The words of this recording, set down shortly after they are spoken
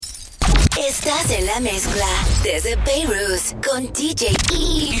Estás en la mezcla desde fayrooz con DJ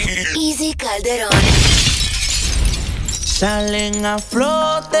EASY Calderon. Salen a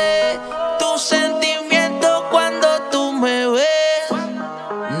flote tus sentimientos cuando tú me ves.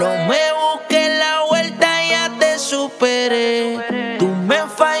 No me busques la vuelta, ya te superé. Tú me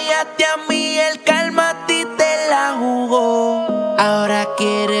fallaste a mí, el karma a ti te la jugó. Ahora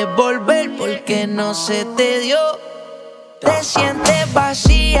quieres volver porque no se te dio. Te sientes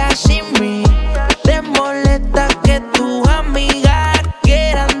vacía sin mí. Te molesta que tus amigas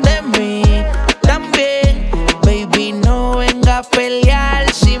quieran de mí. También, baby, no venga a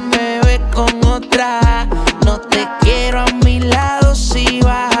pelear si me ves con otra. No te quiero a mi lado, si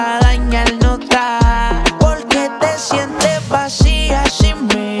vas a dañar nota. Porque te sientes vacía sin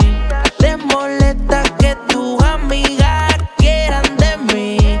mí. Te molesta que tus amigas quieran de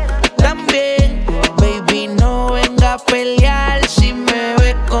mí. También, baby, no venga a pelear si me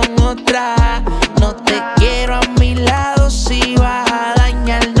ves con otra. No te quiero a mi lado, si vas a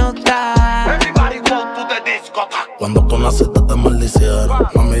dañar nota. Cuando tú naciste te maldicieron.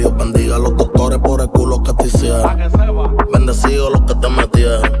 Mami, Dios bendiga a los doctores por el culo que te hicieron. Bendecido los que te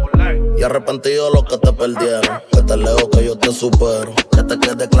metieron y arrepentido los que te perdieron. Que te leo que yo te supero. Que te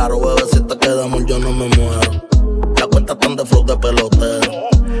quede claro, bebé, si te quedamos yo no me muero. La cuenta tan de flow de pelotero.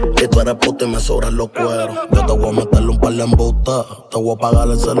 Y tú eres puta y me sobran los cueros. Yo te voy a meterle un par de embustas. Te voy a pagar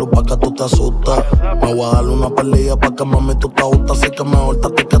el celu pa' que tú te asustas. Me voy a darle una pelilla pa' que mami tú te gustas. Así que mejor te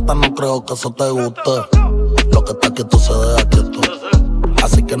etiqueta, no creo que eso te guste. Lo que está quieto se deja quieto.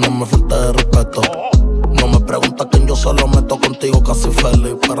 Así que no me falte de respeto. No me preguntas quién yo solo meto contigo casi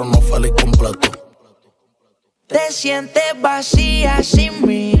feliz, pero no feliz completo. Te sientes vacía sin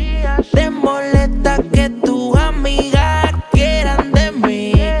mí. Te molesta que tus amigas quieran de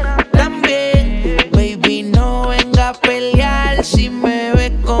mí. También, baby, no venga a pelear si me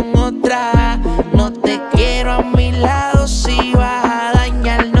ves con otra. No te quiero a mi lado, si vas a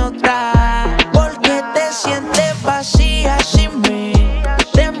dañar nota. Porque te sientes vacía sin mí.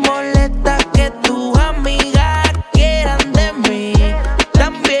 Te molesta que tus amigas quieran de mí.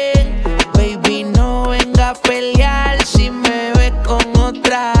 También, baby, no venga a pelear si me ves con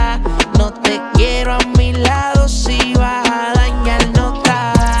otra. No te quiero a mi lado, si vas a dañar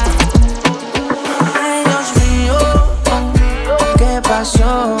nota. Ay, Dios mío, ¿qué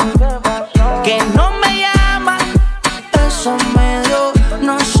pasó? Que no me llama, eso me dio.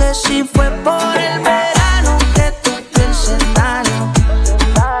 No sé si fue por el verano que tú piensas daño.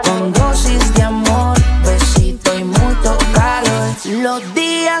 Con dosis de amor, besito y mucho calor. Los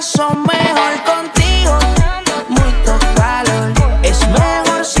días son mejor contigo, mucho calor. Es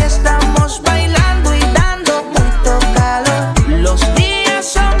mejor si estamos bailando y dando mucho calor. Los días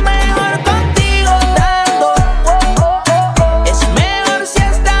son mejor contigo dando. Es mejor si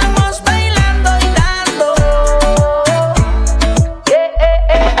estamos bailando y dando.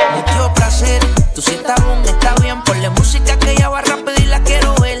 Mucho placer, tú si estás bien, está bien. Ponle música que ya va rápido y la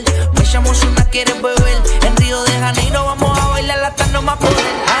quiero ver. Me llamo una, quieres beber. En Río de Janeiro vamos a bailar hasta no más poder.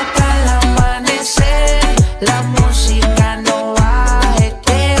 Hasta el amanecer, la música no baje,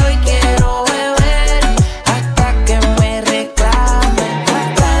 que hoy quiero beber hasta que me reclamen.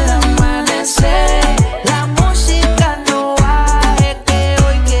 Hasta el amanecer, la música no baje, que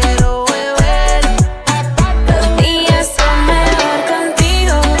hoy quiero beber. Los días son mejor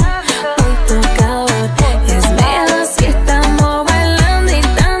contigo, mucho calor. Es mejor si estamos bailando y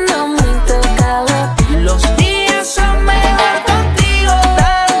dando mucho calor. Los días son mejor contigo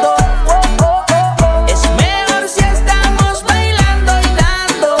dando. Es mejor si estamos bailando y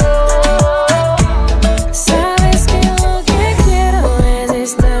dando. Sabes que lo que quiero es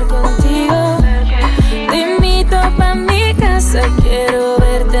estar contigo. Te invito pa' mi casa, quiero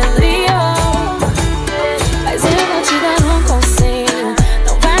verte en Río. Mas eu vou te dar um conselho: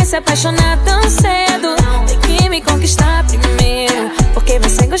 não vai se apaixonar tão cedo. Tem que me conquistar primeiro, porque vai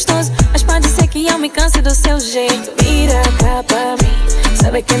ser gostoso, mas pode ser que eu me canse do seu jeito. Mira cá pra mí,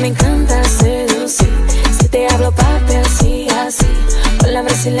 sabe que me encanta seducir. Si te hablo papel así, así, con la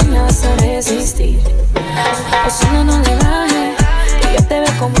brasileña vas a resistir. O si no, no le baje, que yo te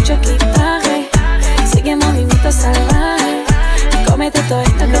veo con mucho equipaje. Sigue movimiento salvaje y cómete todo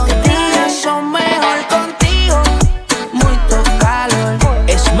esto que Los te días traje. son mejor contigo, mucho calor.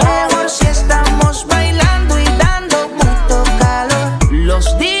 Es mejor si estamos bailando y dando mucho calor.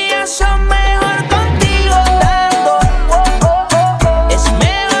 Los días son mejor contigo dando. Es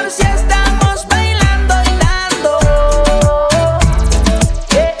mejor si estamos bailando y dando.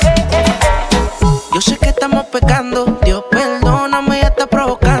 Yo sé que estamos pecando, Dios perdóname, ya está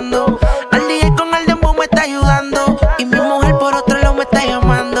provocando. Al DJ con el dembow me está ayudando y mi mujer por otro lado me está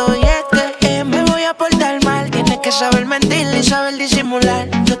llamando.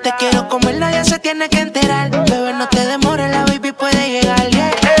 tiene que enterar. Bebé, no te demores, la baby puede llegar.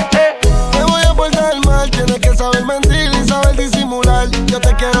 Me voy a portar mal, tienes que saber mentir y saber disimular. Yo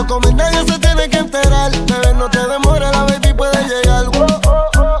te quiero comer, nadie se tiene que enterar. Bebé, no te demores, la baby puede llegar.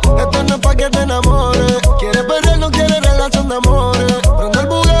 Esto no es pa' que te enamores. Quieres perder, no quieres relación de amores. Prende el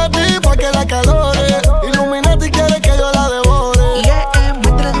Bugatti pa' que la calore. Illuminati quiere que yo la devore.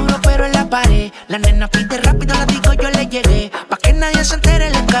 Muestra duro pero en la pared. La nena pide rápido, la digo yo le llegué. Pa' que nadie se entere,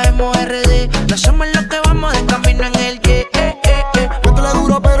 le caemos RD. No somos los que vamos de camino en el Y. Muestra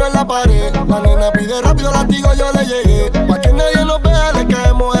duro pero en la pared. La nena pide rápido, la digo yo le llegué. Pa' que nadie nos vea, le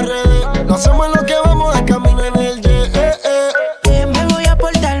caemos RD. No somos los que vamos de camino en el Y. Me voy a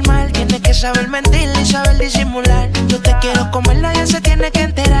portar mal, tienes que saber mentir y saber disimular. Yo te quiero comer, nadie se tiene que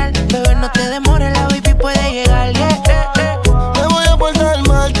enterar. Bebé, no te demores, la baby puede llegar. Me voy a portar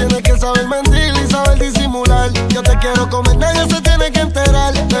mal, tienes que saber mentir y saber disimular. Yo te quiero comer, nadie se tiene que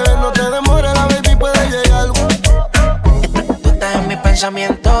enterar. Bebé, no te demores, la baby puede llegar. Tú estás en mi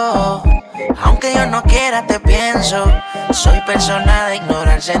pensamiento, aunque yo no quiera te pienso. Soy persona de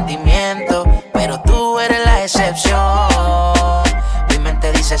ignorar sentimientos, pero tú eres la excepción. Mi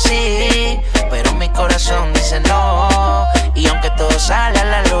mente dice sí, pero mi corazón dice no. Y aunque todo sale a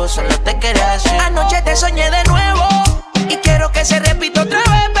la luz, solo te quería decir. Anoche te soñé de nuevo y quiero que se repita otra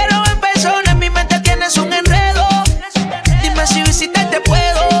vez, pero en persona en mi mente tienes un enredo. Dime si visitarte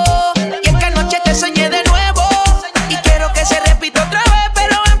puedo. Y es que anoche te soñé de nuevo y quiero que se repita otra vez,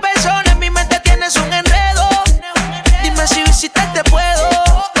 pero en persona en mi mente tienes un enredo. Dime si visitarte puedo.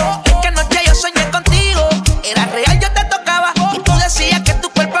 Y es que anoche yo soñé contigo, era real, yo te tocaba y tú decías que tu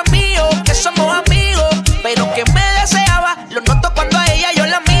cuerpo es mío, que somos amigos, pero que me deseaba. Lo noto cuando a ella yo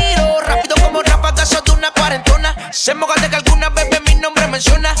la miro, rápido como ráfagazos de una cuarentona. Se moja de que alguna bebé mi nombre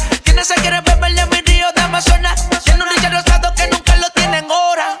menciona. Tiene se quiere beberle a mi río de Amazonas. Tiene un Richard rosado que nunca lo tienen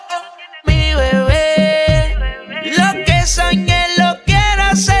hora. Mi bebé, lo que soñé lo quiero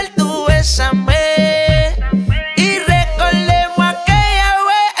hacer, tú bésame y recordemos aquella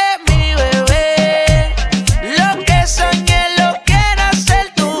vez. Mi bebé, lo que soñé lo quiero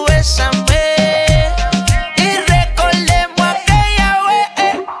hacer, tú bésame y recordemos aquella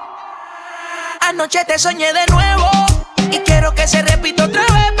vez. Anoche te soñé de nuevo y quiero que se repita otra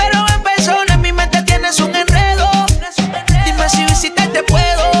vez, pero en persona en mi mente tienes un enredo. Dime si visitarte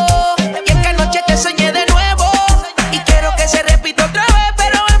puedo. Y es que anoche te soñé de nuevo y quiero que se repita otra vez,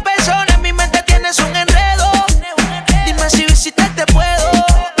 pero en persona en mi mente tienes un enredo. Dime si visitarte puedo.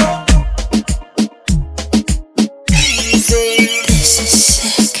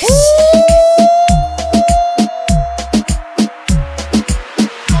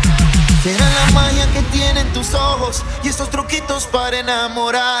 Será la magia que tienen tus ojos y esos truquitos para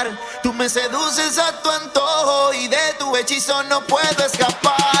enamorar. Tú me seduces a tu antojo y de tu hechizo no puedo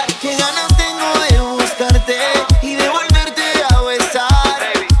escapar. Qué ganas tengo de buscarte y de volverte a besar.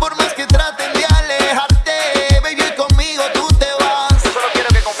 Por más que traten de alejarte, baby, conmigo tú te vas. Solo quiero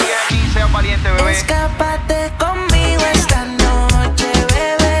que confíes en mí, seas valiente, bebé. Escápate conmigo esta noche,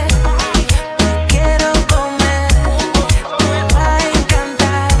 bebé. Te quiero comer, me va a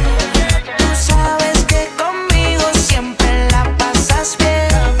encantar. Tú sabes que conmigo siempre la pasas bien.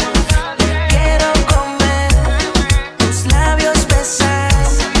 Te quiero comer, tus labios besar.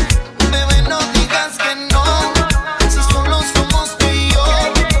 Bebé, no digas que no, si solo somos tú y yo.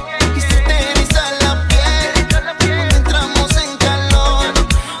 Y se te eriza la piel cuando entramos en calor.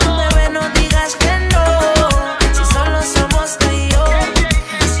 Bebé, no digas que no, si solo somos tú y yo.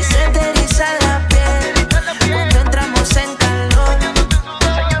 Si se te eriza la piel cuando entramos en calor.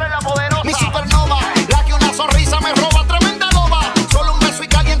 Mi supernova, la que una sonrisa me roba, tremenda loba. Solo un beso y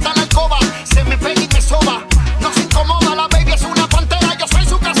calienta la alcoba, se me pega y me soba. No se incomoda, la baby es una pantera, yo soy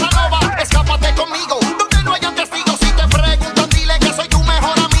su casanova. Escápate conmigo, donde no hayan testigos. Si te preguntan, dile que soy tu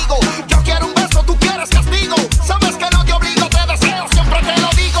mejor amigo. Yo quiero un beso, tú quieres castigo. Sabes que no te obligo, te deseo, siempre te lo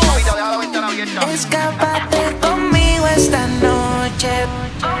digo. Deja la ventana abierta. Escápate conmigo esta noche.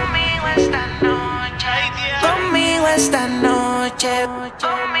 Conmigo esta noche. Conmigo esta noche.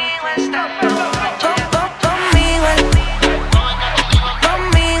 Conmigo esta noche. Conmigo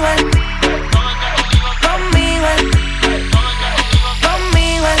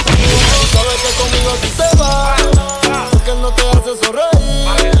Sabes que conmigo tú te vas, porque él no te hace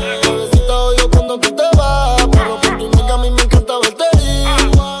sonreír. Bebecita odio cuando tú te vas, pero por tu nega a mí me encanta verte ir.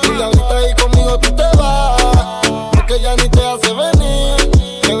 Y ahorita ahí conmigo tú te vas, porque ya ni te hace venir.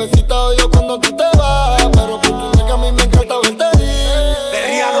 Bebecita odio cuando tú te vas, pero por tu nega a mí me encanta verte ir.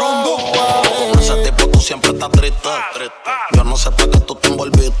 Perría rondo. Con ese tipo tú siempre estás triste. Yo no sé para qué tú te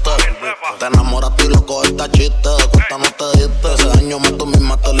envolviste. Te enamoraste y lo cogiste a chiste. Cuesta no te diste. Ese daño tú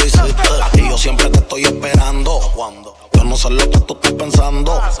misma te lo hiciste. Y yo siempre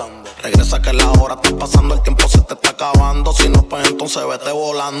Regresa que la hora está pasando, el tiempo se te está acabando. Si no, pues entonces vete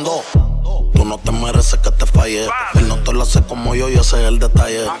volando. Tú no te mereces que te falle. Él no te lo hace como yo y ese es el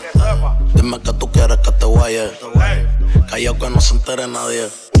detalle. Dime que tú quieres que te guaye. Callao que no se entere nadie.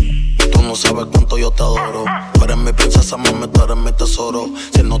 Tú no sabes cuánto yo te adoro. Tú eres mi princesa, mami, tú eres mi tesoro.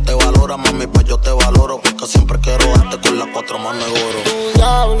 Si él no te valora, mami, pues yo te valoro. Porque siempre quiero darte con las 4 manos de oro. Tu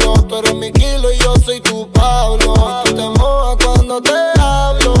diablo, tú eres mi kilo y yo soy tu Pablo. Y tú te mojas cuando te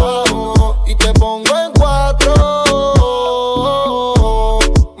hablo y te pongo en 4.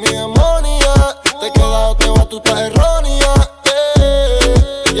 Mi demonia, te queda o te va, tú estás errónea.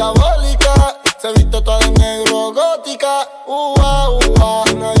 Diabólica, se viste toda de negro, gótica.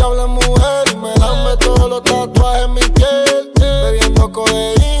 Una diabla mujer y me lame todos los tatuajes en mi piel. Bebiendo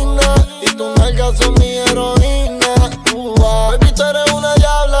codeína y tus nalgas son mi heroína. Baby, tú eres una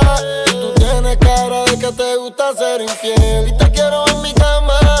diabla y tú tienes cara de que te gusta ser infiel. Y te quiero en mi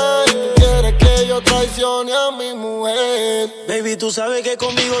cama y tú quieres que yo traicione a mi mujer. Baby, tú sabes que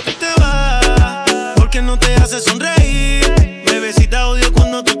conmigo tú te vas, porque no te hace sonreír. Bebecita, odio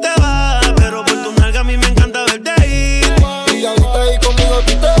cuando tú te vas, pero por tu nalga a mí me encanta verte ir. Y ahorita ahí conmigo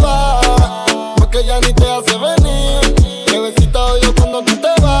tú te vas, porque ya ni te hace venir. Bebecita, odio cuando tú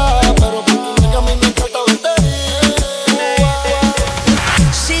te vas, pero por tu nalga a mí me encanta verte ir.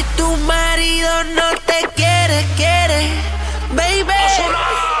 Si tu marido no te quiere, baby,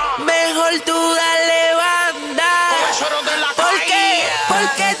 mejor tú dale banda.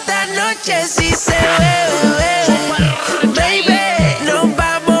 Porque esta noche sí se bebe, baby. Nos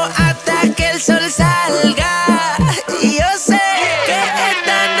vamos hasta que el sol salga. Y yo sé que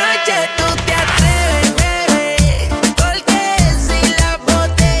esta noche tú te atreves, bebé. Porque si la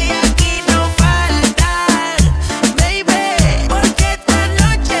botella aquí no faltan, baby. Porque esta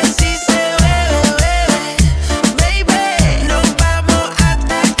noche sí se bebe, baby. Nos vamos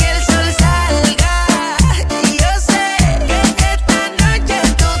hasta que el sol salga. Y yo sé que esta noche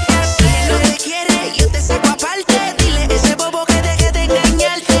tú te atreves. Si no te quiere, yo te saco aparte. Dile ese bobo que deje de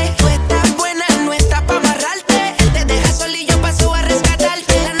engañarte. Tú estás buena, no estás pa' amarrarte. Te dejas sol y yo paso a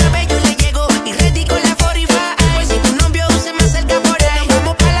rescatarte. La nave yo le llego y ready con la 45. Pues si tu novio se me acerca por ahí,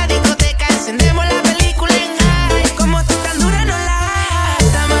 vamos pa' la discoteca, encendemos la película en high. Como tú tan dura no la hay.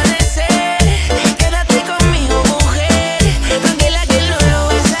 Hasta amanecer, quédate conmigo, mujer. Tranquila que no lo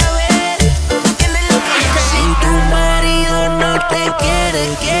vas a ver. Tú entiendes lo que yo. Si tu marido no te quiere,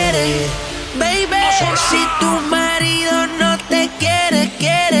 baby. Si tu marido no te quiere,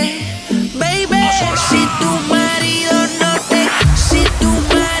 baby. Si tu marido no te, si tu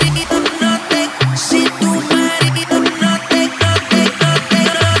marido no te, si tu marido no te,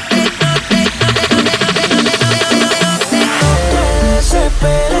 No te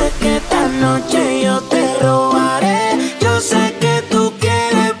desesperes que esta noche yo te robaré. Yo sé que tú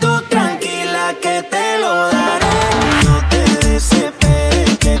quieres, tú tranquila que te lo daré. No te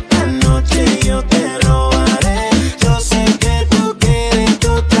desesperes que esta noche yo te robaré. Yo sé que tú quieres,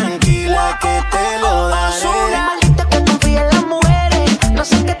 tú tranquila que te lo daré. maldito que confía en las mujeres. No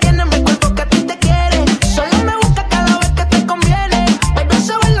sé qué tiene mi cuerpo que a ti te quiere. Solo me busca cada vez que te conviene. Pero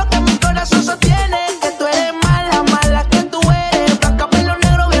sabes lo que mi corazón sostiene. Que tú eres mala, mala que tú eres. Blanca, pelo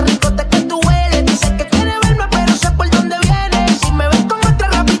negro, bien ricote que tú eres. Dice que quiere verme, pero sé por dónde viene. Si me ves con otra,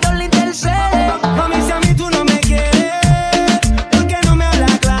 rápido le intercede. Mami, si a mí tú no me quieres, ¿por qué no me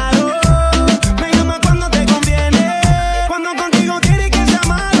hablas claro? Me llama cuando te conviene. Cuando contigo quieres que sea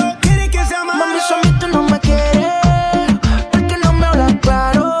malo, quieres que sea malo. Mami, si a mí tú no me quieres, ¿por qué no me hablas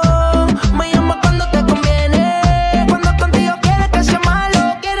claro? Me llamas cuando te conviene. Cuando contigo quieres que sea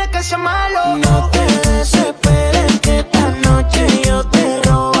malo, quieres que sea malo. No te desesperes que esta noche yo te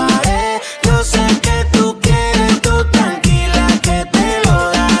robaré. Yo sé que tú quieres, tú tranquila que te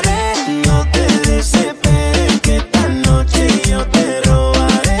lo daré. No te desesperes que esta noche yo te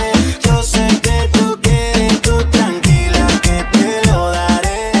robaré. Yo sé que tú quieres, tú tranquila que te lo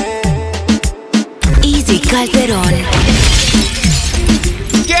daré. Easy Calderón.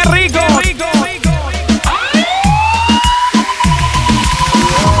 ¡Qué rico!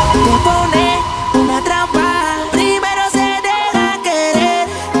 Te pone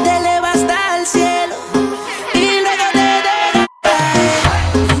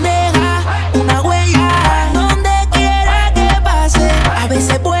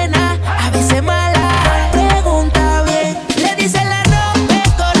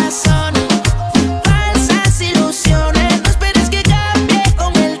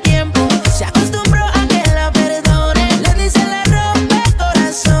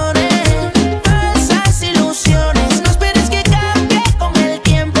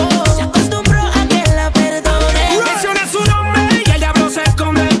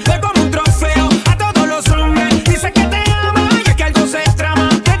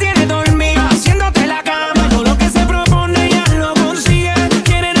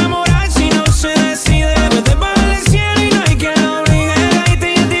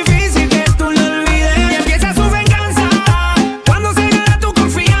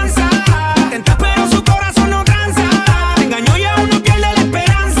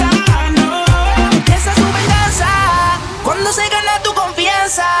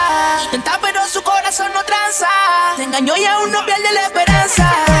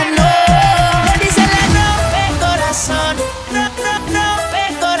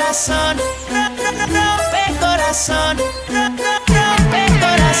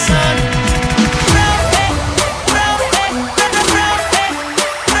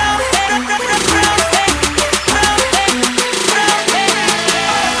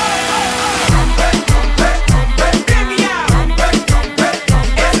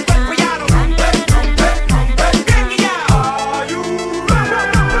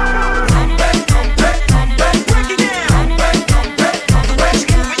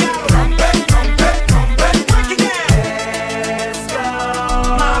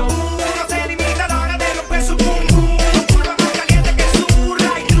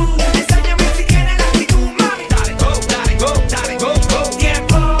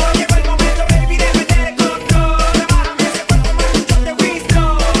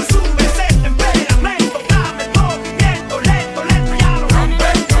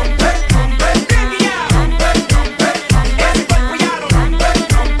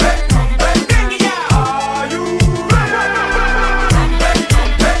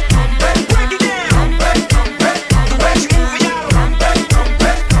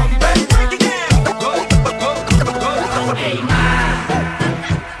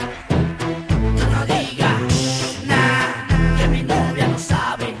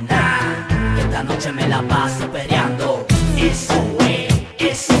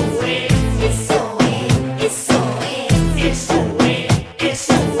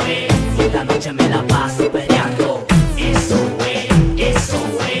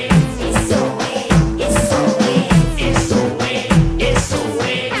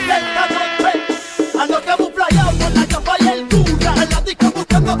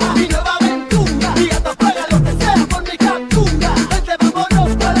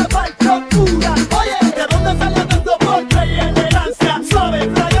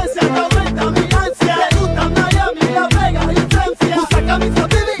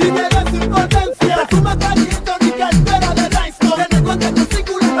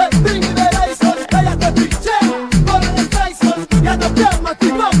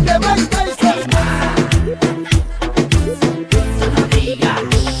que va y dice. No digas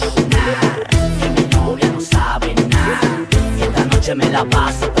nada, que mi novia no sabe nada. Y esta noche me la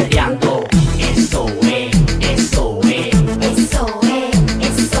paso peleando. Eso es, eso es. Eso es,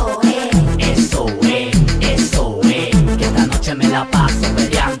 eso es. Eso es, eso es. Que esta noche me la paso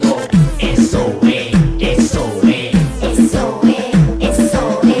peleando. Eso es, eso es. Eso es,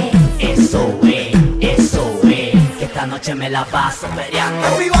 eso es. Eso es, eso es. Que esta noche me la paso peleando.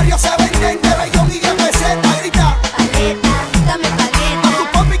 En mi barrio se venden de bellón y de peseta. Grita Paleta, dame a paleta. tu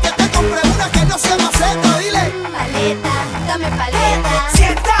papi que te compre una que no sea maceta. Dile Paleta, dame paleta.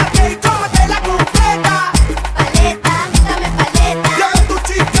 siéntate y cómete la completa. Paleta, dame paleta. Lleva tu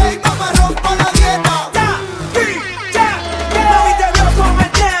chica y mamá rompa la dieta. Mami te veo como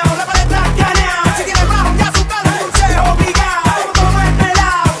el neo, la paleta caneo. Si tienes bajo ya su pelo dulce obligado. Como el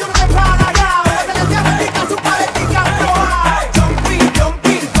pelao, yo no te palagao. Se le diagnostica su paletica floja. Jumping,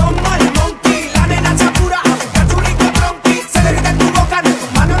 jumping, como el monkey. La nena chapura, busca su rico tronqui. Se le grita en tu boca, en tu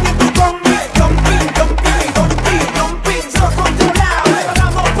mano y en tu combi. Jumping, jumping, jumping, jumping. Somos controlados, le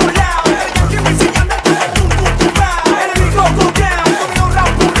pasamos por lado. El que me enseñando a tu enemigo cucao, conmigo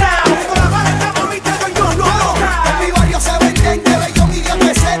round por round. Con la paleta mami te doy yo no. En mi barrio se venden de bellón y de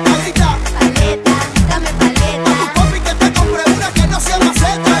peseta. Grita Paleta, dame a paleta. tu papi que te compre una que no sea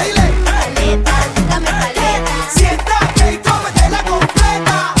maceta. Dile Paleta, dame paleta. siéntate y cómete la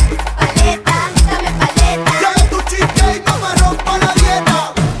completa. Paleta, dame paleta. Lleva tu chica y mamá rompa la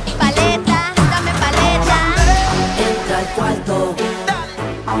dieta. Paleta, dame paleta. Entra al cuarto,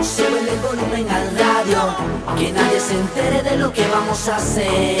 súbele el volumen al radio, que nadie se entere de lo que vamos a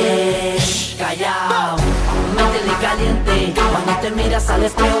hacer. Callao, métele caliente, cuando te miras al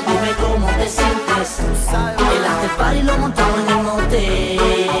espejo dime cómo te sientes. El after party lo montamos en el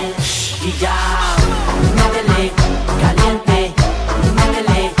motel. Y ya, métele caliente,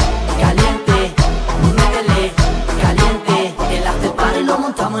 métele caliente, métele caliente. El after party lo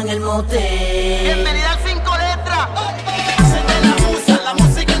montamos en el motel. Bienvenida al 5 letras. Se te la usa, la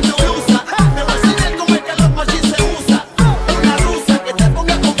música en tu blusa. Te voy a enseñar cómo es que los machis se usa. Una rusa que te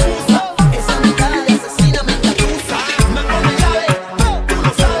ponga confusa. Esa mirada de asesina me acusa. Me pone llave, tú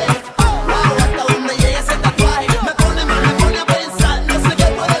lo sabes. Wow, hasta donde llegue ese tatuaje. Me pone a pensar, no sé qué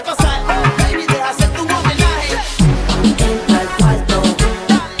puede pasar. Baby, deja hacer tu homenaje. Entra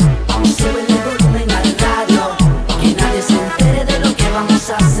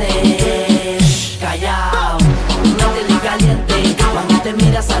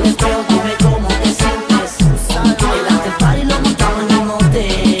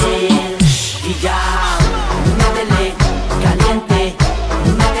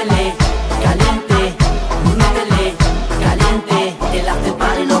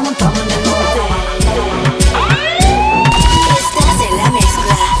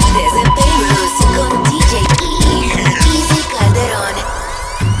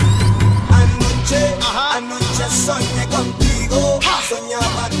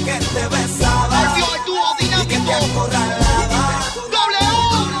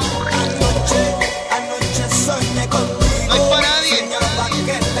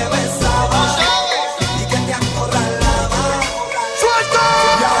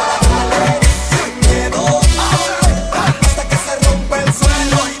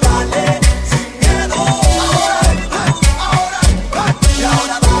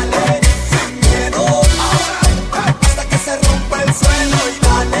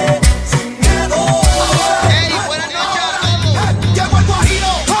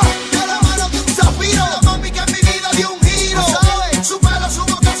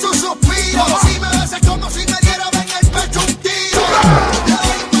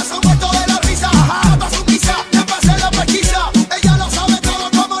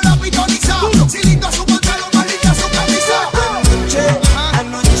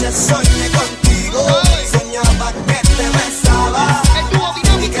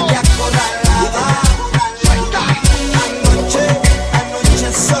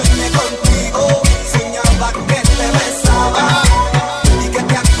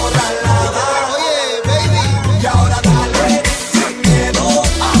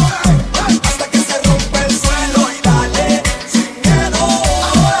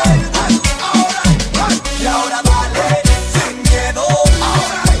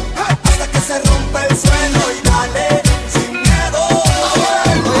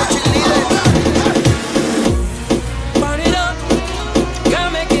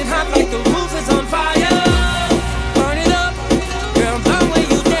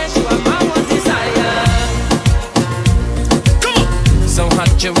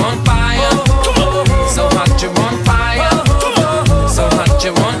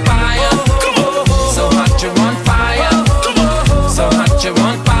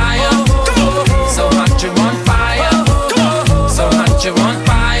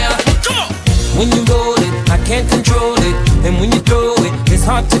it's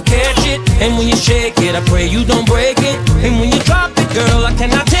hard to catch it. And when you shake it, I pray you don't break it. And when you drop it, girl, I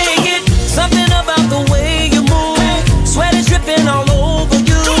cannot take it. Something about the way you move, sweat is dripping all over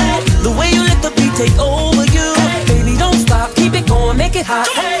you. The way you let the beat take over you. Baby, don't stop, keep it going, make it hot.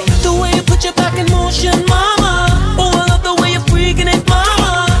 The way you put your back in motion, mama. Oh, I love the way you're freaking it,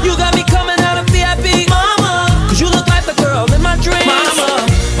 mama. You got me coming out of VIP, mama. Cause you look like the girl in my dreams, mama.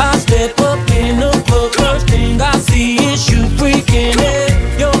 I step up in the club, first thing I see is you freaking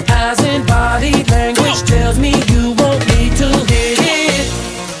it. Your eyes and body language tells me you want me to hit it.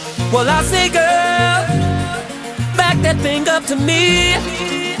 Well, I say, girl, back that thing up to me.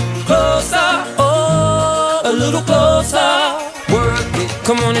 Closer, oh, a little closer. Work it,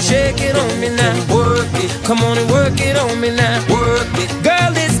 come on and shake it on me now. Work it, come on and work it on me now. Work it,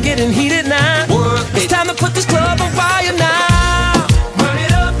 girl, it's getting heated now. Work it, it's time to put this club on fire now. Burn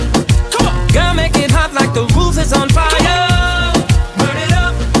it up, come on. Girl, make it hot like the roof is on fire. Burn it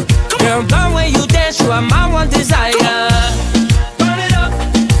up, girl, the way you dance, you are my one desire. Burn it up,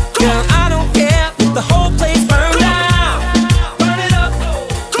 girl, I don't care if the whole place burns down. Burn it up,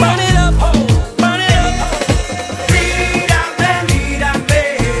 burn it up, burn it up. Mírame, mírame,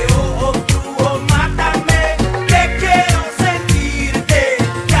 oh, tú, oh, mátame. Que quiero sentirte,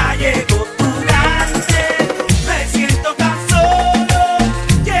 ya llegó tu dance. Me siento tan solo,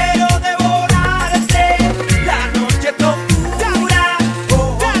 quiero devorarte. La noche es locura,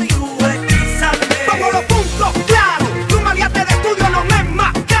 oh, tú hechízame. Pongo los puntos claros, tu maleante de estudio no me es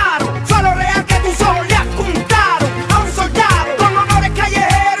más caro. Solo real que tus ojos le apuntaron a un soldado con honores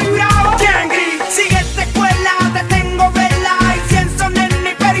callejero y bravo. Tiangri, Sigue esta escuela, te tengo vela, incienso,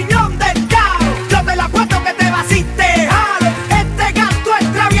 nene y periñón del caro. Yo te la apuesto que te vasiste, jalo. Este gato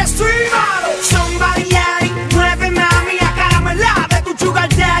es travieso y malo. Somebody Larry, mueve mami, acaramela de tu sugar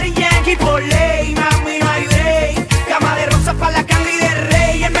daddy. Yankee por ley, mami, no hay break. Cama de rosas para la Candy del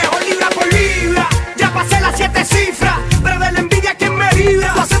Rey. El mejor libra por libra. Ya pasé las 7 cifras, pero de la envidia quien me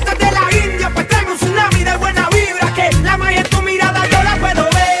vibra. Tú aceptas de la India, pues traigo un tsunami de buena vibra. Que la magia en tu mirada yo la puedo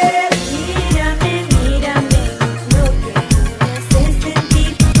ver. Mírame, mírame, lo que me haces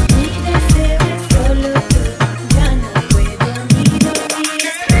sentir. Mi deseo es solo tú, ya no puedo ni dormir.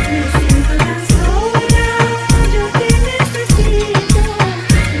 Me siento tan sola, yo te necesito.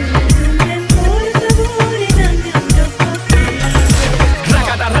 Dime por favor y dame otro poquito.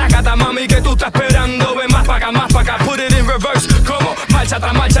 Rácata, rácata, mami, que tú estás esperando. Ven más pa' acá, put it in reverse. Como marcha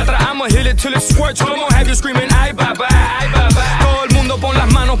atrás, I'ma hit it till it squirts. Como have you screaming, ay, bye, ay, bye. Todo el mundo pon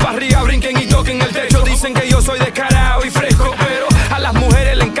las manos pa' arriba, brinquen y toquen el techo. Dicen que yo soy descarado y fresco, pero a las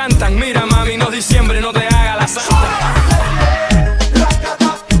mujeres le encantan. Mira, mami, no diciembre, no te haga la santa.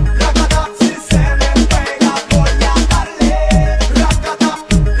 si se me pega voy a darle.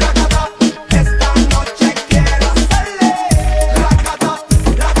 Esta noche quiero hacerle.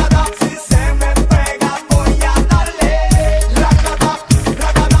 Si se me pega voy a darle.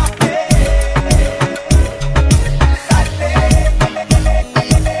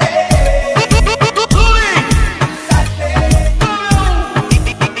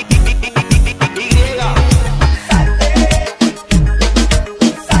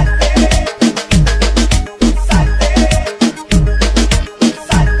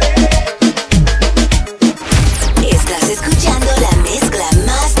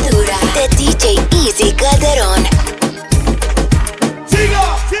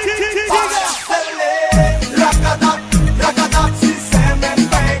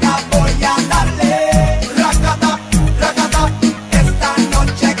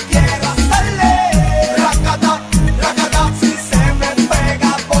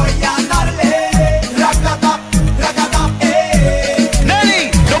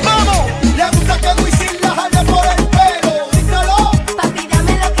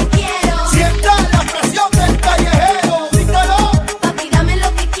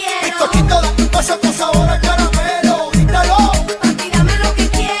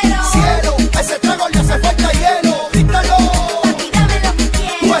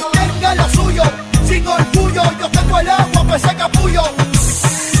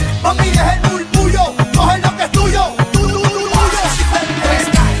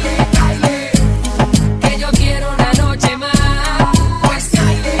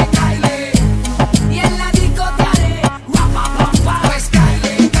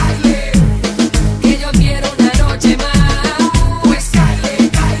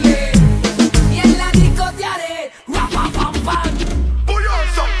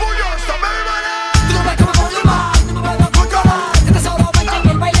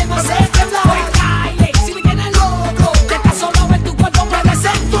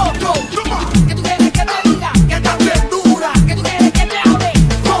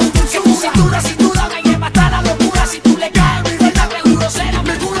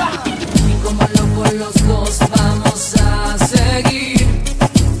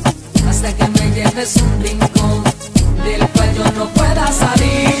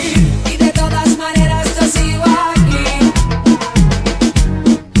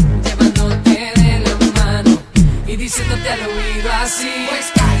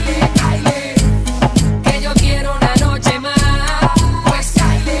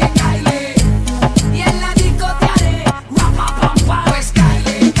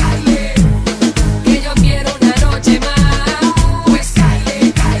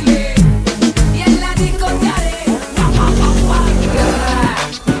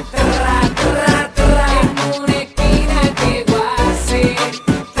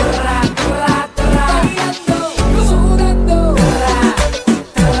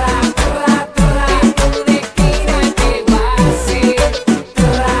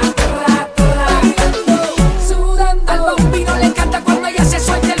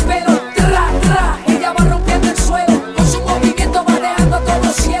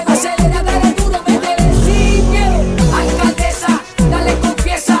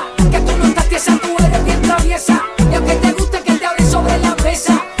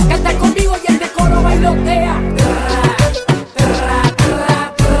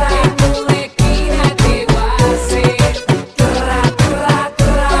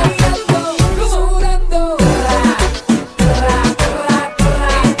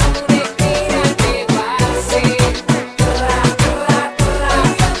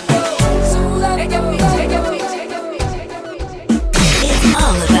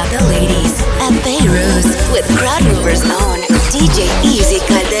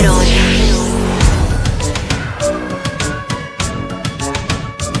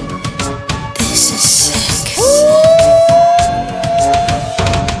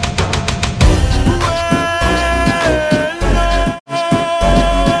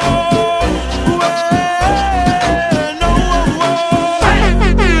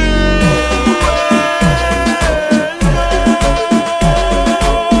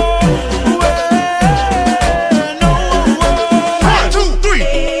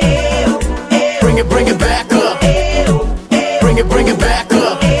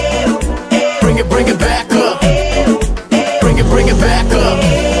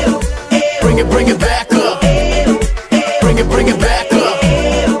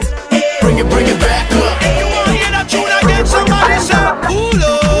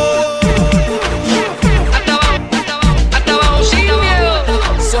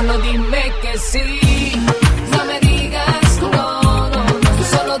 Solo dime que sí, no me digas no, no, no.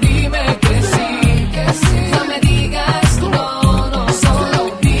 Solo dime que sí, no me digas no, no.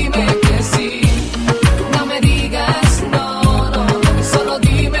 Solo dime que sí, no me digas no, no. Solo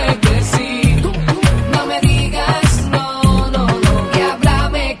dime que sí, no me digas no, no, no. Y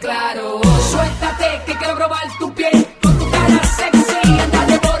háblame claro. Suéltate que quiero probar tu piel con tu cara sexy. Anda,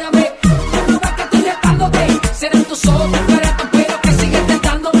 devórame, no ves que estoy dejándote. Serán tus ojos diferentes, pero que sigues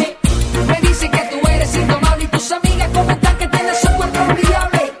tentándome. Me dicen que tú eres indomable y tus amigas comentan que tienes un cuerpo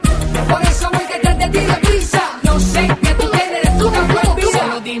envidiable. Por eso voy detrás de ti de prisa. No sé que tú tienes tú una buena vida.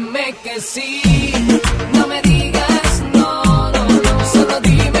 Solo dime que sí, no me digas no, no, no. Solo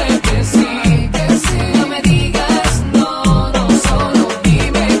dime que sí, no me digas no, no. Solo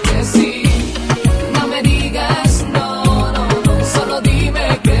dime que sí, no me digas no, no, no. Solo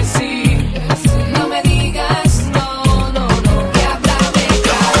dime que sí, no me digas no, no, no. Que háblame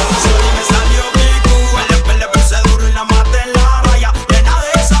claro. Me salió pico, el pele puse duro y la maté en la raya. Llena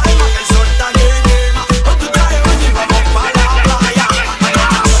de esa alma que el sol está que quema. Con tu traje baño y vamos pa' la playa.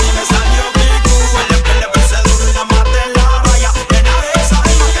 Me salió pico, el pele puse duro y la maté en la raya. Llena de esa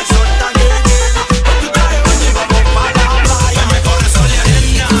alma que el sol está que quema. Con tu traje baño y vamos pa' la playa. Me corre sol y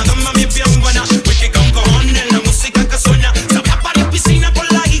arena, dame mi bien buena. Whisky con cojones, la música que suena. Sabía parir piscina por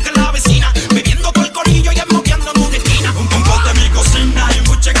la hija y la vecina. Bebiendo con el corillo y esmoqueando en una esquina. Un pote en mi cocina y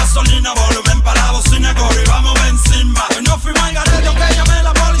mucha gasolina. Volumen para la bocina, corre y vamos encima. Hoy no fuimos al garete aunque llamé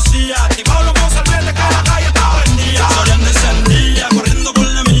la policía. Activado los mozos al verde que la calle estaba vendida. Soriando encendía, corriendo por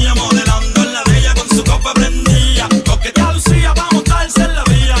la mía. Modelando en la de ella con su copa prendía. Coquetea Lucía pa' montarse en la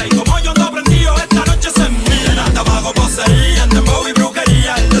vía. Y como yo ando prendido, esta noche se mira. Tabaco poseía, dembow y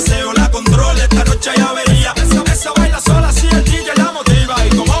brujería. El deseo la controla, esta noche ya vería. Esa baila sola, si el DJ la motiva. Y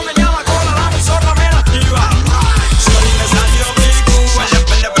como me llama cola, la zorra me la activa. Sorry, me salió pico, el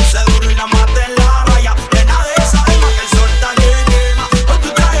pele puse duro y la maté en la raya. Llena de esa alma que el sol está que quema. Con tu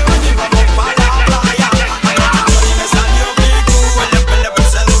traje baño y vamos pa' la playa. Sorry, me salió pico, el pele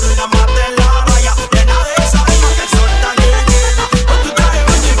puse duro y la maté en la raya. Llena de esa alma que el sol está que quema. Con tu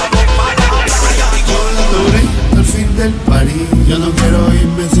traje baño y vamos pa' la playa. Yo la logré al fin del party. Yo no quiero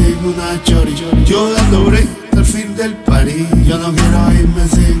irme sin una chori. Yo la logré al fin del party. Yo no quiero irme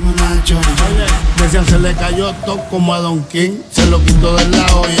sin una chori. Decían se le cayó todo como a Don King. Se lo quitó de la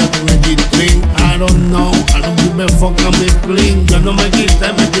olla con el G-String. I don't know, I don't give a fuck, I'm big clean. Yo no me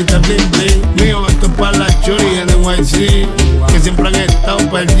quité bling bling. Mío, esto es para la chori en NYC, que siempre han estado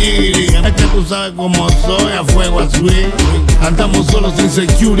perdidos. Es que tú sabes cómo soy, a fuego a swing. Andamos solos sin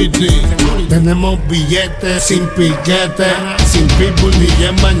security. Tenemos billetes sin piquete, sin people ni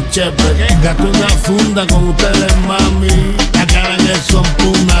yeman chepe. Gasto una funda con ustedes, mami. La cara que son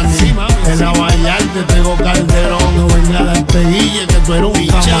punani. En la Vallarta tengo Calderón. No venga a darte guille que tú eres un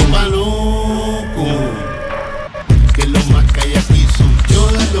chamaluco. Que lo más que hay aquí son.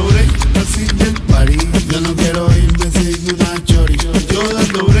 Yo la logré al fin del party. Yo no quiero irme sin una chori. Yo la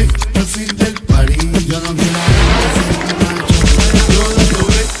logré al fin del party. Yo no quiero irme sin una chori. Yo la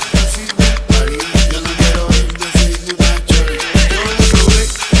logré al fin del party. Yo no quiero irme sin una chori. Yo la logré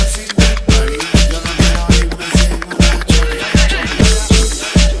al fin del party. Yo no quiero irme sin una chori.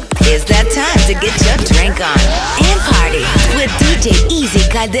 It's that time to get your drink on and party with DJ EASY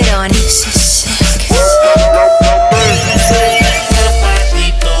Calderon.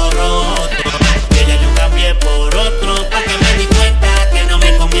 Zapatito roto, que ya yo cambié por otro, pa' que me di cuenta que no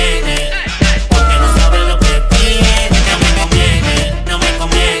me conviene, porque no sabe lo que tiene, no me conviene, no me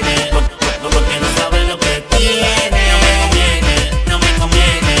conviene, porque no sabe lo que tiene, no me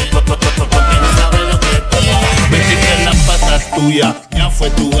conviene, porque no sabe lo que tiene. Metiste en las patas tuyas, ya fue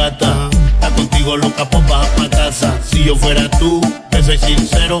tu gata. Está contigo loca, pues baja pa' casa. Si yo fuera tú, te soy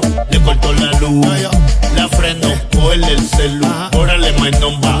sincero, le corto la luz. La freno, cogerle el celu. Órale, my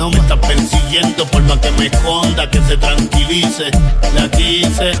number. Me está persiguiendo por más que me esconda, que se tranquilice. La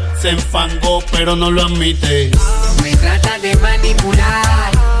quise, se enfangó, pero no lo admite. Me trata de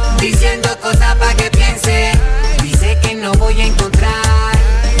manipular, diciendo cosas pa' que piense. Dice que no voy a encontrar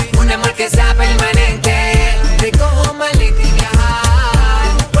un amor que sea permanente. Recojo maleta y viajar,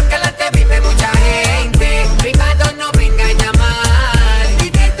 porque la te vive mucha gente. Privado no venga a llamar,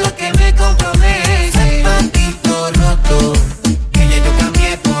 dile tú que me compromete. Zapatito roto, que ya yo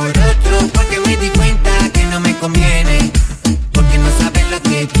cambié por otro, porque me di cuenta que no me conviene, porque no sabe lo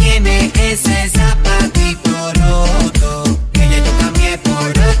que tiene ese zapatito roto. Que ya yo cambié por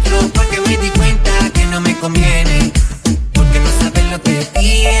otro, porque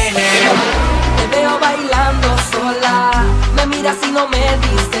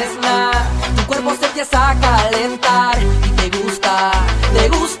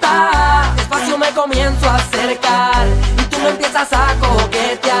comienzo a acercar y tú me empiezas a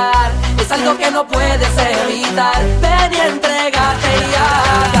coquetear. Es algo que no puedes evitar. Ven y entrégate ya.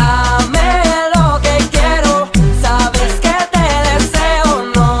 Dame lo que quiero. Sabes que te deseo.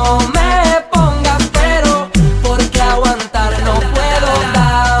 No me pongas pero, porque aguantar no puedo.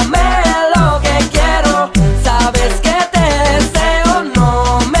 Dame lo que quiero. Sabes que te deseo.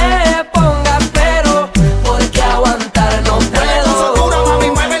 No me pongas pero, porque aguantar no puedo. Dura,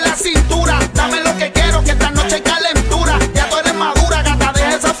 mami, mueve la cintura. Dame lo que quiero, que esta noche hay calentura. Ya tú eres madura, gata,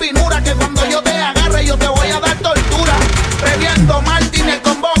 deja esa finura, que cuando yo te agarre yo te voy a dar tortura. Bebiendo Martín, el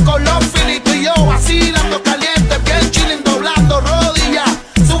combo con los filitos y yo vacilando caliente, bien chilling, doblando rodillas.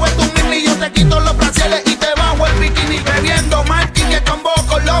 Sube tu mini, yo te quito los brasiles y te bajo el bikini. Bebiendo Martín, el combo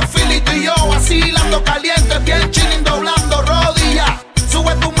con los filitos y yo vacilando caliente, bien chilling, doblando rodillas.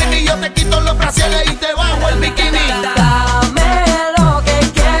 Sube tu mini, yo te quito los brasiles y te bajo el bikini. Dame lo que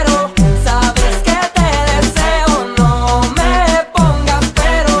quiero, sabes que te deseo. No me pongas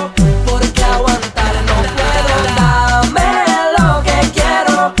pero, porque aguantar no puedo. Dame lo que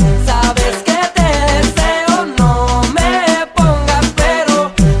quiero, sabes que te deseo. No me pongas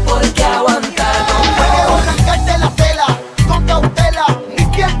pero, porque aguantar no puedo. Arrancarte la tela con cautela, mi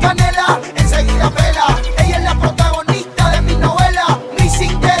piel canela, enseguida pela. Ella es la protagonista de mi novela, mi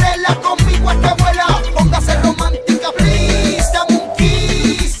Cinderella, conmigo es que vuela. Póngase romántica, please, dame un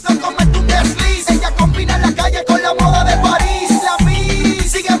kiss, no comete un desliz. Ella combina la calle con la moda de París. La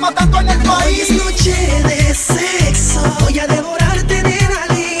Miss sigue matando en el país. Hoy es noche de sexo, voy a devorarte, nena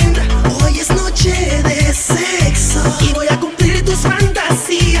linda. Hoy es noche de sexo y voy a cumplir tus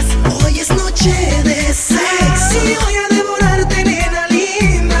fantasías. Hoy es noche de sexo y voy a devorarte, nena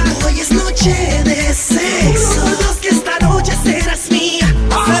linda. Hoy es noche de sexo. Por Dios que esta noche serás mía.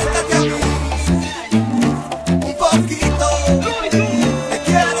 Acércate a mí un poquito, te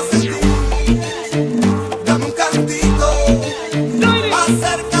quiero sentir. Dame un cantito,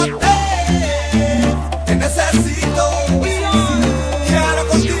 acércate, te necesito. Quiero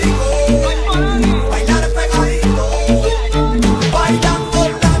contigo bailar pegadito, bailando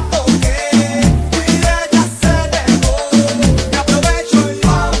la toqué y ella se dejó. Me aprovecho y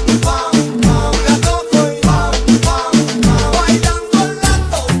pam, pam, pam, la toco y pam, pam, pam, bailando la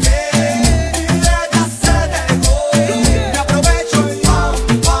toqué y ella se dejó. Me aprovecho y pam,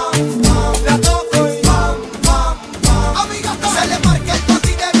 pam, pam, la toco y pam, pam, pam. Amiga, se le marca el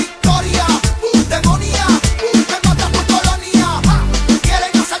botín de victoria, demonía, que mata tu colonia.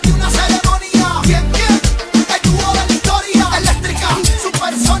 Quieren hacerte una ceremonia. ¿Quién? El dúo de la historia. Eléctrica,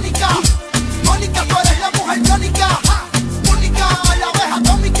 supersónica. Mónica, tú eres la mujer tónica. Única, la abeja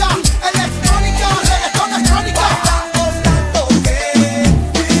atómica. Electrónica, reggaetón electrónica. Bailando la toqué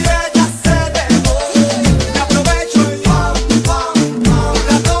y ella se dejó. Me aprovecho y pam, pam, pam,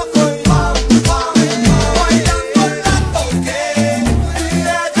 la toco y pam, pam, pam. Bailando la toqué y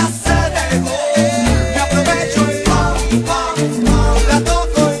ella se dejó. Me aprovecho y pam, pam, pam, la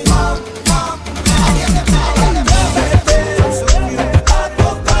toco y pam, pam. Vete a subirme a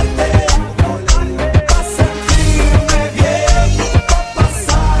tocarte, a sentirme bien, a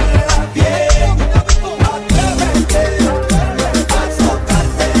pasarla bien. Atrévete a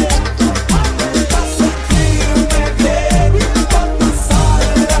tocarte, a sentirme bien, a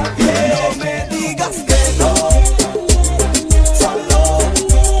pasarla bien. No me digas que no, solo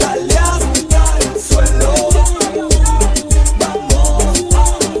dale hasta el suelo. Vamos,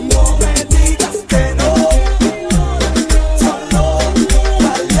 no me digas que no, solo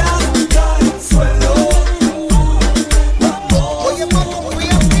dale hasta el suelo. Vamos. Oye, mami, muy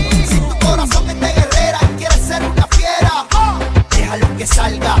a mí, si tu corazón es de guerrera y quieres ser una fiera, déjalo que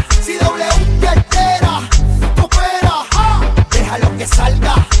salga. Si W te altera, coopera, déjalo que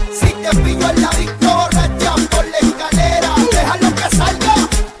salga. Si te pillo en la victoria, ya por la escalera, déjalo que salga.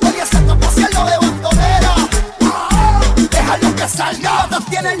 Oye, saca por cielo de bandolera, déjalo que salga. Todas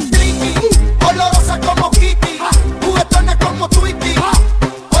tienen tricky, olorosa como Kitty, juguetona como Tweety.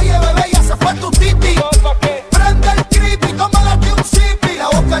 Oye, bebé, ya se fue tu titi. Prende el creepy, tómala de un zippy. La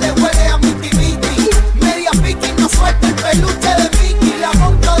boca le huele a Mickey Mickey. Media piqui, no suelta el peluche de Mickey. La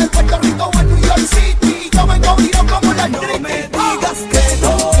monta de Puerto Rico o en New York City. Yo vengo giro como la No tricky. me digas que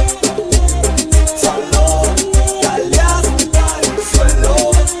no,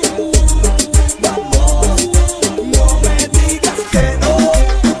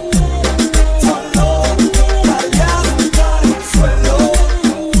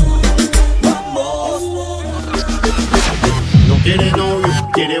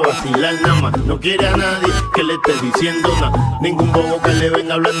 vacilar nada más. No quiere a nadie que le esté diciendo nada. Ningún bobo que le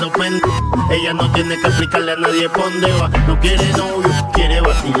venga hablando pende. Ella no tiene que explicarle a nadie por dónde va. No quiere novio, quiere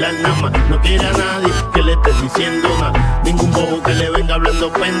vacilar nada más. No quiere a nadie que le esté diciendo nada. Ningún bobo que le venga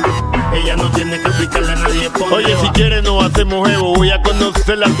hablando pende. Ella no tiene que explicarle a nadie por dónde va. Oye, si quieres nos hacemos evo. Voy a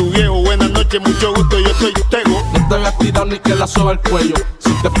conocerla a tu viejo. Buenas noches, mucho gusto, yo soy Tego. No te hagas tirar ni que la soba el cuello. Si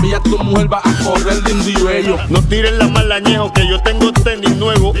te pillas tu mujer va a correr de indio bello. No tires la malañejo que yo tengo tenis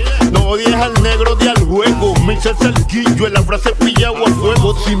nuevo. No odies al negro de al juego. Me hice cerquillo en la frase pillado a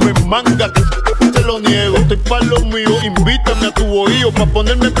fuego. Si me manga que te lo niego. Estoy pa' lo mío, invítame a tu bohío pa'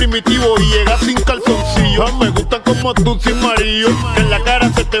 ponerme primitivo y llegar sin calzoncillo. Me gusta como tú sin marido, que en la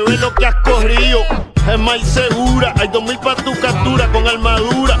cara se te ve lo que has corrido. Es más segura, hay 2000 pa' tu captura con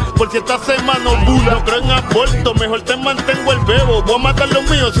armadura. Por si esta semana bula. No creo en aborto, mejor te mantengo el bebo. Voy a matar los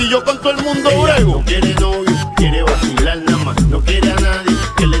míos si yo con todo el mundo brego. No quiere novio, quiere vacilar nada más. No quiere a nadie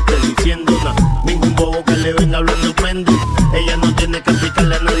que le esté diciendo nada. Ningún bobo que le venga hablando pende. Ella no tiene que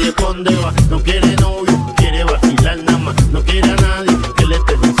explicarle a nadie por dónde va. No quiere novio, quiere vacilar nada más. No quiere a nadie que le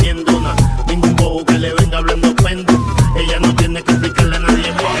esté diciendo nada. Ningún bobo que le venga hablando pende. Ella no tiene que explicarle a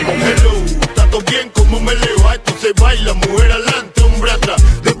nadie por dónde va. Hello, está todo bien, como me leo. Esto se baila, mujer adelante, hombre atrás.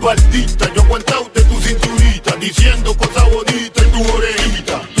 De partita, yo aguantado de tu cinturita, diciendo cosas bonitas en tu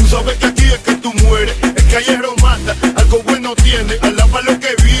orejita. Tú sabes que aquí es que tú mueres, el callejero mata, algo bueno tiene, alaba lo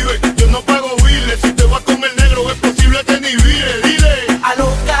que vive. Yo no pago biles, si te vas con el negro es posible que ni vire. Dile,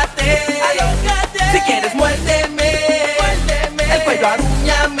 alócate, si quieres muérdeme, el cuello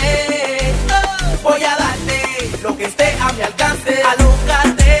arrúñame, voy a darte lo que esté a mi alcance.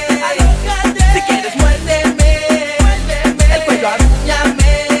 Alócate, si quieres muérdeme, el cuello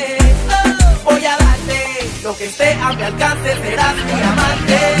arrúñame, voy a darte lo que esté a mi alcance, serás mi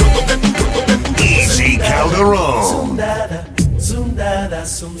amante. Easy Calderon. Zundada, zundada,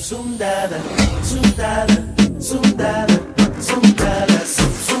 zundada, zundada, zundada, zundada, zundada,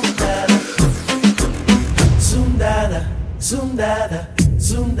 zundada, zundada,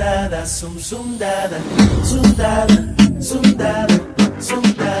 zundada, zundada, zundada, zundada,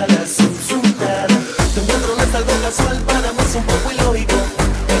 zundada, zundada. Te encuentro no es algo casual, para mí es un poco ilógico.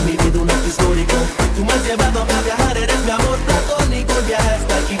 En mi vida un acto histórico. Tú me has llevado a viajar, eres mi amor platónico. Ya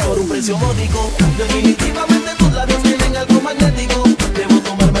está aquí por un precio módico. Definitivamente tus labios tienen algo magnético. Debo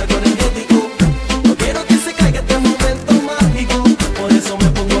tomarme algo energético. No quiero que se caiga este momento mágico. Por eso me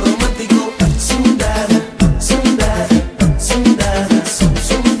pongo romántico. Zundada, zundada, zundada,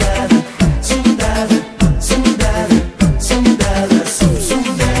 zundada, zundada, zundada, zundada,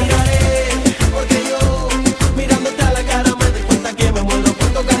 zundada. Porque yo, mirándote a la cara, me di cuenta que me muero por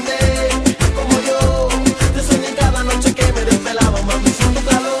tocarte. Como yo, te soñé cada noche que me desvelaba, mami, sin tu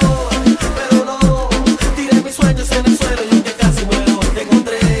calor. Pero no, tiré mis sueños en el suelo y que casi muero. Te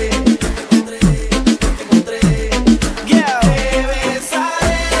encontré. Yeah. Te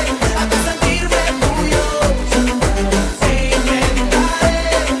besaré hasta sentirme tuyo. Te inventaré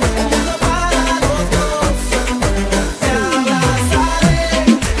un mundo para los dos. Te abrazaré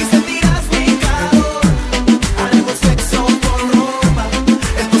y sentirás mi calor. Haremos sexo con ropa,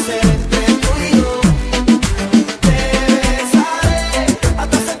 esto será entre tú y yo. Te besaré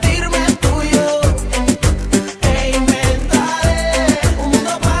hasta sentirme tuyo. Te inventaré un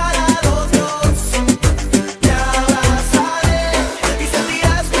mundo para los dos. Te abrazaré y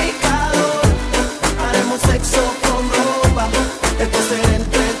sentirás mi calor. Haremos sexo con ropa, esto será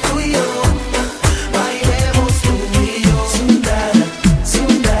entre tú y yo. Bailemos tú y yo. Zundada,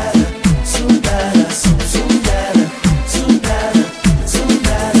 zundada, zundada, zundada, zundada,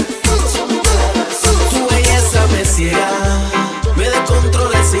 zundada, zundada. Tu belleza me ciega, me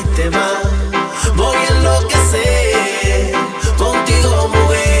descontrola el sistema. Voy a enloquecer contigo,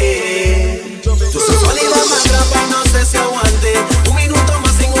 mujer. Tu sensualidad me atrapa y no sé si aguante. Un minuto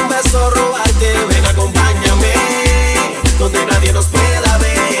más sin un beso robarte. Ven, acompáñame donde nadie nos pueda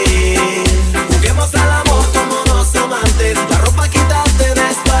ver. Juguemos al amor como dos amantes. La ropa quítate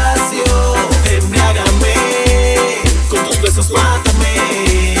despacio. Embriágame con tus besos,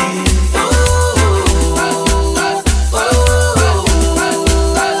 mátame. Oh, oh, oh, oh,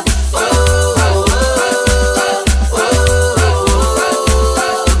 oh.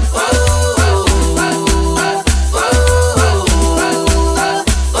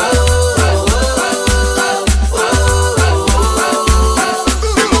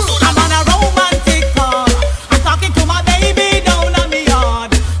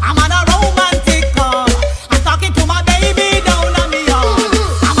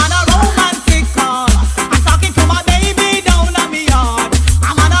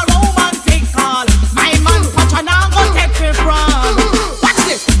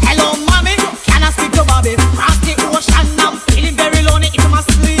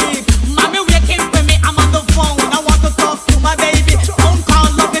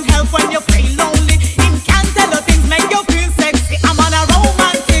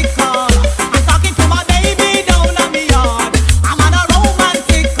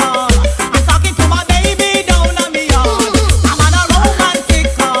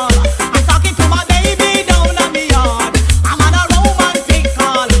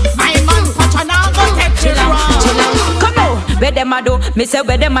 Me say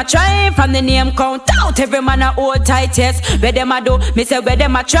where them a try from the name count out. Every man a hold tight, yes. Where them a do? Me say where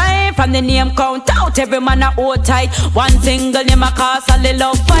them a try from the name count out. Every man a hold tight. One single name a cause a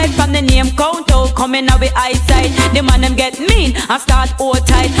little fight from the name count out. Coming out with eyesight. The man them get mean and start hold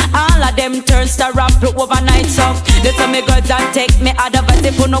tight. All of them turns to rap overnight. So listen me girls and take me advice.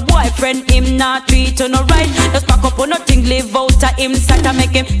 If you no boyfriend him not treat you no right. Just pack up on nothing, live out of him sight and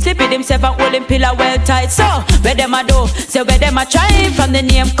make him sleep with himself and hold him pillar well tight. So where them a do? Say where them a try from the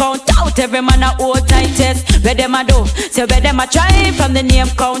name count out. Every man a hold tight, yes. Where them a do? Say where them a try from the name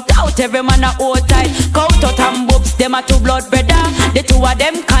count out. Every man a hold tight. Count out and boobs, them a two blood brother. The two of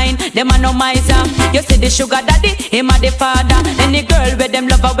them kind, them a no miser. You see the sugar daddy, him a the father. Any girl with them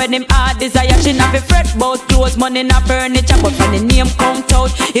lover when him hard desire, she not be fret bout clothes, money not furniture. But from the name count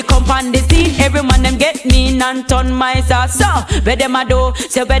out, he come on the scene. Every man them get mean and turn miser. So where them a do?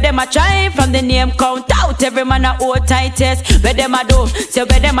 Say where them a try from the name count out. Every man a hold tight, yes. Where them a do? Say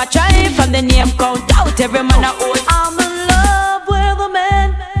where them a try from the name count out. Every man a hold. I'm in love with a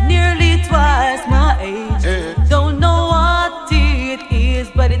man nearly twice my age. Don't know what it is,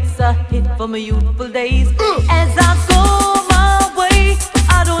 but it's a hit for my youthful days. As I go my way,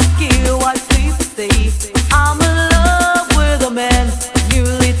 I don't care what people say. I'm in love with a man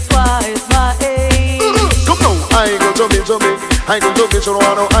nearly twice my age. Come now, I ain't gonna I ain't gonna she don't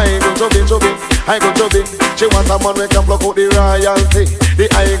wanna, I ain't gonna I ain't gonna she want a man we can block out the royalty. The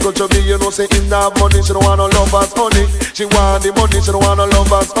I ain't gonna you know say him not have money, she don't wanna love us honey. She want the money, she don't wanna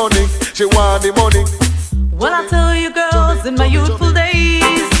love us honey. She want the money. Well, I tell you girls, in my youthful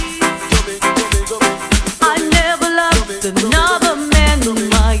days, I never loved another man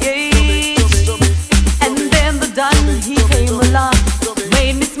my age. And then the Don, he came along,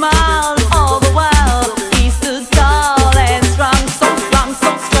 made me smile all the while. He stood tall and strong, so strong,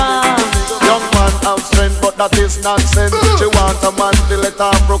 so strong. Young man have strength, but that is nonsense. She want a man to let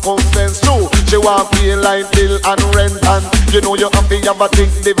her recompense too. She want pay like bill and rent, and you know you have to have a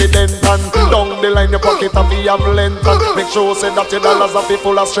big dividend. And down the line your pocket have to have length, and make sure say that your dollars are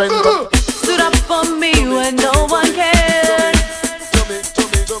full of strength. Stood up for me when no one cared.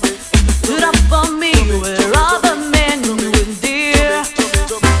 Stood up for me where other men wouldn't dare.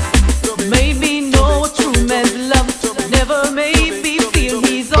 Made me know what true man's love. Never made me feel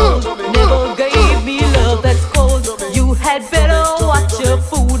his own. Never gave me love that's cold. You had better watch your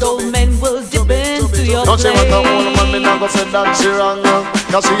food. Old men will dip into your don't plate. say what a old man, me not go say that she wrong.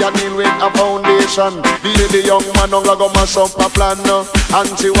 Cause she a deal with a foundation. The young man don't go mash up a plan.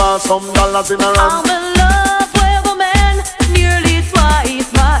 And she want some dollars in her hand. I'm in love with a man nearly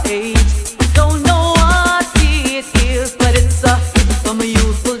twice my age. Don't know what it is, but it's a hit from my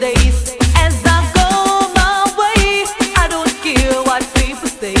youthful days. As I go my way, I don't care what people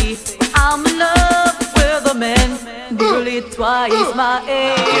say. I'm in love with a man nearly twice my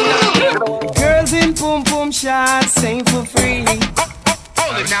age. Girls in pum pum shots ain't for free.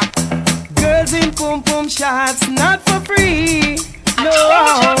 Girls in pum pum shots not for free. No,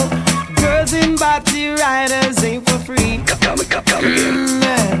 girls in body riders ain't for free.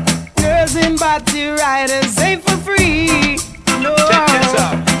 Girls in body riders ain't for free. No. Check this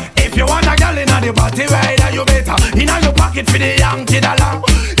out. If you want a girl in the body rider, you better in your pocket for the Yankee dollar.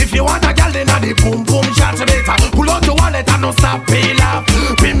 If you want a girl in the boom boom shots, you better pull out your wallet and no stop pay laugh.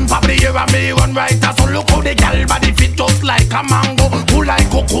 Pimp up the air and me run right. So look how the girl body fit just like a mango, pull like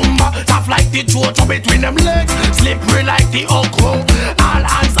cucumber, tough like the chocho between them legs, slippery like the okra. All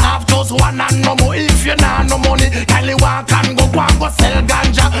hands have just one and no more. If you not no money, kindly walk and go sell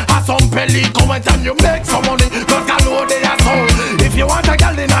ganja or some pelly. Come and you make some money, cause galore they are sold. If you want a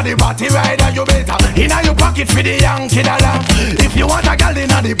girl in the body rider, you better in your pocket for the Yankee dollar. If you want a girl in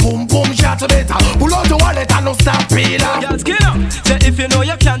the boom boom shot, you better pull out the wallet and no stop peeler. Girl skin up. Say if you know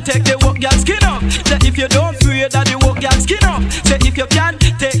you can take the work, girl skin up. Say if you don't fear that the work, girl skin up. Say if you can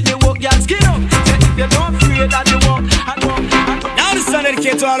take the work, girl skin up. Say if you don't fear that the work and walk. Now this song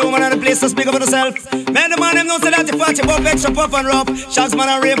dedicated to all women and the place to speak up for yourself. Man, the man them know say that you party buff extra puff and rough. Shots man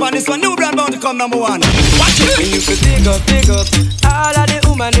and rave on this one, new brand bound to come number one. Watch it. And you could big up all of the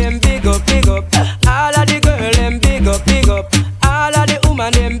woman them big up. All of the girl them big up. All of the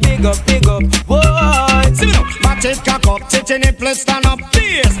woman them big up. Whoa, see me now. Match it cock up, titty nipple stand up.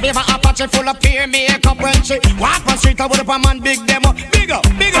 Fierce, me have a Apache full of peer makeup when she walk on street. I would up a man big them up. Big up.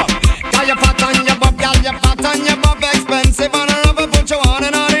 Girl you fat on your butt, girl you fat on your butt. Expensive and I love put you on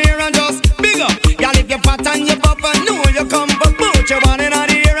and on here and just big up. Girl if you fat on your butt, I know you come but put you on and on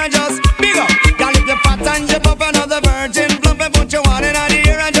here and just big up. Girl if you fat on your butt, another virgin plump and put you on and on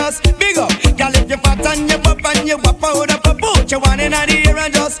here and just big up. Girl if you fat on your butt and you wap out up, put you on and on here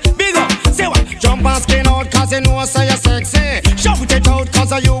and just big up. Say what? Jump and skin out cause you know so you're sexy. Shout it out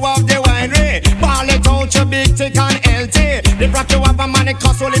cause you have the winery. Ball it out, you big thick and healthy. The rock you have a man, it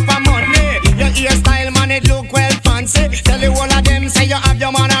cost only for money. Your hairstyle man, it look well fancy. Tell you all of them say you have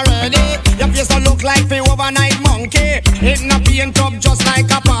your man already. Your face don't look like the overnight monkey. It not paint up just like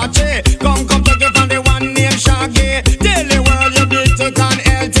a party. Come take it from the one named Shaggy. Tell the world you big thick and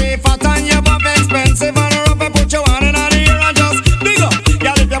healthy. Fat and you buff expensive and rough and put your one in the ear and just big up.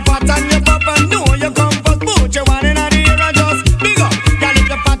 Girl if you're fat and you buff and know you come first, put your one in the ear and just big up. Girl if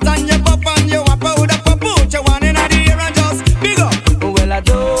you're fat and you buff and you a powder for put your one in the ear and just big up. Well, I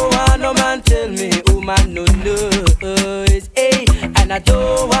don't want no man tell me woman no noise, hey. And I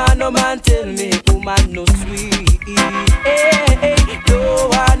don't want no man tell me woman no sweet, hey. Don't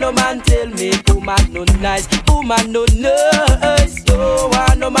want no man tell me woman no nice, woman no nice. Don't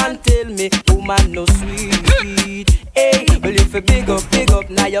want no man tell me woman no sweet, hey. Well, if you big up,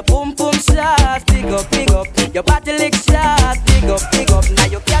 now your pum pum shots, big up, your body lick shots, big up, now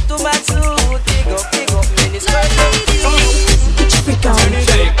your cat to my suit, big up, mini skirt.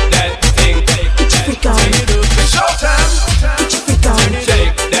 Take that thing, take showtime.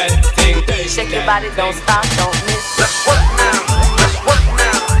 Take that thing, shake your body, don't stop, don't miss. Let's work now,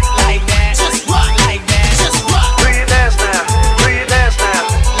 like that, just rock, like that, just rock. Bring it dance now,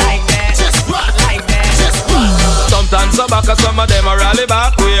 like that, just rock, like that, just rock. Sometimes some back, some of them a rally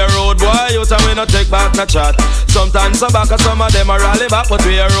back. We a road boy, you and we no take back no chat. Sometimes some back, some of them a rally back, but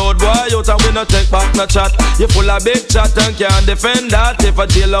we a road boy, you and we no take back no chat. You full of big chat and can't defend that. If a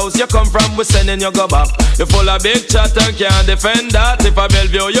jailhouse you come from, we sending you go back. You full of big chat and can't defend that. If a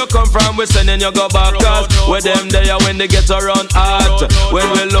Bellevue you come from, we sending you go back. Cause with them there when they get around hot. When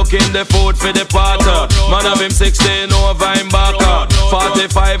we looking the food for the pot. Man have him 16 over him back.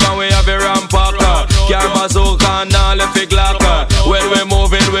 45 and we have a rampacker. Car bazooka and all if it glocker. When we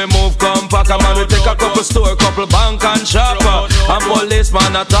move compact. Man we take a couple store, couple bank and shop. And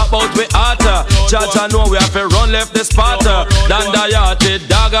policeman a top out we hotter. Judge I know we have to run left the spot. Dan the yachted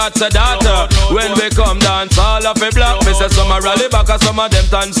dog at the data. When we come dance all of the block. Me say some a rally back and some of them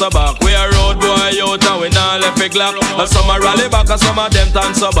turn so back. We a road boy out and we not left it glock. And some a rally back and some of them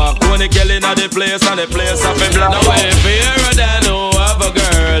turn so back. When they killing at the place and the place of the block. Now if you hear a dan who have a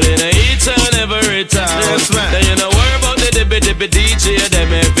girl in each and every town, then you know worry about the dippy DJ.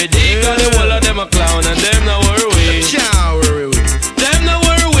 Them every day cause the whole of them a clown and them no worry. Them no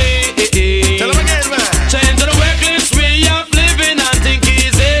worry. Tell them again, man. Change to the reckless way of living and think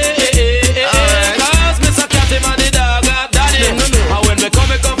easy. Cause Mr. Catty man the dog got daddy. And when we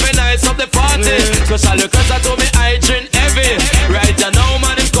come and nice up the party. Special cause I told me I drink heavy. Right now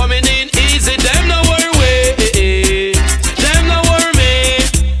man him coming in easy. Them no worry. Them no worry me.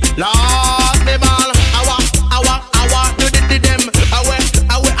 Lord me ball, I want to do them. I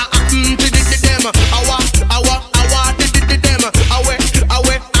to do them. I to do them. I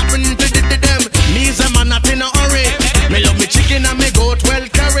to do them. Me's a man not in a hurry. Me love me chicken and me goat well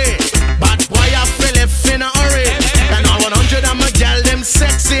curry. But boy I feel left in a hurry. And all 100 of my gal them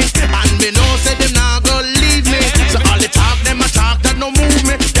sexy. And me know say them not go leave me. So all the talk them a talk that no move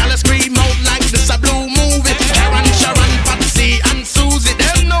me. Gal scream out like this a blue movie. Karen, Sharon, Patsy and Susie.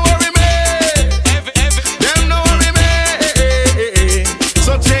 Them no worry me. Them no worry me.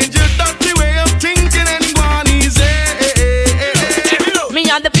 So change your dirty way of thinking and go on easy. Me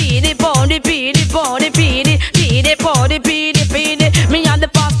on the PD, body, PD, body, PD, PD, body, PD, PD. Me on the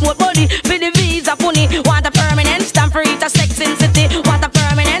passport body, for the visa funny. Want a permanent stamp for it, a sex in city. Want a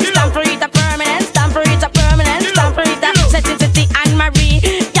permanent stamp for it, a permanent stamp for it, a permanent stamp for it, a sex in city. And Marie,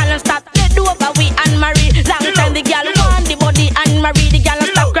 girl stop dead over we and Marie. Long time the girl want the body and Marie. The girl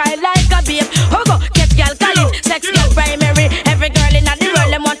stop cry like a babe. Ho go get girl college, sex girl primary. Every girl in the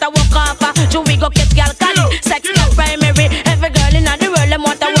world them want to walk off. Do we go get girl college, sex girl primary. Every girl in the world them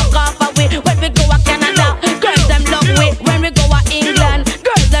want to walk off. When we go to Canada, girls them love we. When we go to England,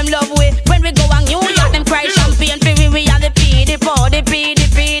 girls them love we. When we go to New York, them cry champagne for we. We have the PD, body, PD,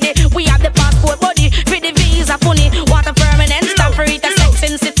 PD. We have the passport body, for the visa funny. Want a permanent stamp for it, a sex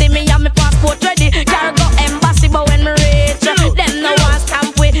in city. Me have my passport ready. Cargo embassy, but when me reach, them no want stop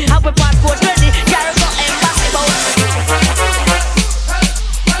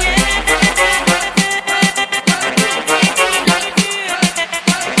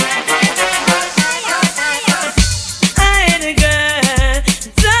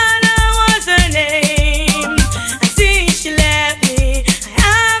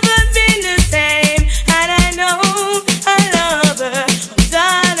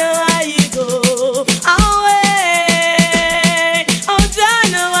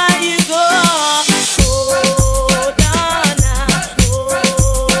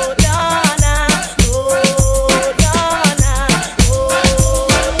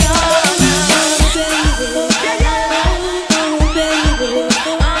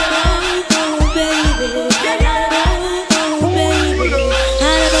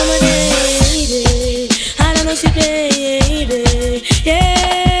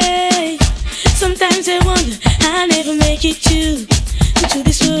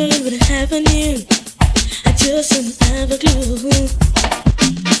this world wouldn't have a name. I just don't have a clue.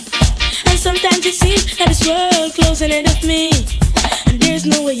 And sometimes it seems that this world closing in of me, and there's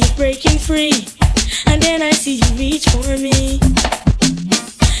no way you're breaking free. And then I see you reach for me.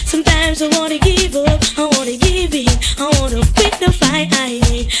 Sometimes I wanna give up, I wanna give in, I wanna quit the fight.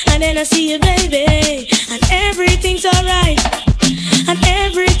 And then I see you, baby, and everything's alright. And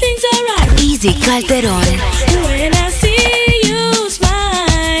everything's alright. Easy Calderon. When I see you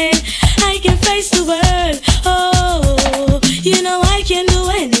smile, I can face the world. Oh, you know I can do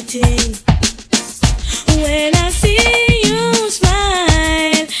anything. When I see you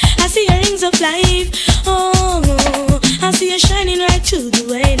smile, I see your rings of life. Oh, I see you shining right to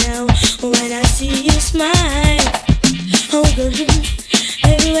the way now. When I see you smile, oh girl,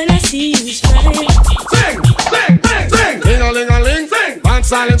 baby, when I see you smile. Sing, sing, sing, sing. Ding-a-ling-a-ling, sing. Band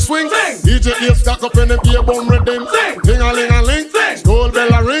silent swing, sing. DJ EASY stuck up in the beer bum rhythm, sing. Ding-a-ling-a-ling, sing. School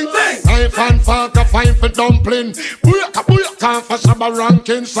bell a ring, sing. Knife and fork a fine for dumpling. Booyaka, booyaka, for Shabba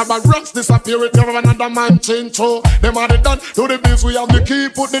ranking. Shabba rocks disappear with another man change. So them are the done to the biz, we have the key.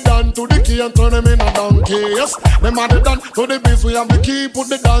 Put the down to the key and turn them in a donkey. Yes, them are the done to the biz, we have the key. Put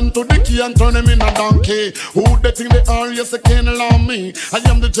the down to the key and turn them in a donkey. Who they think they are? Yes, they can't allow me. I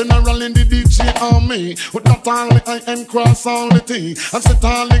am the general in the DJ army. With not only I am cross all the thing. And sit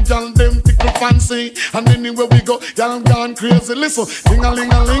all the gal them tickle fancy. And anywhere we go, y'all gone crazy. Listen,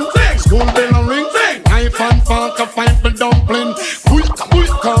 ding-a-ling-a-ling, school bell a ring, knife and fork a fine for dumpling. Booyaka,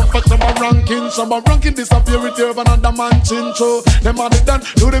 booyaka, for Shabba ranking. Shabba ranking disappear with your another man chin. So them are the done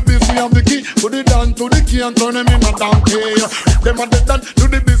to the biz, we have the key. Put it down to the key and turn them in a donkey. Them are the done to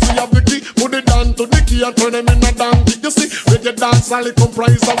the biz, we have the key. Put it down to the key and turn them in a donkey. You see, with your dance all it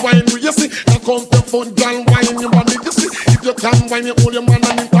comprise of wine. You see, now come to fun, girl, wine your body. You see, if you can wine, you hold your man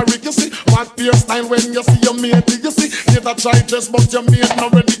and interrick. You see, what your style when you see your mate. You see, you never try dress but your mate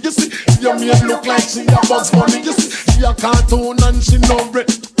not ready. You see, your mate look like she a Bugs Bunny. You see, she a cartoon and she no bread.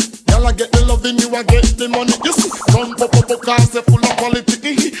 Y'all a get the loving, you a get the money. You see, come up cause they full of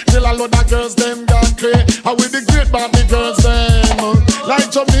quality. Till a lot of girls them gone crazy. How with the great Barbie girls them,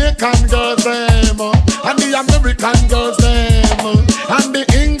 like Jamaican girls them, and the American girls them, and the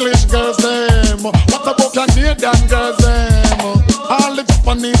English girls them. What about Canadian girls them? All the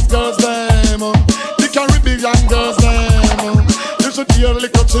Japanese girls them, the Caribbean girls them. You should hear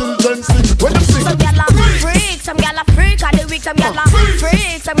little children sing. When you sing, some gyal a freak, some gyal a freak of the week, some gyal a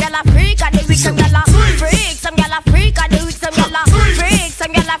freak, some gyal a freak of the week, some gyal a freak, some gyal a freak of the week, some gyal a freak,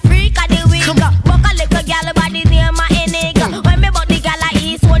 some gyal a freak of the week. Walk a little gyal by the name of Enigma. When me body gyal a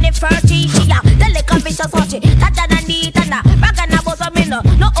east, when the first teacher, the little vicious watch it. That and the tana, bragging about me no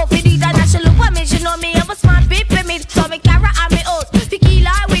off the tana. She look at me, she know me, I'm a smart people me, so me carry on me out.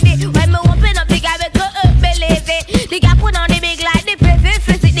 Tequila with it, when me open up the guy, we go up, believe it. The guy put on the big light, the perfect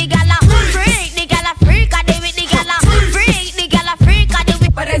physique, the gyal a freak, the gyal a freak of the week, the gyal a freak, the gyal a freak of the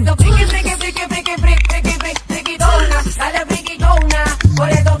week. Por eso friki, friki, friki, friki, friki, friki, friki, friki, dona, dale friki, dona. Por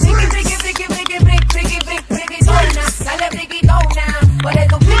eso friki, friki, friki, friki, friki, friki, friki, friki, dona, dale friki, dona. Por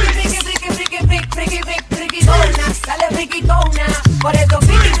eso friki, friki, friki, friki, friki, friki, friki, friki, dona, dale friki, dona. Por eso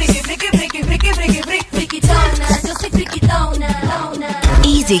friki, friki, friki, friki, friki, friki, friki, friki, dona. Yo soy friki, dona, dona.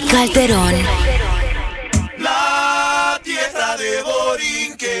 Easy Calderon. La tierra de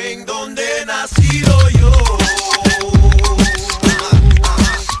Borinquen, donde he nacido yo.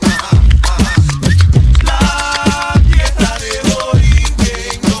 La tierra de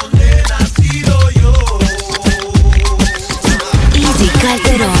Borinquen, donde he nacido yo. Easy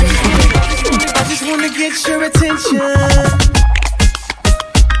Calderon. I just wanna get your attention.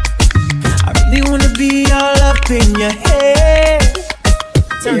 I really wanna be all up in your head.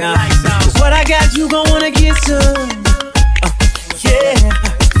 Turn the lights out. 'Cause what I got, you gon' wanna get some. Yeah.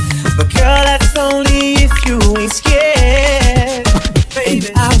 But girl, that's only if you ain't scared.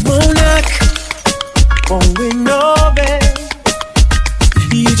 Baby, I won't knock, won't ring no bell.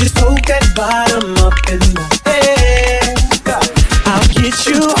 You just poke that bottom up in my head. I'll get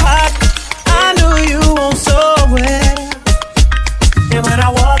you hot, I know you won't so well. And when I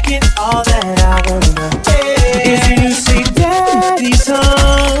walk in, all that I wanna is you say, Daddy,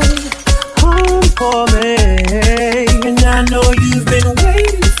 son, home for me. And I know you've been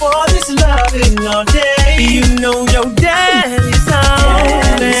waiting for this loving all day. You know your daddy's home,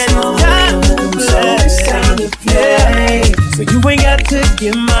 and it's time to play. So you ain't got to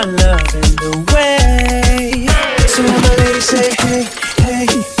give my loving away. So when my lady say, hey, hey,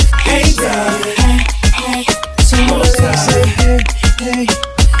 hey,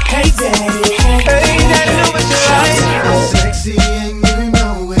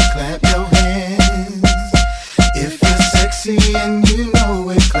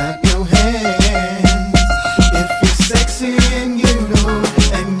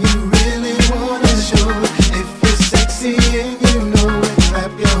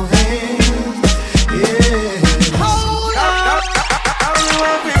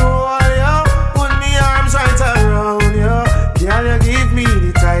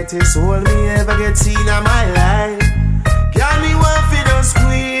 tightest hold me ever get seen in my life. Can me want fi just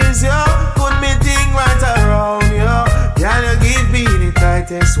squeeze you, put me thing right around you. Can you give me the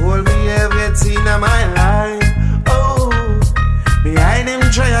tightest hold me ever get seen in my life? Oh, behind them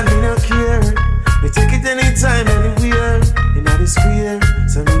try and me no care. Me take it anytime, anywhere. In the square,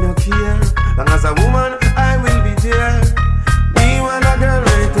 so me no care. Long as a woman, I will be there. Me want a girl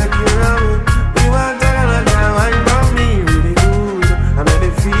ready to take care of me. Me want a girl that can wine for me really good. I make me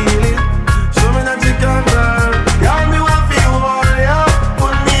feel it. Show me that you can, girl. Girl, me want feel all you.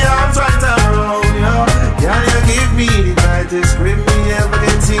 Put me arms right around you. Girl, you give me the tightest grip me ever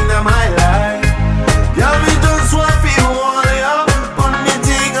get seen in my life. Girl, me just want feel all you. Put me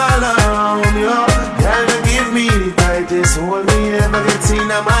thing all around you. Girl, you give me the tightest hold me ever get seen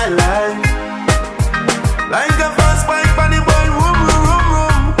in my life. Like a fast bike on the boy, room, room, room,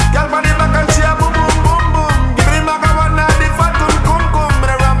 room. Girl, on the back and she a boom, boom, boom, boom. Give me back a one and the fat cum, cum, cum.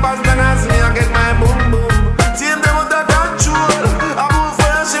 The rappers then ask me I get my boom, boom. See him them out of control. I move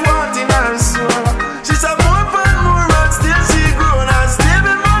where she want in her soul. She said more fun, more and still she grown. And still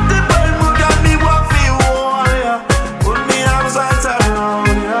be multiple, more can me what feel all ya. Put me arms right around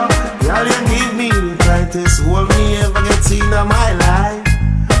ya. Girl, you give me the tightest hold me ever get seen in my life.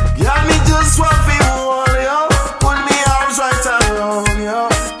 Girl, me just want feel all ya. Put me arms right around ya.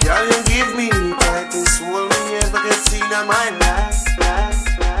 Girl, you give me the tightest hold me ever get seen in my life.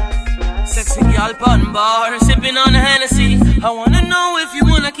 Sexy girl pon bar, sipping on a Hennessy. I wanna know if you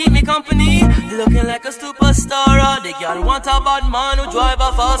wanna keep me company. Looking like a superstar, or the girl want a bad man who drive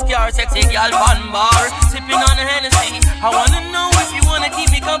a fast car. Sexy girl pon bar, sipping on a Hennessy. I wanna know if you wanna keep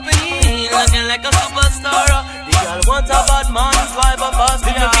me company. Looking like a superstar, or the girl want a bad man who drive a fast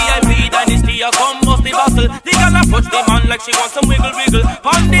car. In the VIP dynasty, I come bust the bustle. The girl approach the man like she wants some wiggle wiggle.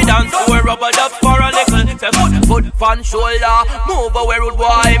 On the dance floor, rubber dub for a nickel. Say foot fan shoulder, move away rude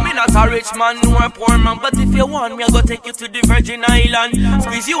boy. Me not a rich man, no a poor man. But if you want me, I go take you to the Virgin Island.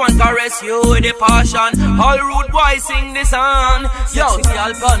 Squeeze you and caress you with a passion. All rude boys sing this song. Yo,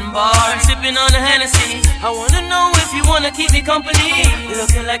 girl pon bar, sipping on a Hennessy. I wanna know if you wanna keep me company.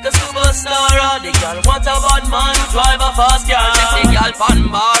 Looking like a superstar, or the girl want a bad man who drive a fast car. Sexy girl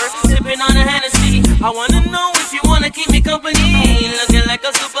pon bar, sipping on a Hennessy. I wanna know if you wanna keep me company. Looking like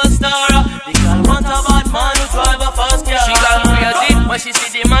a superstar, or the girl want a bad man who drive a fast car. She gone crazy when she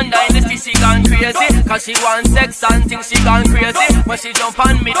see the man dynasty. She gone crazy cause she want sex and things. She gone crazy when she jump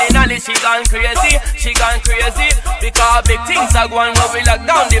on me denali. She gone crazy. She gone crazy because big things are going where we lock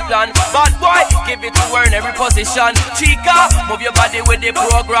down the plan. Bad boy, give it to her in every position. Chica, move your body with the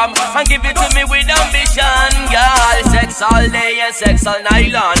program and give it to me with ambition. Girl, sex all day and sex all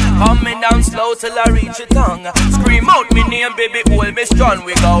night long. Coming down slow till I reach your tongue. Scream out me name, baby, hold me strong.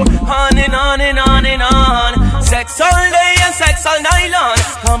 We go on and on and on and on. Sex all day and sex all night long.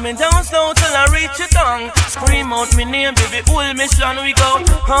 Coming down slow till I reach your tongue. Scream out me name, baby, hold me strong. We go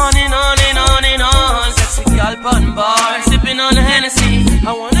on and on and on and on. Sexy girl pon bar, sipping on a Hennessy.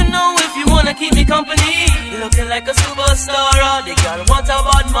 I wanna know if you wanna keep me company. Looking like a superstar, or the girl want a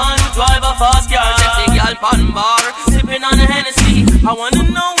bad man who drive a fast car. Sexy girl pon bar, sipping on a Hennessy. I wanna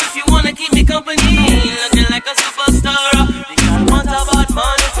know if you wanna keep me company. Looking like a superstar, or the girl want a bad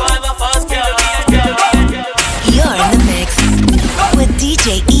man who drive a fast car. You're in the mix with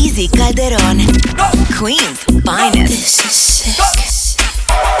DJ EASY CALDERON, Queen's finest. This is sick.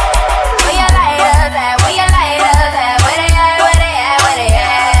 Where your lighters at? Where your lighters at? Where they at? Where they at? Where they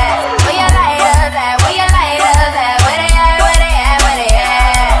at? Where your lighters at? Where your lighters at? Where they at? Where they at? Where they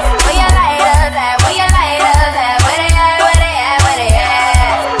at? Where your lighters at? Where your lighters at? Where they at? Where they at? Where they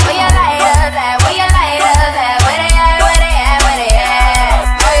at? Where your lighters at? Where your lighters at? Where they at? Where they at? Where they at?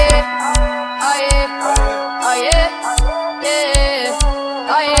 Oh yeah, oh yeah, yeah,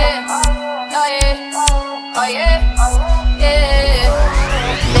 oh yeah, oh yeah, oh yeah, yeah.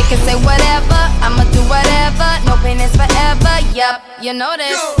 They can say whatever, I'ma do whatever. No pain is forever, yup, you know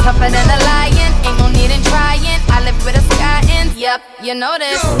this. Tougher than a lion, ain't no need in trying. I live with a sky in, yup, you know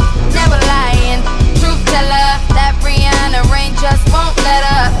this. Never lying, truth teller. That Rihanna rain just won't let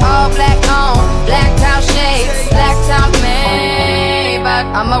up. All black on, black out shades, black top Maybach.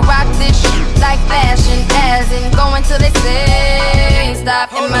 I'ma rock this shit like fashion, as in going till they say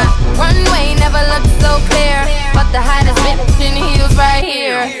stop. And my runway never looked so clear, but the hottest bitch in heels right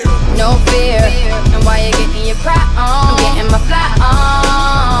here. No fear, and while you're getting your cry on, I'm getting my fly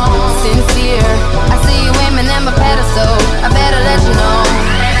on. Sincere, I see you aiming at my pedestal. I better let you know.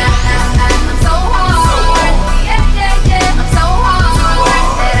 I'm so hard, yeah, yeah, yeah. I'm so hard, I'm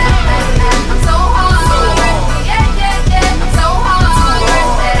so hard, yeah, yeah, yeah. I'm so hard,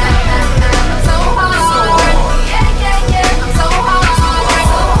 I'm so hard, yeah, yeah, yeah. I'm so hard, I'm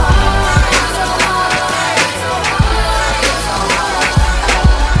so hard.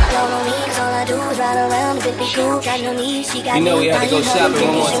 You know we had to go shopping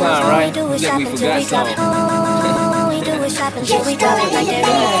one more time, right? Look, we forgot something. I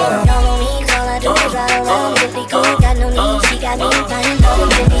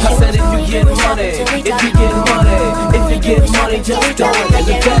said if you get money, just throw it in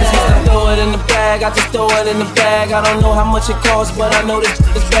the bag. Throw it in the bag, I just throw it in the bag. I don't know how much it costs, but I know this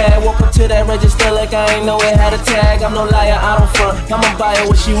is bad. Walk up to that register like I ain't know it had a tag. I'm no liar, I don't front, I'ma buy her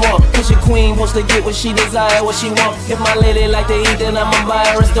what she want. Cause your queen wants to get what she desire, what she want. If my lady like to eat, then I'ma buy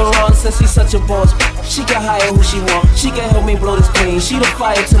her a restaurant. Since she's such a boss, she can hire who she want. She can help me blow this clean, she the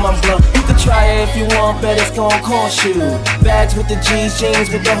fire to my blunt. You can try it if you want, bet it's gon' cost you. Bags with the G's, jeans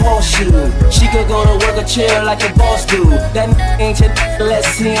with the horseshoe. She could go to work or chill like a boss do. That ain't your let's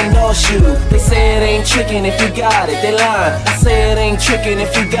see endorse you. They say it ain't trickin' if you got it, they lying. I say it ain't trickin'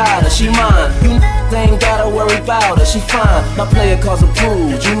 if you got her, she mine. You ain't gotta worry about her, she fine. My player calls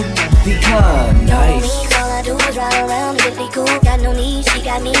approved, you decline. Nice. All I do is ride around, really cool. Got no need, she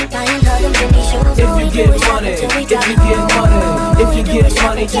got me buying her them Fendi shoes. If you get money,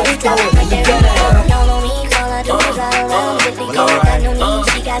 just throw it in the bag. Y'all know me, all I do is ride around, really cool. Got no need,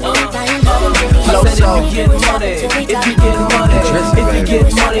 she got me buying her them Fendi shoes. I said if you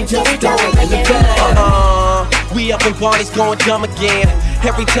get money, just throw it in the bag. We up in Barney's going dumb again.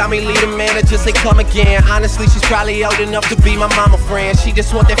 Every time he leave the manager say come again. Honestly, she's probably old enough to be my mama friend. She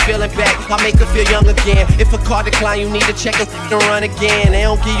just want that feeling back, I'll make her feel young again. If a car decline, you need to check her and run again. They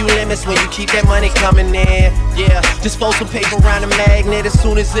don't give you limits when you keep that money coming in. Yeah, just fold some paper around the magnet. As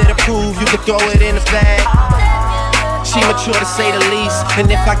soon as it approves, you can throw it in the bag. She mature to say the least. And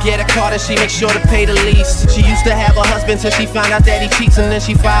if I get a car, then she make sure to pay the lease. She used to have a husband till she found out that he cheats. And then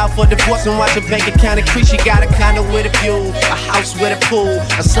she filed for divorce and watch her bank account increase. She got a condo with a view, a house with a pool.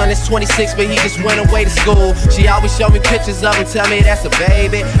 Her son is 26, but he just went away to school. She always show me pictures of him, tell me that's a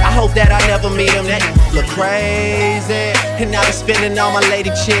baby. I hope that I never meet him, that look crazy. And I be spending all my lady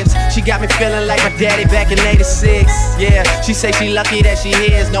chips. She got me feeling like my daddy back in 86. Yeah, she say she lucky that she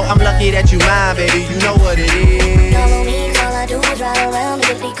is. No, I'm lucky that you mine, baby, you know what it is. All I do is ride around,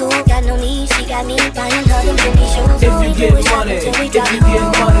 really cool. Got no need, she got me buying her them Fendi shoes. If you get money, just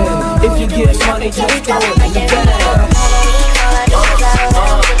throw it in the bag. All I do is ride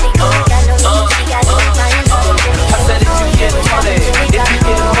around, really cool. Got no need, she got me buying her them Fendi shoes. I said if you get money, just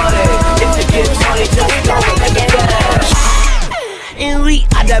throw it in the bag. And we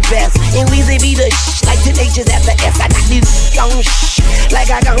are the best, and we say be the like the H's at the S. I got this young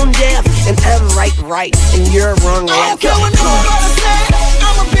like I got them deaf, and I'm right, and you're wrong. I don't care what nobody say,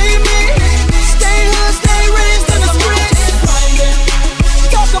 I'ma be me. Stay hood, stay raised in the streets.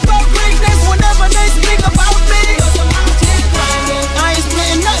 Talk about greatness whenever they speak about me. I ain't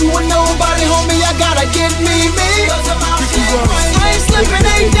splitting nothing with nobody, homie. I gotta get me. I ain't slipping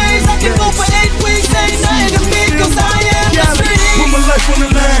 8 days, I can go for 8 weeks. Ain't nothing to me, cause I am the street. Put my life on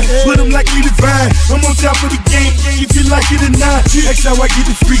the line, split them like me divine. I'm on top of the game, if you like it or not. That's how I get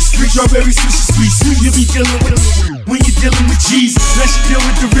the free strawberry sushi sweet. You be dealing with when you're dealing with G's. Unless you deal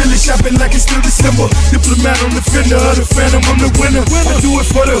with the realest, shopping like it's still December. Diplomat on the fender of the phantom, I'm the winner. I do it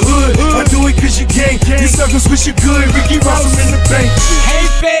for the hood, I do it cause you gang. You suckers wish you could, Ricky Ross, I'm in the bank. Hey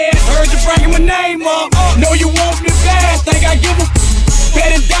fans, heard you bringing my name up. Know you want me bad, think I give a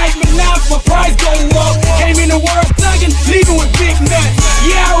bet indictment now, my price go up. Came in the world thuggin', leaving with big nuts.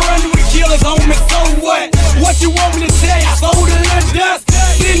 Yeah, I run with killers, homie, so what? What you want me to say? I sold a little dust.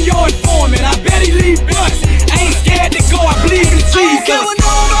 Send your informant, I bet he leave bust. I ain't scared to go, I believe in Jesus. I don't care what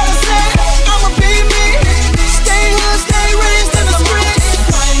nobody say, I'ma be me. Stay hood, stay raised in the streets.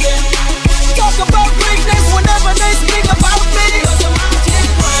 Talk about greatness whenever they speak about me.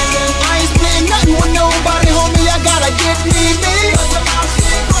 I ain't splitting nothing with nobody, homie, I gotta get me.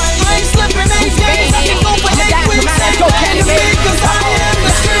 I ain't slipping 8 days, I can go for 8 weeks. Ain't nothing to me, cause I am the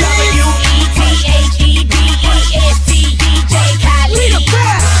street. W-E-T-H-E-B-E-S-T, DJ Khaled. We the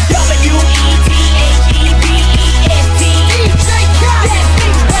best. W-E-T-H-E-B-E-S-T, DJ Khaled.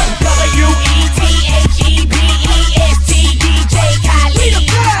 W-E-T-H-E-B-E-S-T, DJ Khaled. We the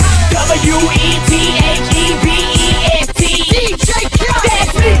best. W-E-T-H-E-B-E-S-T, DJ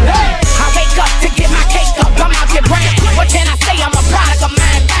Khaled. I wake up to get my cake up, I'm out here brand. What can I say? I'm a product of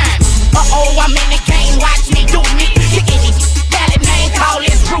mine. I'm in the game, watch me do me. You get me valid name, call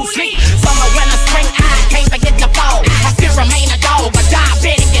it Bruce Lee. Summer, winter, spring, I can't forget the fall. I still remain a dog, a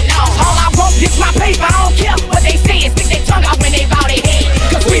diabetic and all. All I want is my paper, I don't care what they say. Stick their tongue out when they bow their head,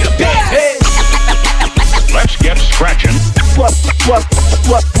 cause we the best. Let's get scratching. What's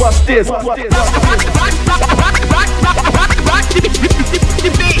this? Rock the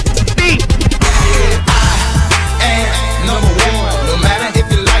beat. I am number one. No matter if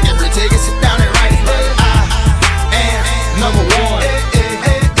you like it or take it, sit down and write it. I am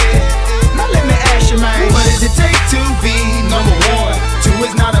does it take to be number one? 2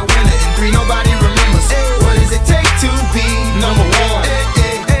 is not a winner, and 3 nobody remembers. What does it take to be number one?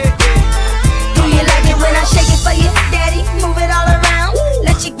 Do you like it when I shake it for you, daddy? Move it all around.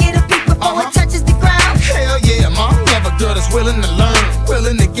 Let you get a peek before it touches the ground. Hell yeah, mom, love a girl that's willing to learn,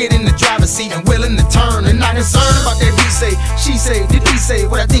 willing to get in the driver's seat and willing to turn, and not concerned about that he say, she say, did he say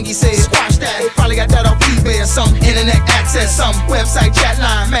what I think he said? Squash that, probably got that off eBay or some internet access, some website chat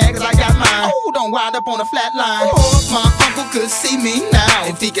line, man, cause I got mine. Oh, don't wind up on a flat line. Oh, if my uncle could see me now,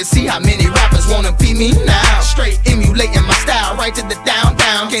 if he could see how many rappers wanna be me now, straight emulating my style, right to the down.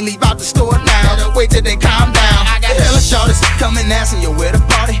 Can't leave out the store now, gotta wait till they calm down. I got hella shorties coming asking you where the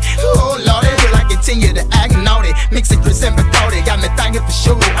party. Oh lordy, will I continue to act naughty? Mix it, Chris and Bacardi, got me thinking for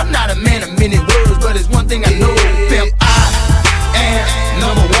sure. I'm not a man of many words, but it's one thing I know. Pimp, I am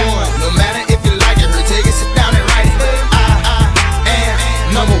number one. No matter if you like it or take it, sit down and write it. I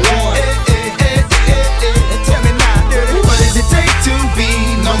am number one. Tell me now, what does it take to be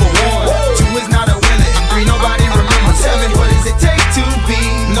number one? 2 is not a winner, and 3 nobody remembers. Tell me, what does it take to be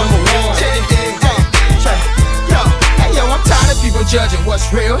number one? Yo, I'm tired of people judging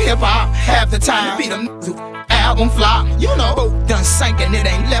what's real hip-hop. Half the time, beat them album flop. You know, boat done sank and it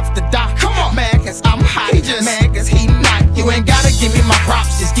ain't left the dock. Come on, man, cause I'm hot. He just mad cause he not. You ain't gotta give me my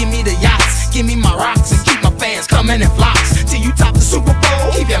props, just give me the yachts. Give me my rocks and keep my fans coming in flocks. Till you top the Super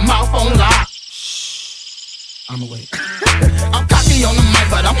Bowl, keep your mouth on lock. I'm away. I'm cocky on the mic,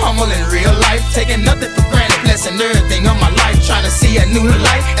 but I'm humble in real life. Taking nothing for granted, blessing everything on my life. Trying to see a new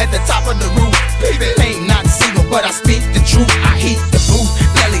light at the top of the roof. Ain't not single, but I speak the truth. I heat the booth,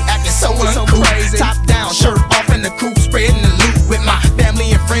 belly acting so uncool. Top down, shirt off in the coupe, spreading the loot with my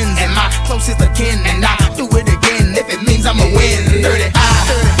family and friends and my closest akin. And I do it again if it means I'ma win. Dirty, I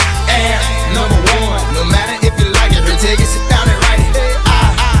am number one. No matter if you like it or take it, sit down and write it.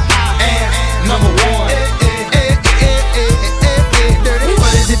 I am number one.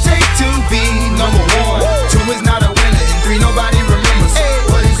 What does it take to be number one? 2 is not a winner, and 3 nobody remembers.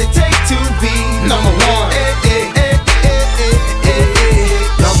 What does it take to be number one?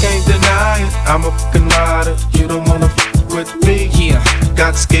 Y'all can't deny it, I'm a fucking rider. You don't wanna fuck with me. Yeah.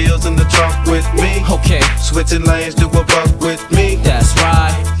 Got skills in the trunk with me. Okay. Switching lanes, do a buck with me. That's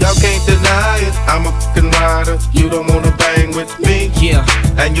right. Y'all can't deny it, I'm a fucking rider. You don't wanna bang with me. Yeah.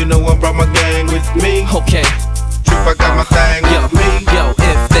 And you know I brought my gang with me. Okay. Trip, I got my thing with me. Yo,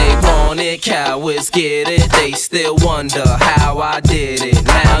 if they want it, cowards get it. They still wonder how I did it.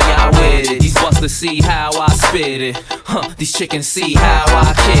 Now y'all with it. These busters see how I spit it. These chickens see how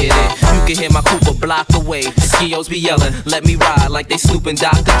I kid it. You can hear my coupe a block away. Skios be yelling, let me ride like they snooping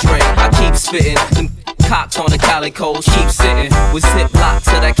Dr. Dre. I keep spitting, them cocked on the calicos, keep sitting. With zip blocks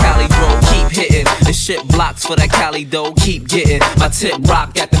to that Cali bro, keep hitting. And shit blocks for that Cali dough, keep getting. My tip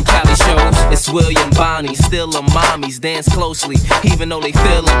rock at them Cali shows. It's William Bonnie, still them mommies, dance closely, even though they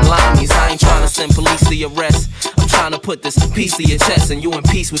feel them limeys. I ain't trying to send police to your arrest. I'm trying to put this piece to your chest and you in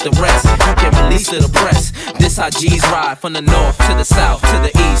peace with the rest. You can release to the press. This how G's ride from the north to the south, to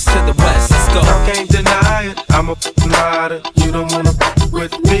the east, to the west. Let's go. I can't deny it, I'm a fucking rider. You don't wanna fuck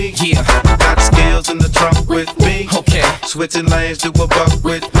with me. Yeah. Got skills in the trunk with me. Okay. Switching lanes, do a buck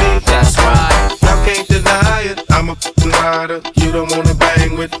with me. That's right. Y'all can't deny it, I'm a fucking rider. You don't wanna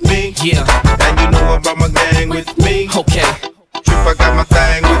bang with me. Yeah. And you know I brought my gang with me. Okay. Trip, I got my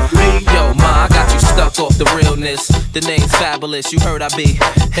thing with me. Yo, ma, I got you stuck off the realness. The name's fabulous, you heard I be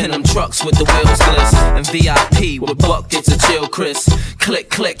in them trucks with the wheels gliss. And VIP with buckets of chill Chris. Click,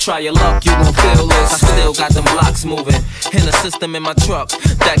 click, try your luck, you gon' feel this. I still got them blocks moving. In a system in my truck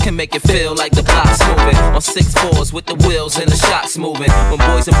that can make it feel like the block's moving. On 6-4s with the wheels and the shocks moving. When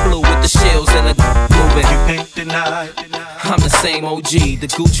boys in blue with the shields and the moving. You can't deny it. I'm the same OG. The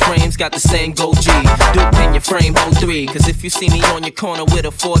Gooch frames got the same goatee. Duke in your frame 03. Cause if you see me on your corner with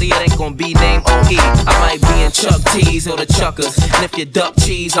a 40, it ain't gon' be named OE. I might be in Chuck T's or the Chuckers. And if you duck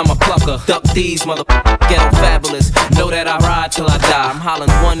cheese, I'm a plucker. Duck these, ghetto fabulous. Know that I ride till I die. I'm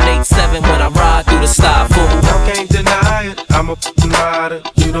hollering 187 when I ride through the sty, fool. Y'all can't deny it, I'm a fucking rider.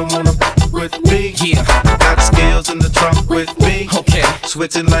 You don't wanna fuck with me. Yeah. Got skills in the trunk with me. Okay.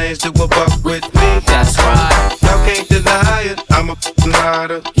 Switching lanes, do a buck with me. That's right. Y'all can't deny it, I'm a fucking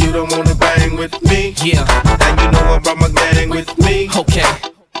rider. You don't wanna bang with me. Yeah. And you know I brought my gang with me. Okay.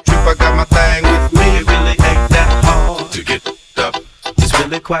 Trip, I got my thing with me. It really ain't that hard to get up. It's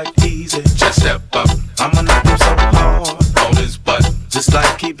really quite easy. Just step up. I'ma knock him so hard on his butt. Just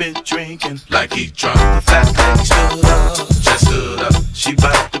like he been drinking, like he drunk. The fat thing stood up, just stood up. She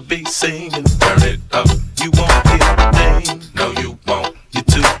bout to be singing, turn it up. You won't hear a thing, no you won't. You're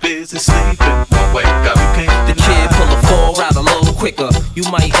too busy sleeping, won't wake up. You can't the kid pull a 4 out a little quicker. quicker. You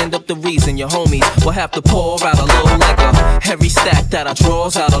might end up the reason your homies will have to pour out a little liquor. Every stack that I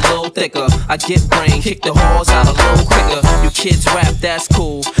draws out a little thicker. I get brain, kick the whores out a little quicker. You kids rap, that's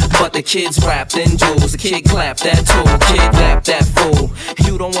cool, but the kids rapped in jewels. The kid clap that tool, kidnap that fool.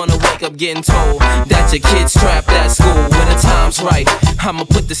 You don't wanna wake up getting told that your kid's trapped at school. When the time's right, I'ma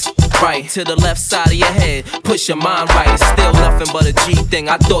put this right to the left side of your head. Push your mind right, still nothing but a G thing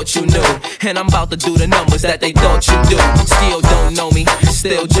I thought you knew. And I'm about to do the numbers that they thought you do. Still don't know me,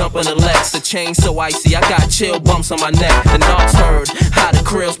 still jumping the Lex. The chain so icy, I got chill bumps on my neck. The knocks heard, how the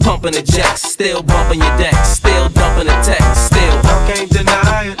krills pumping the jacks. Still bumping your deck, still dumping the text. Still, I can't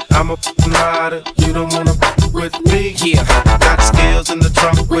deny it, I'm a rider. You don't wanna with me. Yeah, got skills in the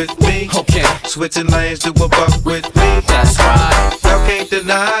trunk with me. Okay, switching lanes to a buck with me. That's right, y'all can't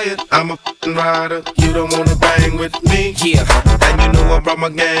deny it, I'm a rider. You don't wanna bang with me. Yeah, and you know I brought my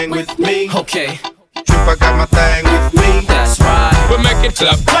gang with me. Okay, Trip, I got my thing with me. That's right. We make it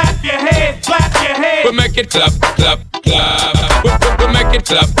clap, clap your head, clap your head. We make it clap, clap, clap. We make it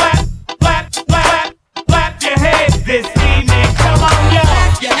clap, clap, clap, clap, clap your head this evening. Come on, y'all.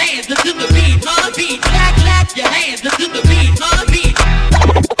 Clap your hands to the beat, on beat. Clap your hands to the beat, on beat.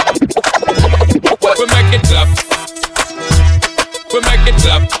 We make it clap. We make it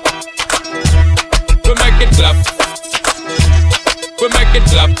clap. We make it clap. We make it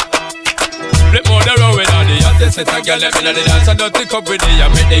clap. Flip more the road with all the hottest set a girl them inna the dance and don't take up with the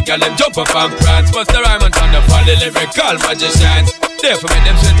and make the girl them jump up and prance. Bust the rhyme and turn up all the lyrical magicians. Therefore make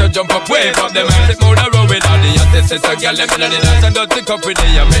them straight to jump up, wave up them hands. Flip more the road with all the hottest set a girl them inna the dance and don't take up with the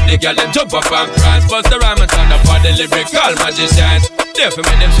and make the girl them jump up and prance. Bust the rhyme and turn up all the lyrical magicians. Therefore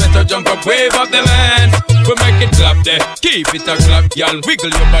make them straight to jump up, wave up them hands. We make it clap there, keep it a clap, y'all.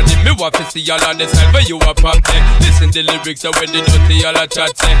 Wiggle your body, me want to see y'all on the side where you are pop there. Listen the lyrics of when the dirty y'all a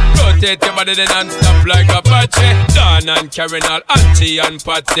chat say. Rotate your body non-stop like Apache. Don and Karen all Auntie and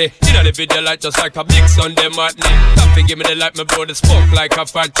Patsy. You know the video like just like a mix on the matinee. Something give me the light, my brother smoke like a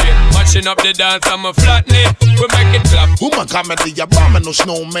factory. Mashing up the dance, I'm a flatney. We make it clap. Woman comedy, abominable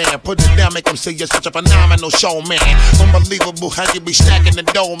snowman. Put it down, make him say you're such a phenomenal showman. Unbelievable how you be stacking the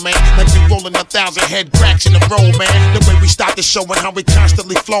dough, man. Like we rolling 1,000 head cracks in a row, man. The way we start the show and how we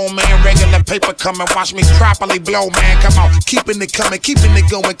constantly flow, man. Regular paper come and watch me properly blow, man. Come on, keeping it coming, keeping it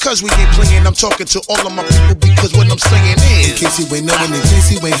going, cause we ain't playing. I'm talking to all of my people because what I'm saying is, in case you ain't knowing, in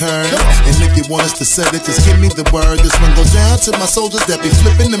case you ain't heard, and if you want us to say it, just give me the word. This one goes down to my soldiers that be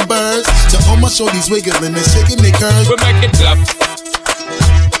flipping them birds, to all my shorties wiggling and shaking their curves. We make it clap.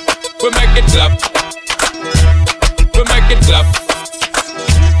 We make it clap. We make it clap.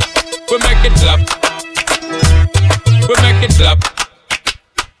 We make it clap. We make it clap.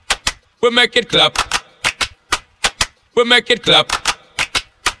 We make it clap. We make it clap.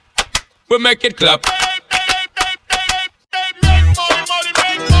 We make it clap.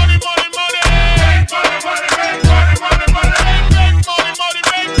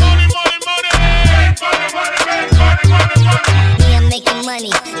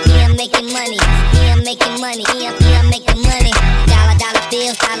 Money, me I'm making money, me I'm making money, me I'm making money. Dollar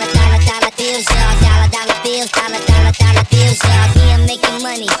bills, dollar bills, y'all. Dollar bills, dollar bills, y'all. Me I'm making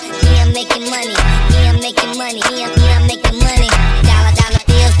money, me I'm making money, me I'm making money, me I'm making money. Dollar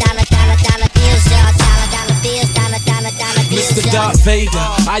bills, dollar bills, y'all. Dollar bills, dollar bills, Mr. Darth Vader,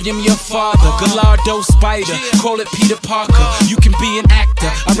 I am your father, Gallardo Spider, call it Peter Parker. You can be an actor,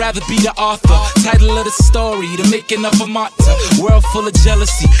 I'd rather be the author. Title of the story, the making of a martyr. World full of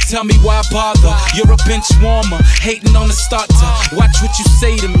jealousy, tell me why bother. You're a bench warmer, hating on the starter. Watch what you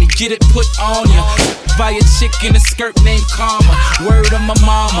say to me, get it put on ya. Buy a chick in a skirt named Karma. Word of my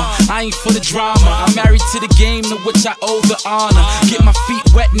mama, I ain't for the drama. I'm married to the game to which I owe the honor. Get my feet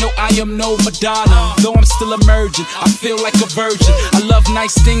wet, no I am no Madonna. Though I'm still emerging, I feel like a virgin. I love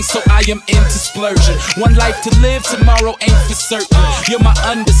nice things, so I am into splurging. One life to live, tomorrow ain't for certain. You're my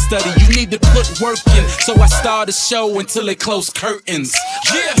understudy, you need to put work in. So I start a show until they close curtains.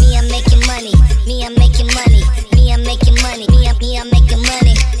 Yeah. Me I'm making money, me I'm making money, me I'm making money, me I'm making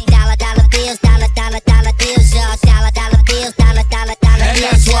money. Dollar bills, dollar bills, y'all. Dollar bills, dollar bills. And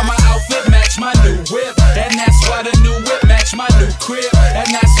that's why my outfit match my new whip. And that's why the new whip match my new crib. And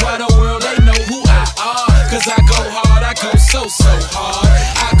that's why the world they know who I are. Cause I go hard, I go so hard.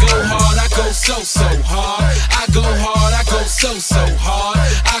 I go hard, I go so hard. I go hard, I go so hard.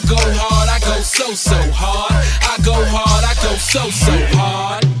 I go hard, I go so hard. I go hard, I go so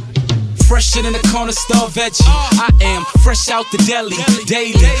hard. Fresher Sitting in the corner store veggie. I am fresh out the deli,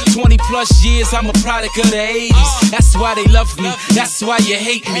 daily. 20 plus years, I'm a product of the 80s. That's why they love me, that's why you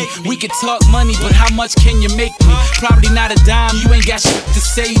hate me. We can talk money, but how much can you make me? Probably not a dime, you ain't got shit to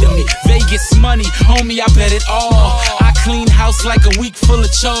say to me. Vegas money, homie, I bet it all. I clean house like a week full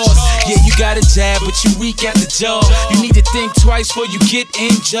of chores. Yeah, you got a jab, but you weak at the jaw. You need to think twice before you get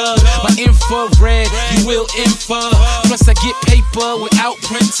injured. My infrared, you will infer. Plus I get paper without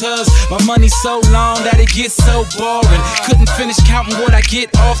printers. My money's so long that it gets so boring. Couldn't finish counting what I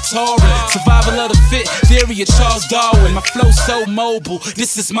get off touring. Survival of the fit, theory of Charles Darwin. My flow so mobile,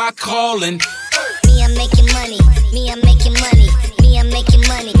 this is my calling. Me, I'm making money. Me, I'm making money. Me, I'm making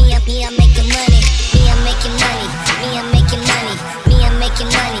money. Me, I'm making money. Me, I'm making money. Me, I'm making money. Me, I'm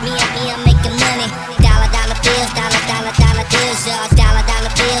making money. Me, I'm making money. Dollar, dollar bills, dollar, dollar, dollar bills, y'all. Dollar,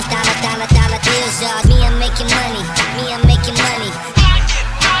 dollar bills, dollar, dollar, dollar bills, y'all. Me, I'm making money. Me, I'm making money.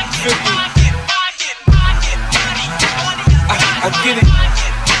 I get it.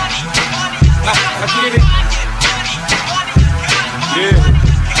 I get it. Yeah.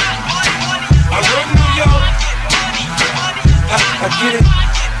 I run New York. I get it.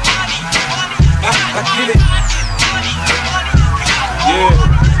 I get it.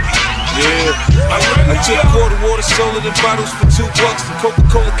 Yeah. I took quarter water, sold it in bottles for $2. And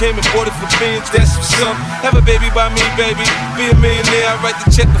Coca-Cola came and bought it for beans. That's what's up. Have a baby by me, baby. Be a millionaire. I write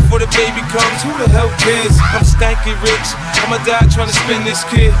the check before the baby comes. Who the hell cares? I'm stanky rich. I'ma die trying to spin this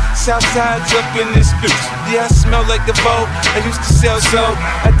kid. Southside's up in this bitch. Yeah, I smell like the Vogue. I used to sell so.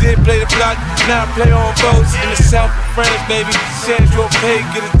 I did play the block. Now I play on boats in the south of France, baby. Sandro Pay,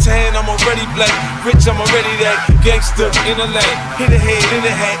 get a tan. I'm already black. Rich, I'm already that. Gangster in the lane. Hit a head in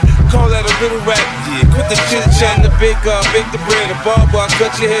the hat. Call that a little rap, yeah. Quit the chit chat and the bake the bread. A barber, I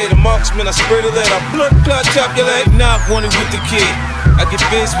cut your head. A marksman, I spray the lead. I blood clot, chop your leg. Now I want it with the kid. I get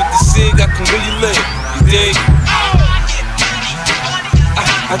biz with the cig, I can where you live. You dig?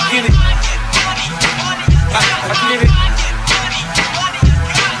 I get it. I get it.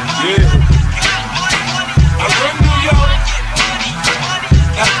 Yeah. I run New York.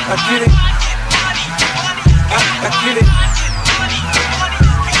 I get it. I get it.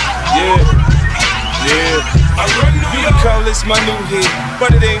 Yeah. I run New York. You can call this my new hit,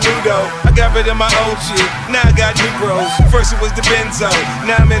 but it ain't new though. I got rid of my old shit, now I got new bros. First it was the Benzo,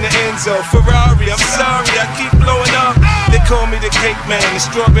 now I'm in the Enzo. Ferrari, I'm sorry, I keep blowing up. They call me the cake man, the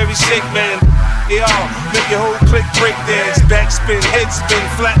strawberry shake man. Y'all make your whole clique break dance, backspin, head spin,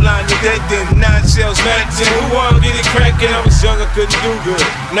 flatline, you're dead then. 9 shells, Mac 10. Who wanna get it crackin'? I was young, I couldn't do good.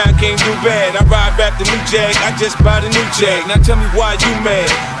 Now I can't do bad. I ride back the new Jag, I just bought a new Jag. Now tell me why you mad?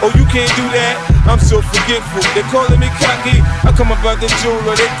 Oh, you can't do that? I'm so forgetful. They calling me cocky. I come about the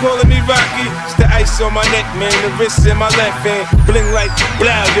jeweler, they calling me Rocky. It's the ice on my neck, man. The wrist in my left hand, bling like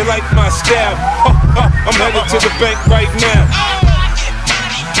blow. You like my style? I'm headed to the bank right now.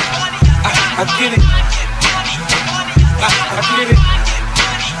 I get it. I get it.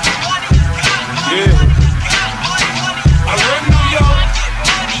 Yeah. I run New York.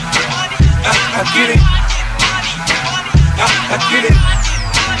 I get it. I get it.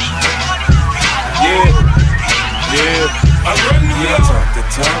 Yeah. I run New York. I talk the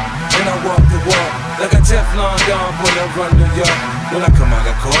talk and I walk the walk like a Teflon Don when I run New York. When I come out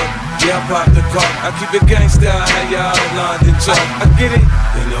of court, yeah, I pop the car. I keep it gangsta, how y'all London talk. I get it.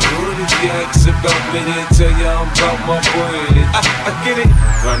 In the hood, if you ask about me, they tell you I'm about my bread. I get it.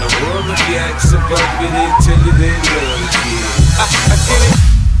 Run the world, if you ask about me, they tell you they love the kid. I get it.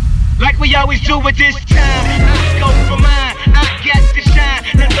 Like we always do with this time, I go for mine, I got to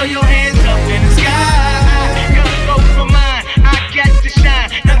shine. Now throw your hands up in the sky. I go for mine, I got to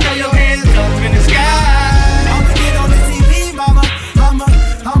shine. Now throw your hands up in the sky. I'ma get on the TV, mama.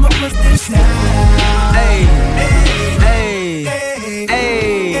 I'ma push this down. Hey.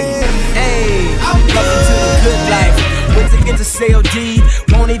 Welcome to the good life. Once it gets to COD,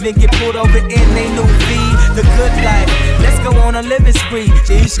 won't even get pulled over in they new V. The good life, let's go on a living spree.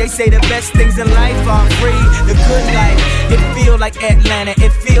 They say the best things in life are free. The good life, it feel like Atlanta,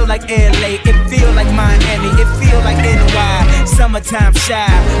 it feel like LA, it feel like Miami, it feel like NY. Summertime shy.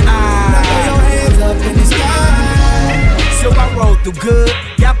 Now throw your hands up in the sky. So I roll through good,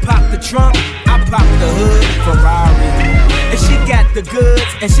 y'all pop the trunk, I pop the hood, Ferrari. And she got the goods,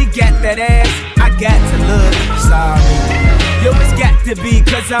 and she got that ass, I got to look sorry. Yo, it's got to be,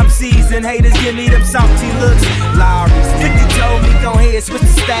 cause I'm seasoned, haters give me them salty looks, Lowry's. 50 told me, go ahead, switch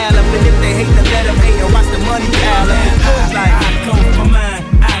the style up, and if they hate, then let them hate and watch the money pile up. Good like, I go for mine,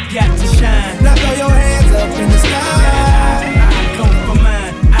 I got to shine. Now throw your hands up in the sky. I go for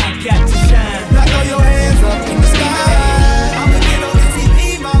mine, I got to shine. Now throw your hands up in the sky. I'ma get on the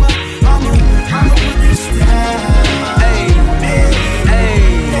TV, mama.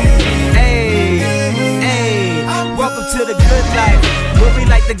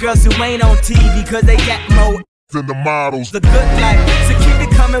 the girls who ain't on TV, cause they got more than the models. The good life, so keep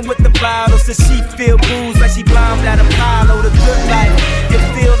it coming with the bottles. So she feel booze like she bombed at Apollo. The good life, it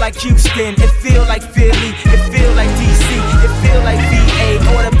feel like Houston, it feel like Philly, it feel like DC, it feel like VA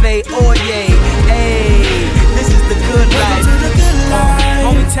or the Bay or yay. Hey, this is the good life.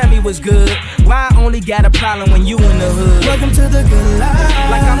 Only tell me what's good. Why I only got a problem when you in the hood? Welcome to the good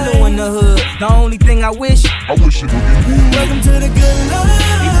life. Like I'm doing the hood. The only thing I wish it would be you. Welcome to the good life.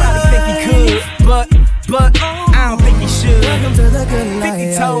 He probably think he could, but I don't think he should. Welcome to the good life.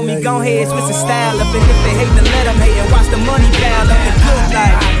 50 told me, go ahead, switch the style up. And if they hate, then let them hate and watch the money pile up. The good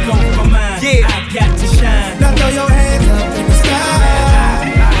life. I go for mine, yeah. I got to shine. Now throw your hands up in the sky.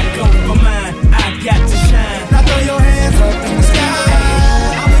 I go for mine, I got to shine. Now throw your hands up in the sky.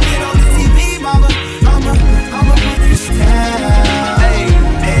 I'ma get on the TV, mama. I'ma put this down. Hey,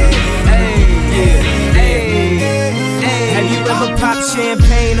 have you ever popped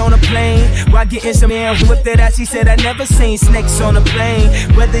champagne on a plane? While getting some air with that ass, she said I never seen snakes on a plane.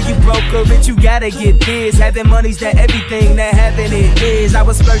 Whether you broke or rich, you gotta get this. Having money's that everything that having it is. I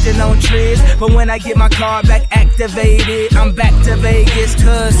was splurging on trips, but when I get my car back activated, I'm back to Vegas.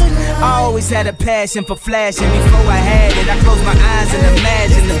 Cause I always had a passion for flashing. Before I had it, I closed my eyes and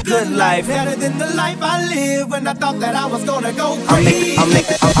imagined the good life. Better than the life I lived when I thought that I was gonna go free. I make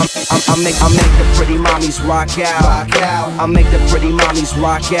the pretty mommies rock out. I make the pretty mommies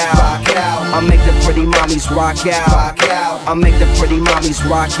rock out. I make the pretty mommies rock out. I make the pretty mommies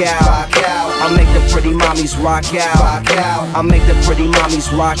rock out. I make the pretty mommies rock out. I make the pretty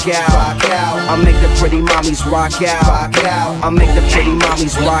mommies rock out. I make the pretty mommies rock out. I make the pretty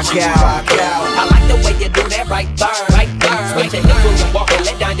mommies rock out. I like the way you do that right there, right there. Switch your hips when you walk and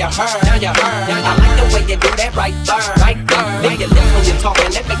let down your hair, down your hair. I like the way you do that right there, right there. Lick your lips when you're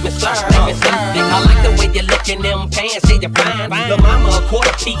talking, that make me stir, make me stir. I like the way you look in them pants, say you're fine. Lil' mama a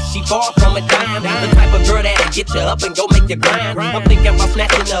quarter piece, she far from a dime. The type of girl that'll get you up and go make you grind. I'm thinking about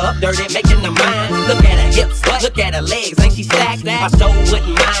snatching her up dirty, making her mine. Look at her hips, look at her legs, ain't she stacked? I sure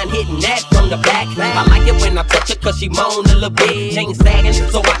wouldn't mind hitting that from the back. I like it when I touch her cause she moan a little bit. Chain sagging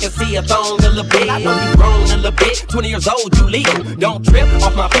so I can see her thong a little bit. I know you grown a little bit, 20 years old, you legal. Don't trip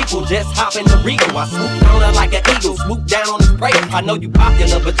off my people, just hop in the Regal. I swoop down her like an eagle, swoop down on the spray. I know you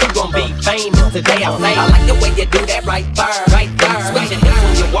popular, but you gon' be famous today. I say, I like the way you do that right there, right there. Switch your hips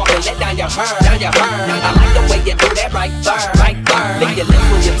when you walk and let down your hair, down your hair. I like the way you do that right there, right there. Lick your lips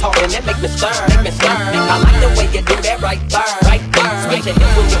when you're talking, that make me stir, make me stir. I like the way you do that right there, right there. Switch your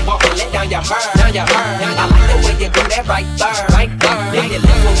hips when you walk and let down your hair, down your hair. I like the way you do that right there, right there. Lick your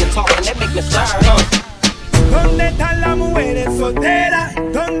lips when you're talking, that make me stir. ¿Dónde están las mujeres solteras?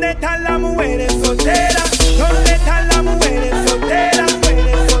 ¿Dónde están las mujeres solteras? ¿Dónde están las mujeres solteras? Mujeres solteras,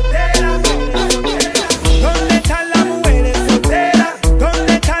 mujeres solteras. ¿Dónde están las mujeres solteras?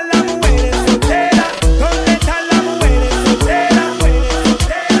 ¿Dónde están las mujeres solteras? ¿Dónde están las mujeres solteras? Mujeres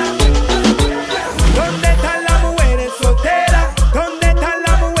solteras. ¿Dónde están las mujeres solteras? ¿Dónde están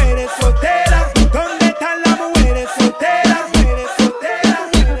las mujeres solteras? ¿Dónde están las mujeres solteras? Mujeres solteras, mujeres solteras.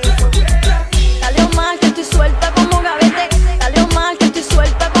 Dale Omar que estoy suelta como gavete. Dale Omar que estoy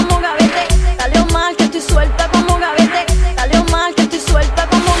suelta como gavete. Dale Omar que estoy suelta como gavete. Dale Omar que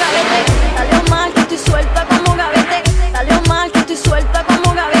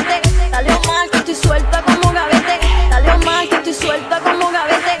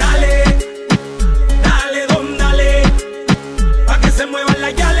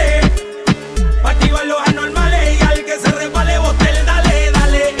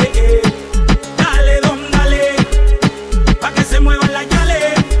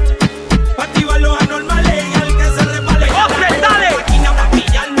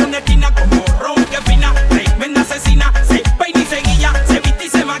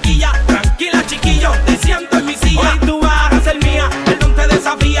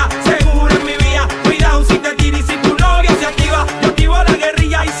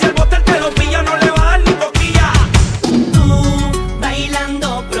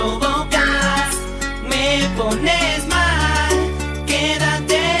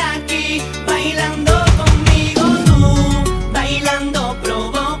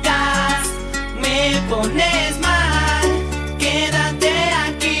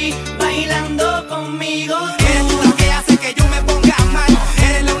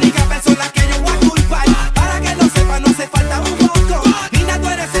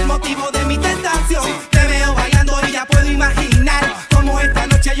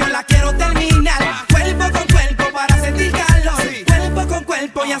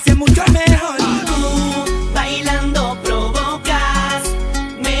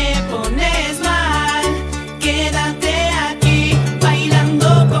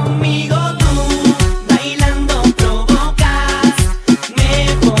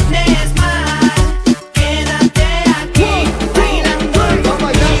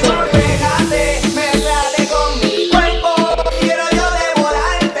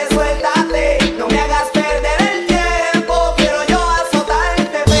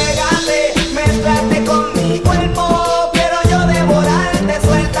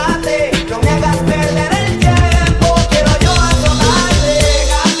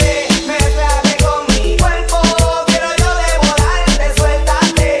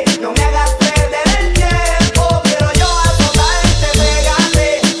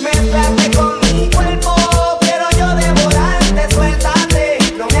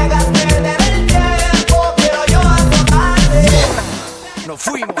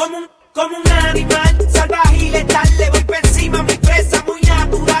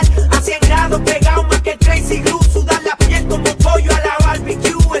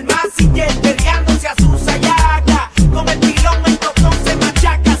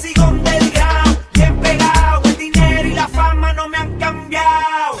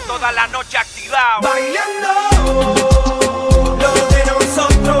la noche activado. Bailando, lo de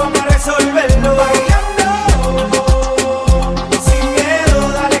nosotros vamos a resolverlo. Bailando, sin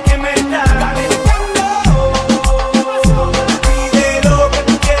miedo, dale que me está calentando. Pide lo que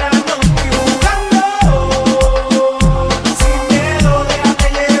tú quieras, no estoy jugando. Sin miedo, déjate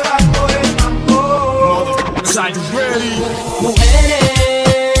llevar por el mambo.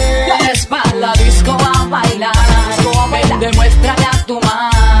 Mujeres, pa' la disco a bailar. Demuéstrale a tu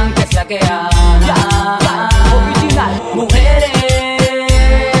man que es la que haga.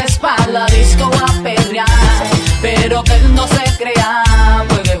 Mujeres, pa' la disco a perrear, pero que él no se crea,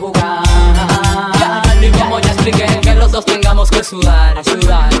 puede jugar. Y como ya expliqué, que los dos tengamos que sudar,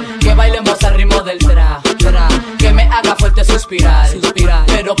 que bailemos al ritmo del tra, que me haga fuerte suspirar,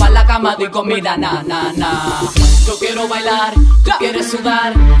 pero pa' la cama doy comida, na. Yo quiero bailar, tú quieres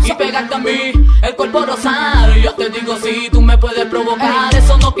sudar y pegarte a mí, el cuerpo rosar. Yo te digo si tú me puedes provocar,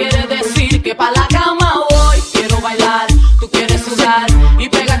 eso no quiere decir que pa' la cama voy. Quiero bailar, tú quieres sudar y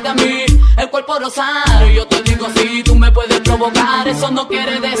pegarte a mí, el cuerpo rosar. Yo te digo si tú me puedes provocar, eso no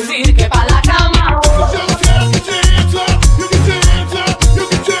quiere decir que pa' la cama voy.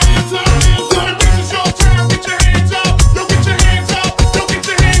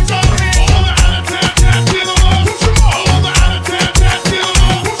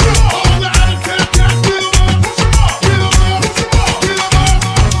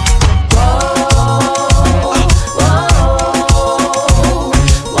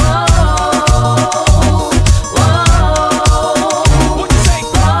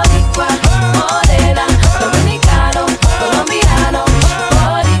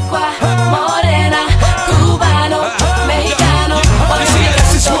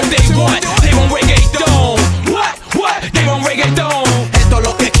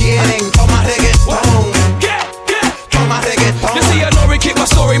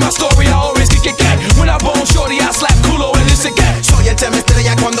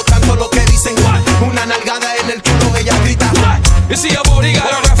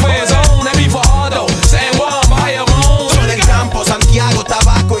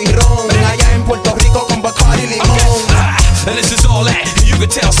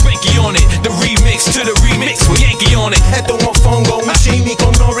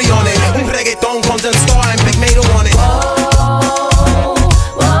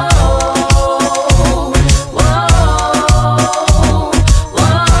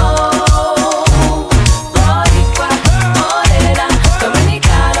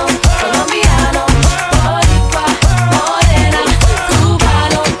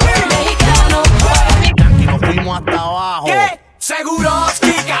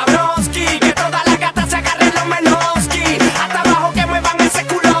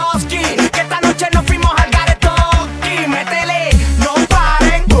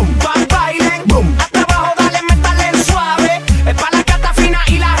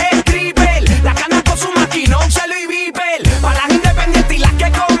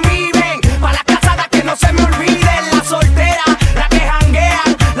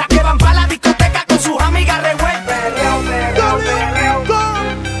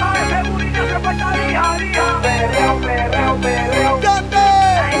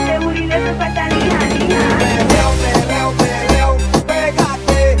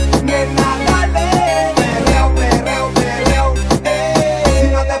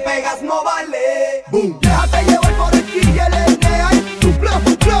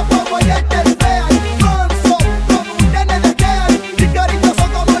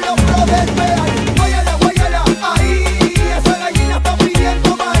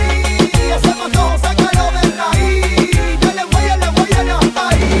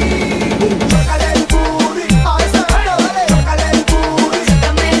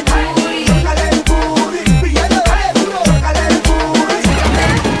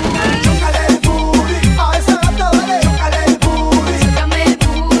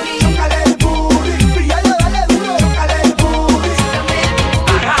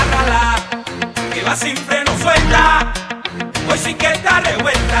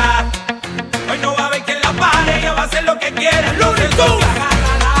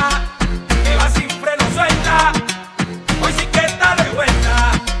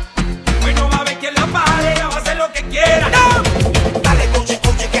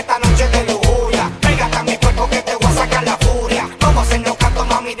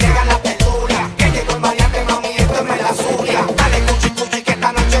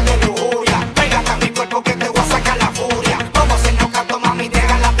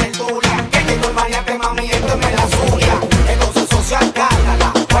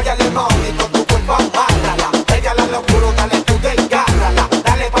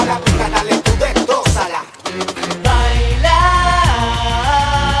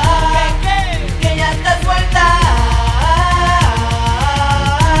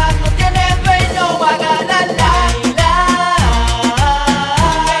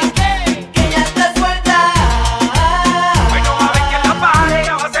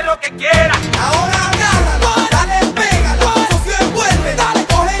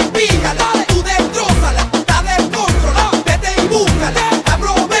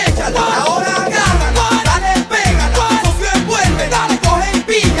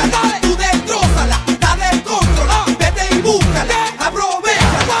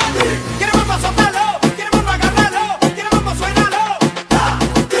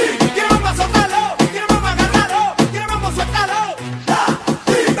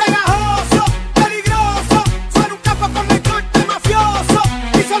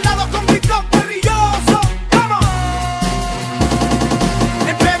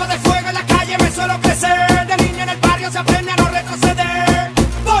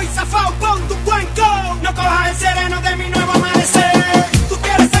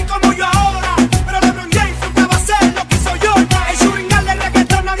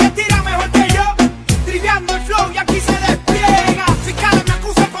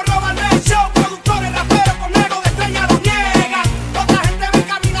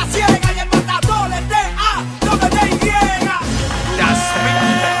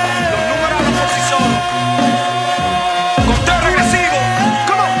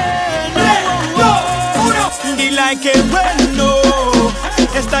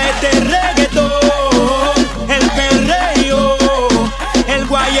 gusta este reggaetón, el perreo, el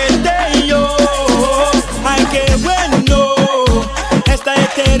guayeteo. Ay, qué bueno está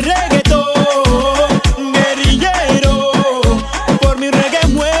este reggaetón guerrillero. Por mi reggae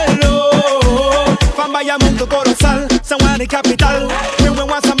muero. Fan Bayamonte, Corozal, San Juan y Capital. Muy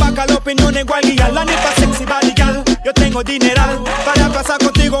buen Zambaca, la opinión igual y la nipa sexy badical. Yo tengo dineral para pasar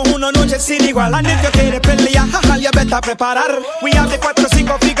contigo una noche sin igual. La nipa quiere pelear, jaja, ya vete a preparar. We have the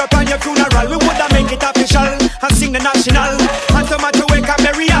 4-5 figure on your funeral. We woulda make it official and sing the national anthem at your wake up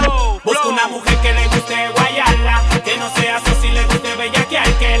burial. Busca una mujer que le guste guayala, que no sea sosi, le guste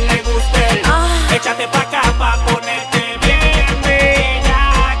bellaquear, que le guste. Échate pa' acá pa' ponerte bien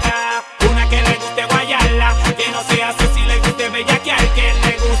bellaca. Una que le guste guayala, que no sea sosi, le guste bellaquear, que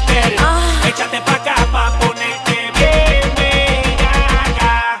le guste. Échate pa' acá pa' ponerte bien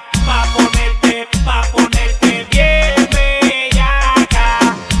bellaca. Pa' ponerte bien bellaca.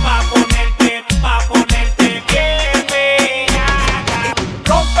 Pa' ponerte bien bellaca.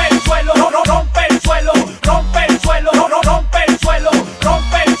 Rompe el suelo, rompe el suelo, rompe el suelo, rompe el suelo,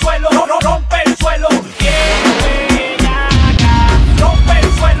 rompe el suelo, rompe el suelo, bien bellaca. Rompe el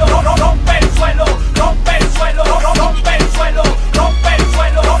suelo, rompe el suelo, rompe el suelo, rompe el suelo, rompe el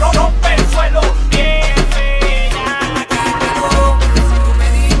suelo, rompe el suelo, bien bellaca. Tú me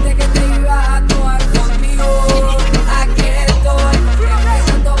dijiste que te ibas a actuar conmigo. Aquí estoy,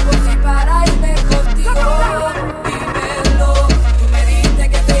 esperando por ti para irme contigo. Dímelo, tú me dijiste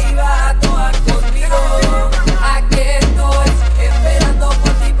que te ibas a actuar conmigo. Aquí estoy, esperando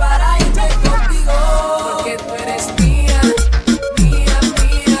por ti para irme contigo. Porque tú eres mía, mía,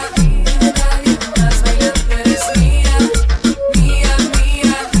 mía, y de nadie más bailando. Eres mía, mía,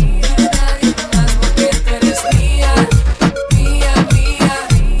 mía, y de nadie más. Porque tú eres mía, mía, mía,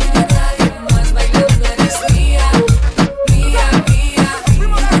 y de nadie más bailando. Eres mía, mía, mía, y de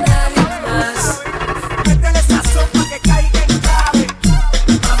nadie más. Métele sazón pa' que caiga en clave.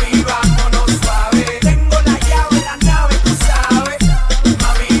 Mami, vámonos suave. Tengo la llave, la nave, tú sabes.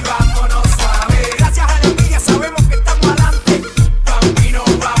 Mami, vámonos suave. Gracias a la envidia sabemos que estamos adelante. Bambino,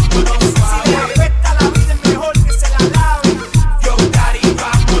 vámonos suave. Si le afecta la vida es mejor que se la lave. Yo, Daddy,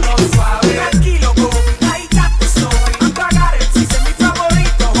 vámonos suave. Tranquilo, Gobi, ahí está tu sorry. Pagar el si es mi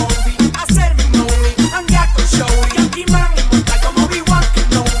favorito, hobby. Hacer mi movie, andar con Showy. Yankee Man y montar como Obi-Wan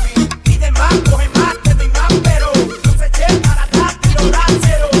Kenobi. Y de más, coge más, te doy más, pero no se eche para atrás, te lo da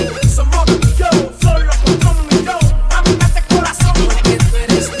cero. Somos tú y yo, solo contra un millón. Mami, date corazón. Porque tú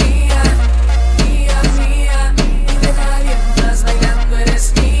eres mía, mía, mía, y de nadie más bailando. Eres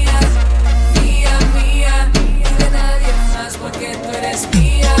mía, mía, mía, y de nadie más. Porque tú eres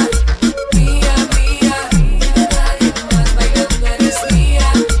mía, mía, mía, y de nadie más bailando. Eres mía,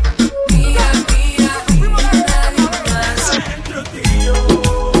 mía, mía, y de nadie más. Entre ti y yo,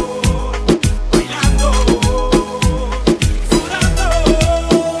 bailando, sudando.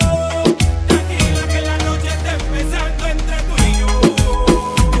 Tranquila que la noche está empezando entre tú y yo.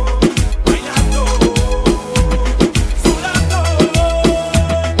 Bailando, sudando.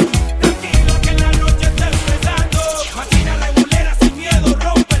 Tranquila que la noche está empezando. Máquina regulera sin miedo,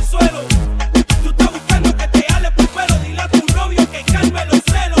 rompe el suelo. Tú estás buscando que te hable por pelo. Dile a tu novio que calme los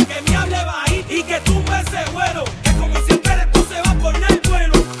celos, que me hable bajito y que tumbe ese vuelo. Que como siempre esto se va a poner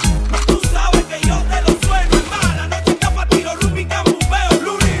bueno. Tú sabes que yo te lo sueno. Es más, la noche está pa' tiro, Ruby, Cambubeo,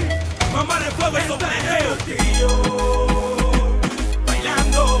 Bluri. Mamá de fuego, esos pejeos. Tío,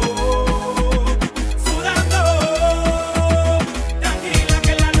 bailando, sudando. Tranquila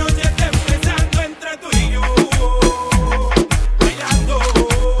que la noche está empezando entre tú y yo. Bailando,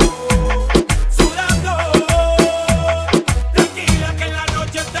 sudando. Tranquila que la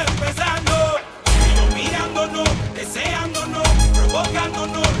noche está empezando. Y yo mirándonos, deseándonos,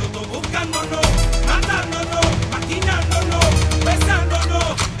 provocándonos, los dos buscándonos, matándonos, maquinándonos,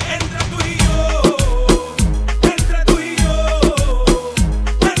 besándonos, entre tú y yo, entre tú y yo,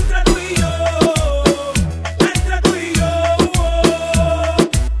 entre tú y yo, entre tú y yo.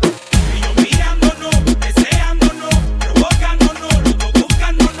 Y yo mirándonos, deseándonos, provocándonos, los dos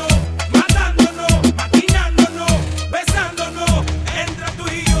buscándonos, matándonos, maquinándonos, besándonos, entre tú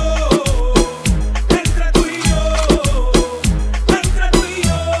y yo, entre tú y yo, entre tú y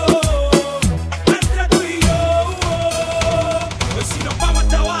yo, entre tú y yo. Hoy si nos vamos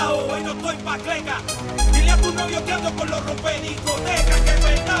hasta abajo, hoy no estoy pa' cleca. Dile a tu novio que ando con los rompediscotecas, que es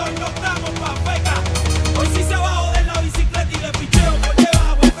verdad, hoy no estamos pa' feca. Hoy sí se bajo de la bicicleta y le picheo por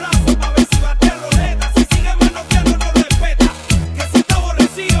debajo el brazo pa' ver si batea roleta. Si sigue manoteando no respeta, que si está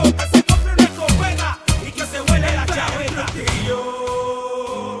aborrecido que se compre una escopeta y que se huele la chaveta. Y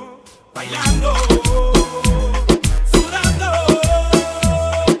yo, bailando, sudando.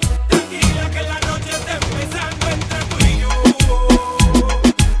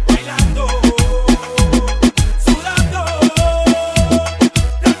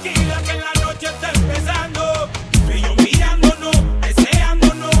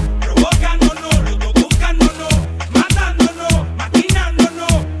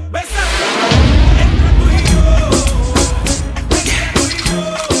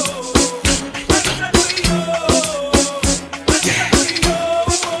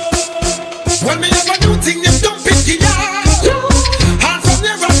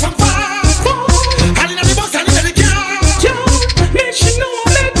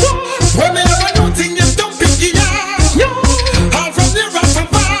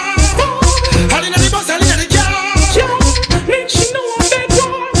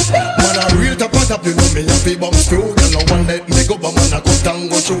 fi bounce through. You know one let me go, but man I cut and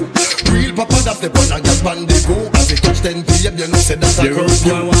go through. Real papa that step on a gal band they go. As it touch 10 PM, you know say that's a curve. The road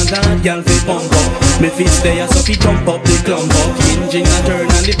boy want that gal fi pump up. Me fist there so fi jump up the clump up. Engine a turn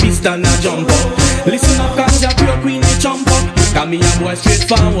and the piston a jump up. Listen up cause your pure queen we jump up. Cause me a boy straight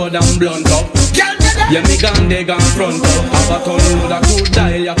forward and blunt up. Yeah me gun they gun front up. Have a ton load a cool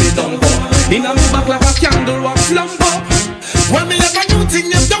dial you fi dump up. Inna me back like a candle wax lamp up. When me have a new thing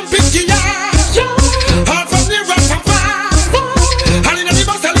you don't pick it up. All from the rock from far. And inna the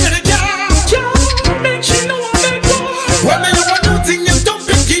bus I leave the car. Make she know I make go. When me have a new thing you don't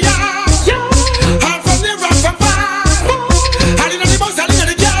pick it up. All from the rock from far. And inna the bus I leave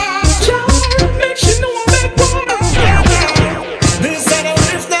the car. Make she know I make go. This I don't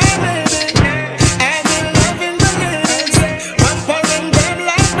live now, baby. And the love in the ladies. Pampering them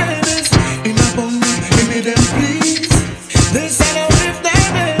like babies. In a bum, give me them please. This I don't live now,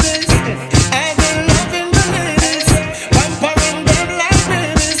 babies. And the love in the ladies. Pampering them like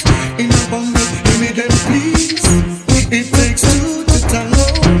babies. In a bum, give me them please. It takes two to tango,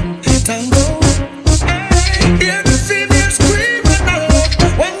 tango. Hear the female screaming out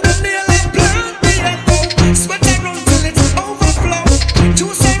when the male applaud the echo. Sweat around till it's overflow.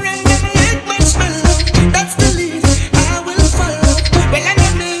 Juice around them like marshmallow. That's the lead I will follow. Well, I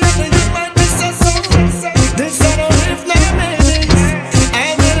know me and you might be so. This I don't live now, babies.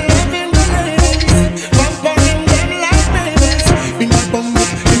 And the love in the ladies. Pampering them like babies. In a bum,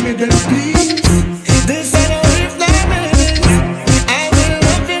 give me them please. This I don't live now, babies. And the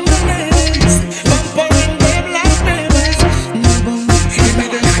love in the ladies. Pampering them like babies. In a bum, give me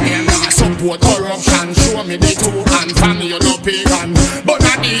them please. Support corruption, show me the two hand. Family you no pagan, but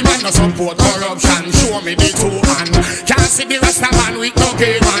not even no support corruption. Show me the two hand. Can't see the rest of man with no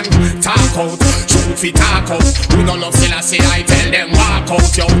pagan. Talk out, truth fi talk out. We no love still I say I tell them walk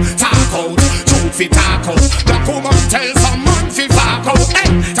out yo. Talk out, truth fi talk out. Black woman tell some man fi walk out. Hey,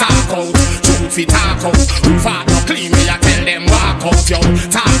 talk out, truth fi talk out. Who fought no clean me I tell them walk out yo.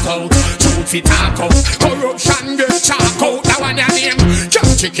 Talk out, truth fi talk out. Corruption get chalk out. That one your name.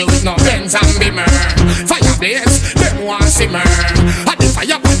 Can't check you with no Benz and Beamer. Fire blaze, them want simmer. And the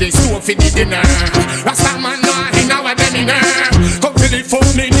fire on the stove for the dinner. Rasta man no in our dinner. Come to the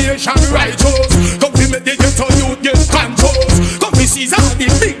funny nation righteous. Come to make the ghetto youth get controls. Come to seize all the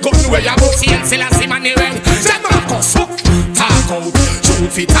big gun where you go see and still a see money when Jamarcus up. Talk out,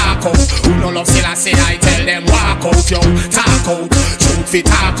 truth fi talk out. Who no love still I say I tell them walk out yo. Talk out, truth fi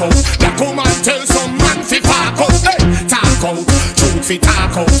talk out. Black woman tell some man fi fuck out. Hey, talk out, truth fi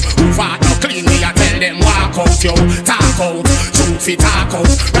talk out. Who fought no clean me I tell them walk out yo. Talk out, truth fi talk out.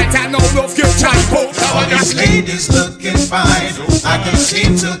 Right I know love you try out. All these ladies looking fine, I can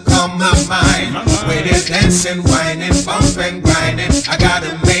seem to come my mind. Where they're dancing, whining, bumping, grinding, I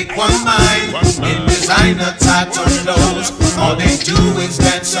gotta make one mind. In designer tattoo clothes, all they do is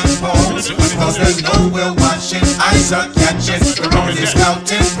dance and pose. Cause they know we're watching, eyes are catching, we're only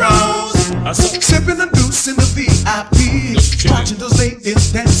scouting pros. Sipping a deuce in the VIP, watching those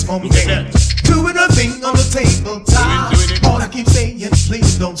ladies dance for me. Doing a thing on the tabletop. All I keep saying,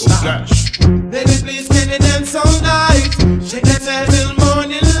 please don't stop. Baby, please can you dance all night? Shake that ass till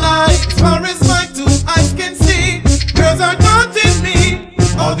morning light. As far as my two eyes can see, girls are taunting me.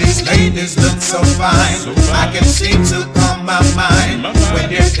 All these ladies look so fine, I can seem to calm my mind. When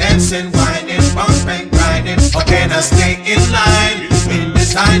they're dancing, whining, bumping, grinding, how can I stay in line? In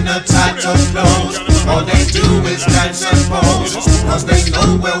designer tattoo clothes, all they do is dance and pose. Cause they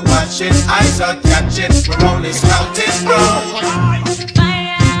know we're watching, eyes are catching, we're only scouting bros.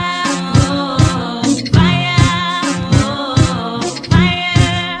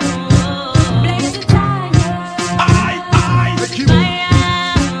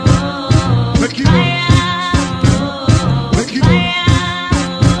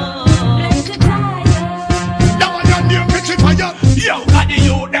 Yo, got the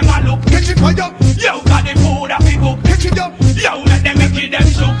youth, them a look, catch it fire. Yo, got the food that we cook, catch it up. Yo, let them make it them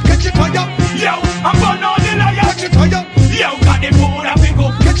soup, catch it fire. Yo, I'm burn all the liar, catch it fire. Yo, got the food that we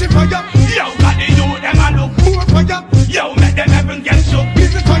cook, catch it fire. Yo, got the youth, them a look, more fire. Yo, let them even get soup, give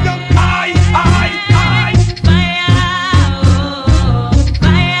it fire. Aye, aye, aye.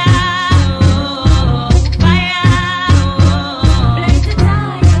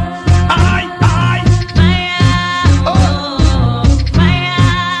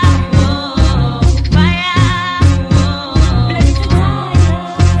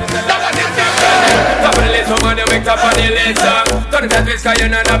 Up on the list, Turn it that twist, cause you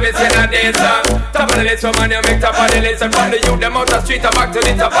know that it's in a day, sir. Top of the list, so man, you make top of the list. And from the youth, them out the street, back to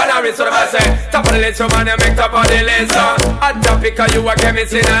the top of the wrist. So them I say, top of the list, so man, you make top of the list, sir. Hot topic, cause you a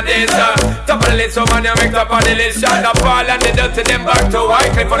chemist in a day, sir. Top of the list, so man, you make top of the list. Shot the ball and the dirt to them back to white.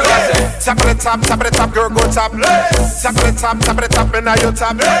 For the I say, top of the top, girl, go top. Top of the top, and now you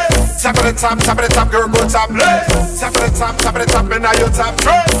top. Top of the top, girl, go top. Top of the top, and now you top.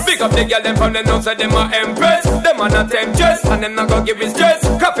 Big up the girl, them from the nose, so them a empress. Them a not temptress, and them not gonna give it stress.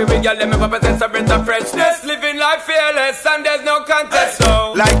 Coffee with girl, them ever present a breath of freshness. Living life fearless, and there's no contest,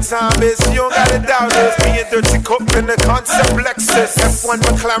 so like Thomas, you don't got it down. There's me and Dirty Cook in the concept Lexus. F1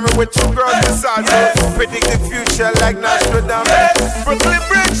 McLaren with two girls beside us. Predict the future like Nostradamus. Brooklyn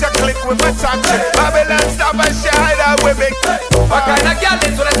Bridge, I click with my top chick. Babylon stop and shine out with me. What kind of girl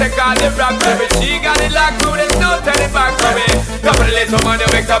is when I take all the rap to me? She got it locked through, there's no turning back from me. Top of the list, man, you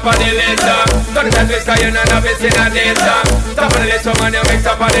make top of the list. Turn it that twist, cause you know that it's in a day, sir. Top of the list, man, you make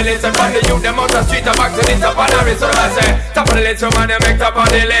top of the list. And from the youth, them out the street, back to the top of the wrist. So I say, top of the list, man, you make top of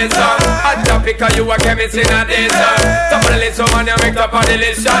the list. Hot topic, cause you a chemist in a day, sir. Top of the list, man, you make top of the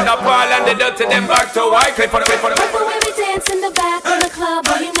list. Shot the ball and the dirt to them back to white. Clip for the way, for the way. The way we dance in the back of the club,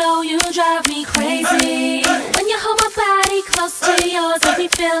 boy, you know you drive me crazy. When you hold my body close to yours, make me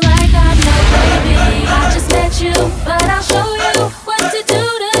feel like I'm your baby. I just met you, but I'll show you what to do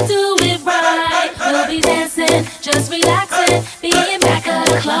it right. We'll be dancing, just relaxing, being back at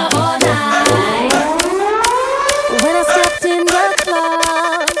the club all night. When I stepped in the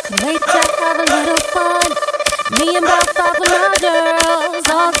club, late to have a little fun. Me and about 5 of my girls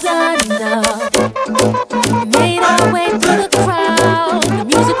all done up. Made our way through the crowd. The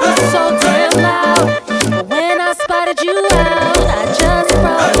music was so damn loud. But when I spotted you out, I just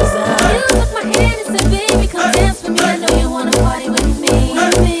froze up. You took my hand and said, baby, come dance with me. I know you wanna party with me.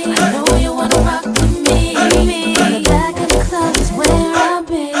 I know you wanna rock with me. In the back of the club is where I'll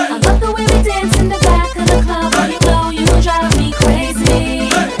be. I love the way we dance in the back of the club. Oh, you know you drive me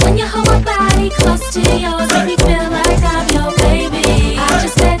crazy. When you hold my body close to yours, make me feel like I'm your baby. I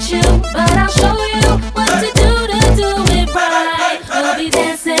just met you, but I'll show you what to do it right. We'll be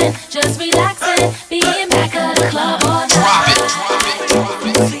dancing, just relaxing, being back at the club all night. Drop it.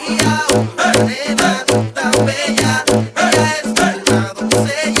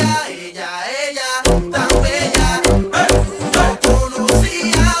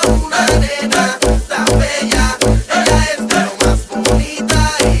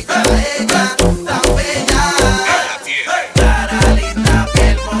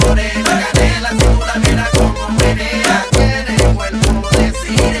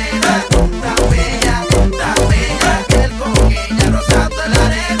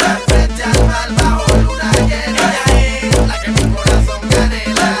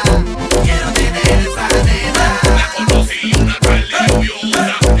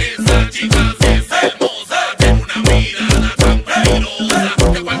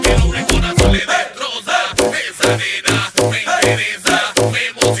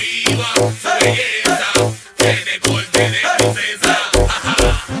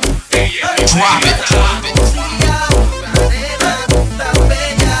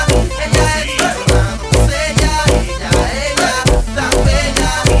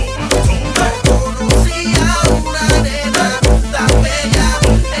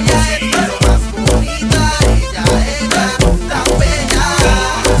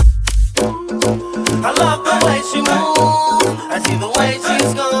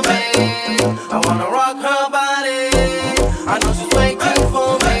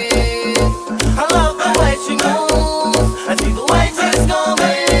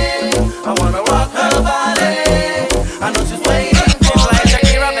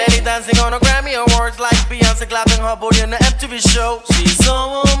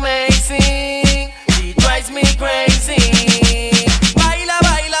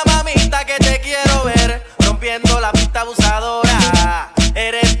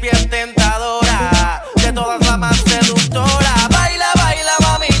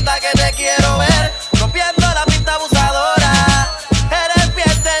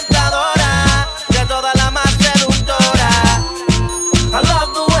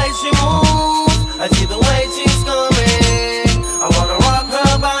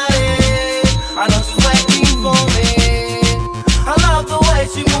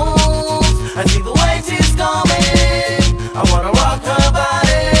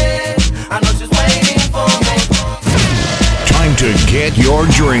 Your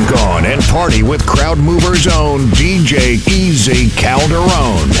drink on and party with Crowd Mover's own DJ EASY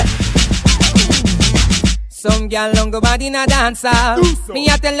CALDERON. Some gal don't go bad in a dancer. Me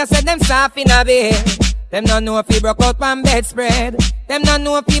I tell you say them soft in a bed. Them no know if you broke out from bedspread. Them no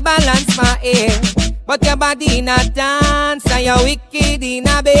know if you balance my head. But your body in a dance and you're wicked in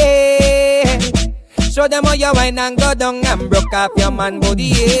a bed. Show them how you wine and go down and broke off your man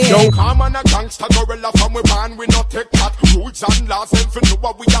body. Yo, come on a gangsta gorilla from we man, we not take that. Rules and laws and for know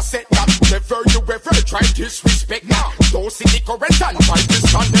what we are set that. Never you ever try disrespect now. Don't see the current and try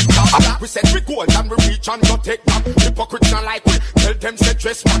disconnect that. We said we go and we reach and not take that. Hypocrites not like we, tell them say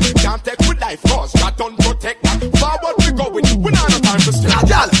dress man. Can't take with life cause God don't protect that. Forward we go with, we not have time to stay.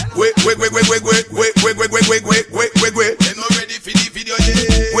 Wait. They not ready for the video yet.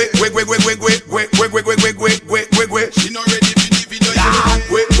 Wait. She not ready for the video yet.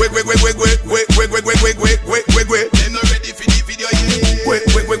 Wait. They not ready for the video yet. Wait. They not ready for the video.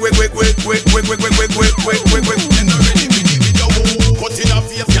 Cut in a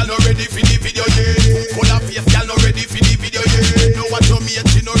face, girl not ready for the video yet. Pull a face, girl not ready for the video yet. No what you mean,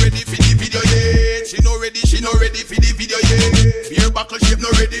 she not ready for the video yet. She not ready for the video yet. Beer buckle shape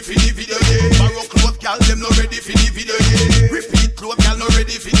not ready for the video yet. Borrow clothes, girl them not ready for the video yet. Repeat clothes, girl not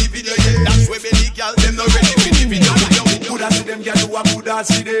ready for the video yet. That's where belly girl them not ready for the video. Coulda see them girl who a coulda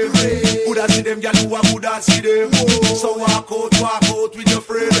see them. Coulda see them girl who a coulda see them. So walk out with your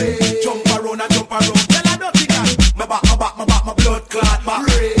friend. Jump around. Tell her nothing girl. My back, my blood clot back.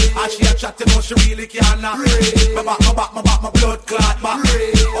 As she a chat, you know she really can't knock. My back, my blood clot back.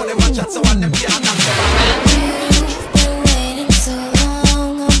 All them a chat, so one them can't knock. You've been waiting so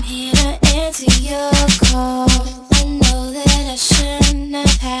long, I'm here to answer your call. I know that I shouldn't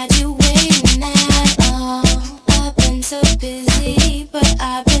have had you waiting at all. I've been so busy, but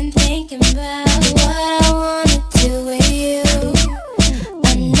I've been thinking about what I wanna do with you.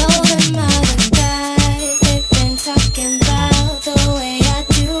 I know them other guys, they've been talking about the way I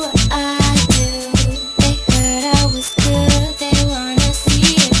do what I do. They heard I was good, they wanna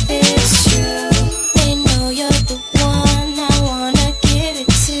see if it's true. They know you're the one I wanna give it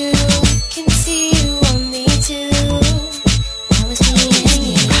to. Can see you want me too. Now it's me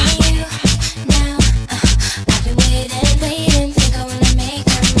and you. Now I've been waiting. Think I wanna make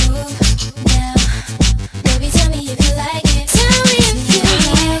a move now. Baby, tell me if you like it. Tell me if you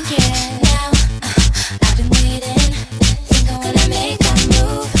like it. Now I've been waiting. Think I wanna make a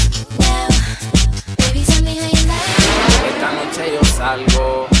move now. Baby, tell me how you like it. Esta noche yo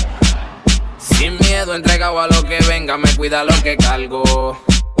salgo sin miedo, entregado a lo que venga, me cuida lo que cargo.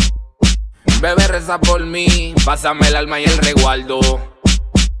 Bebé, reza por mí, pásame el alma y el resguardo.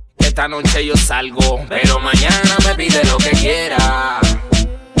 Esta noche yo salgo, pero mañana me pide lo que quiera.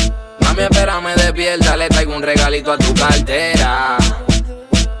 Mami, espérame despierta, le traigo un regalito a tu cartera.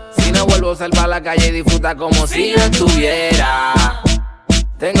 Si no vuelvo a salir para la calle y disfruta como si no estuviera.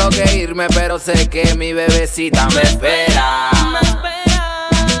 Tengo que irme, pero sé que mi bebecita me espera.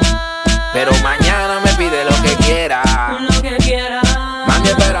 Pero mañana me pide lo que quiera. Mami,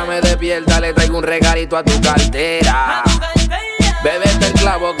 espérame despierta, le traigo un regalito a tu cartera. Bebé, este el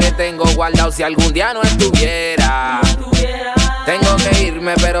clavo que tengo guardado si algún día no estuviera. Tengo que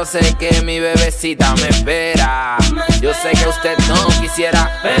irme, pero sé que mi bebecita me espera. Yo sé que usted no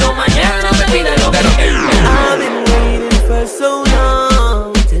quisiera, pero mañana me pide lo que quiera. I've been waiting for so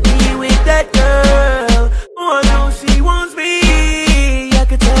long to be with that girl. Oh, I know she wants me. I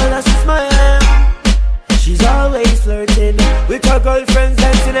could tell that she's smiling. She's always flirting with her girlfriends,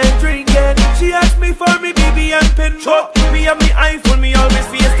 dancing and drinking. She asked me for me BB and pin. Me and me iPhone, me always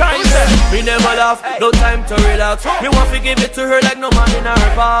FaceTime. Me never laugh, no time to relax. Me want to give it to her like no man in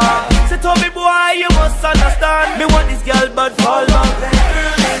her bar. Say to me, boy, you must understand. Me want this girl, but fall back. That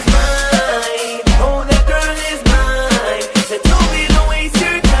girl is mine. Oh, that girl is mine. Say to me, don't waste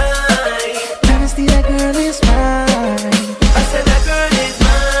your time. Honesty, that girl is mine. I said that girl is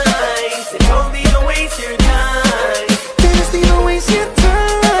mine. Say to me, don't waste your time. Honesty, don't waste your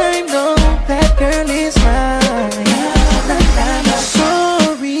time. No, that girl is mine.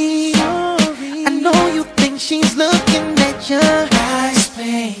 Sorry, I know you think she's looking at your eyes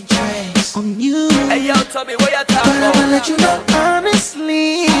playing tricks on you. Hey yo, tell me what you talking about. But I'ma let you know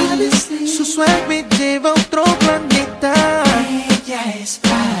honestly, su swag me lleva a otro planeta. Ella es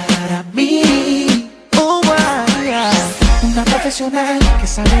para mí. Oh, vaya. Una profesional que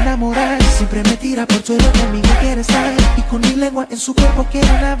sabe enamorar. Siempre me tira por suelo, conmigo quiere estar. Y con mi lengua en su cuerpo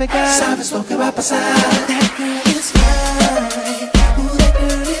quiero navegar. Sabes lo que va a pasar. That girl is mine. Ooh, that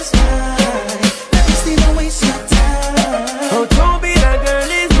girl is mine. Let me see, don't waste your time. Oh, don't be, that girl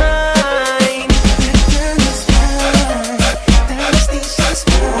is mine. That girl is mine. That is the she's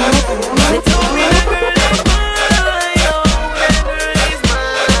mine. Don't be, that girl is mine. Oh, that girl is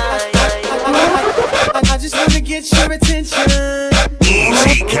mine. I just wanna get your attention.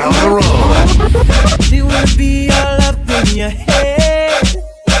 Easy Calderon. The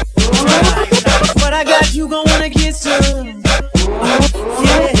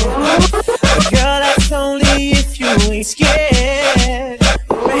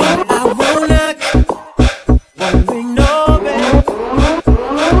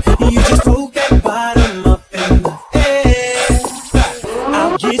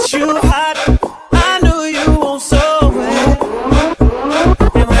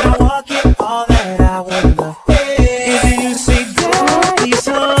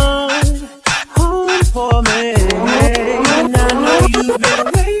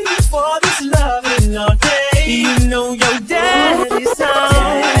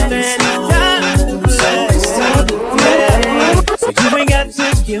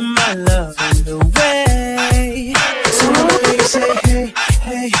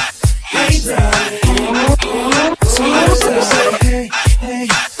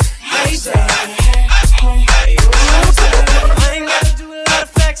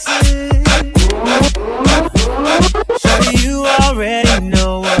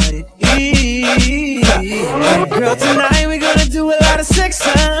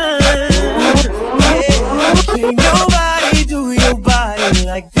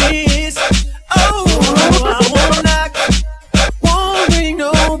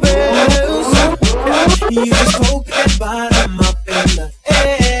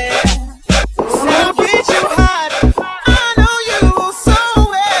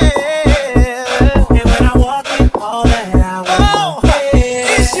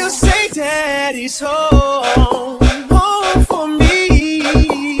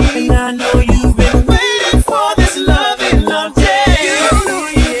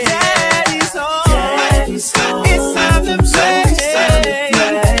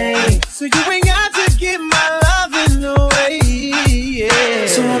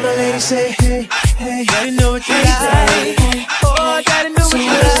So all my ladies say hey, hey. Gotta know what you like. Oh, gotta know what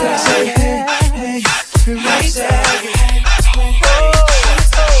you like. Say hey, hey. Everybody say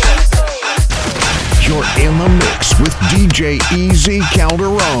You're in the mix with DJ EASY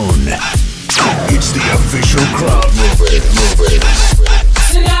Calderon. It's the official crowd mover.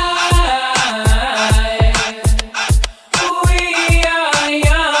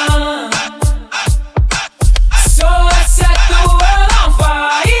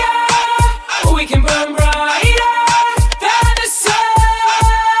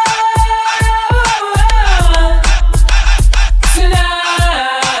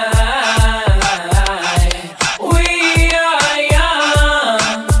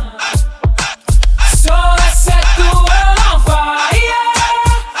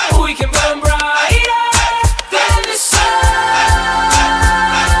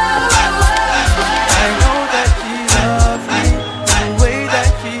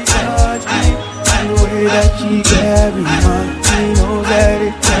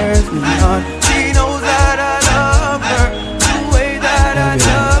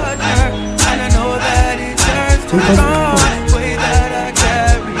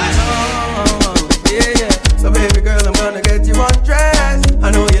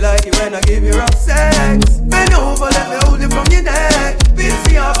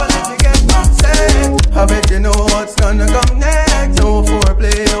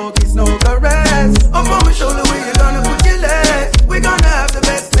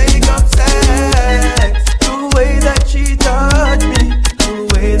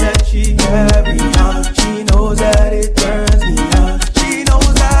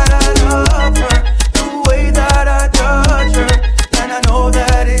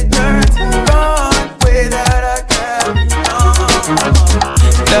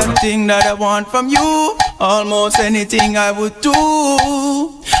 From you, almost anything I would do,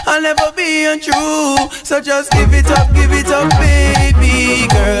 I'll never be untrue. So just give it up, baby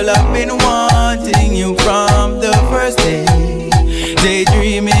girl. I've been wanting you from the first day.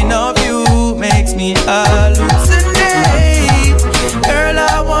 Daydreaming of you makes me hallucinate. Girl,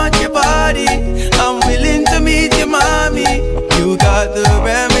 I want your body. I'm willing to meet your mommy. You got the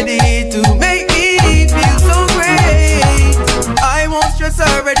remedy to make me feel so great. I won't stress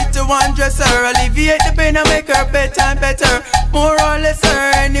her, ready to undress her, alleviate the pain and make her bedtime better. More or less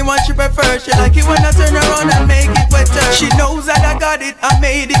her, anyone she prefers. She like it when I turn around and make it wetter. She knows that I got it, I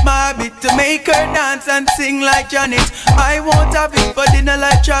made it my habit to make her dance and sing like Janet. I won't have it for dinner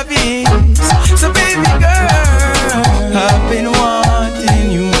like Travis. So baby girl, I've been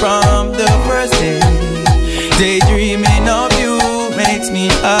wanting you from the first day. Daydreaming of you makes me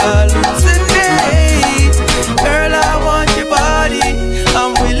hallucinate. Girl, I want your body.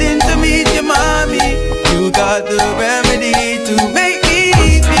 I'm willing to meet your mommy. You got the remedy to make me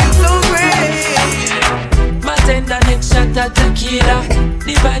feel so great. Bartender, next shot of tequila.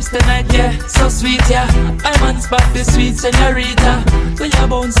 The vibes tonight, yeah, so sweet, yeah. I'm on spot, the sweet señorita. So you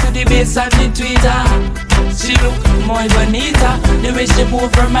bounce to the bass and the tweeter. She look more bonita. The way she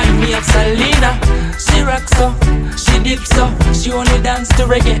move remind me of Selena. She rocks so, she dips so. She only dance to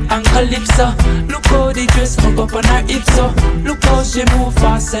reggae and calypso. Look how the dress hook up on her hips so. Look how she move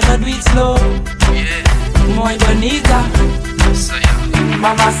fast and I do it slow. Muy bonita,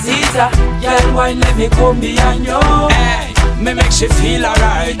 mamacita. Girl, wine let me come behind you. Hey, me make she feel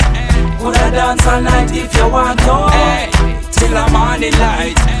alright. Coulda dance all night if you want to. Hey, till the morning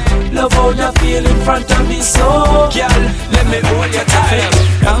light. Love how you feel in front of me so. Girl, let me hold you tight.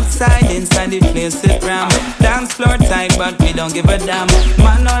 Outside, inside the place to cram. Dance floor tight, but we don't give a damn.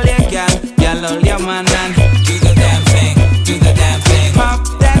 Man all your girl all your man and do the damn thing, do the damn thing. Pop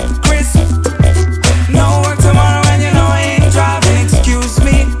that crisp. No work tomorrow and you know I ain't driving. Excuse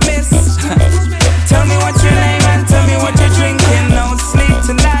me, miss. Tell me what's your name and tell me what you're drinking. No sleep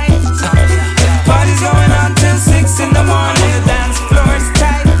tonight. Party's going on till 6 in the morning. The dance floor's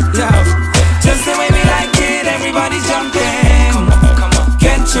tight. Yo, just the way we like it. Everybody jumping.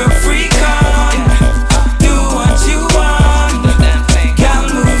 Get your freak on. Do what you want.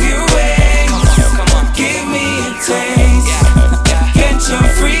 Can't move your ways. Give me a taste. Get your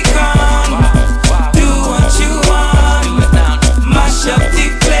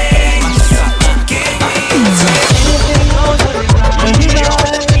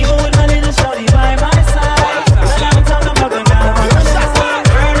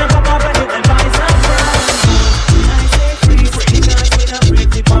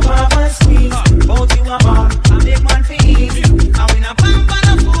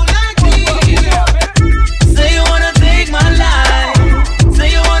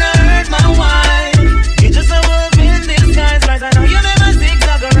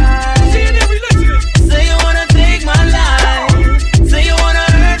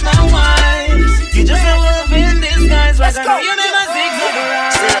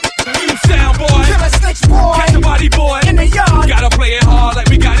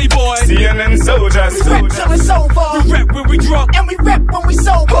that's we rep till it's over. We rep when we drunk, and we rep when we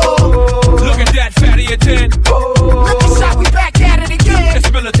sober. Look at that fatty at 10. Look at shot, we back at it again.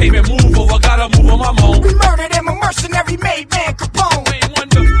 It's militated move over, gotta move on my moan. We murdered him, a mercenary made man Capone.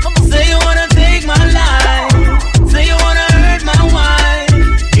 Say you wanna take my life, say you wanna hurt my wife.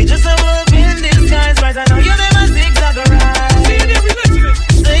 You just a wolf in disguise, right? I know you never zigzag around.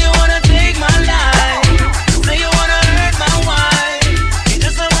 Say you wanna take my life, say you wanna hurt my wife. You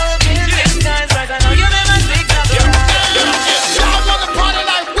just a wolf in disguise, right? I know you never zigzag around. If y'all wanna party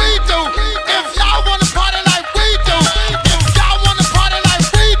like we do, if y'all wanna party like we do, if y'all wanna party like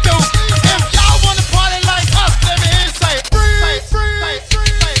we do, if y'all wanna party like us, let me hear you say freeze, freeze,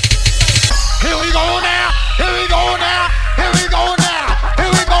 freeze. Here we go now, here we go now, here we go now,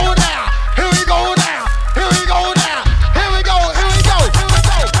 here we go now, here we go now, here we go now, here we go, here we go,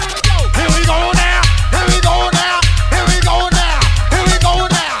 here we go now, here we go now, here we go now, here we go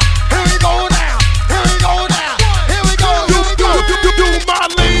now, here we go now, here we go now, here we go, here we go. Do my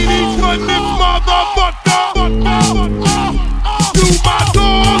ladies run this motherfucker? Do my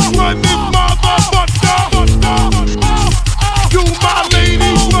dogs run this motherfucker? Do my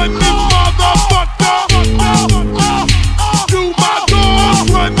ladies run this motherfucker? Do my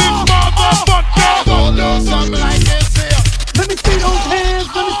dogs run this motherfucker? Gonna do something like this here. Let me see those hands,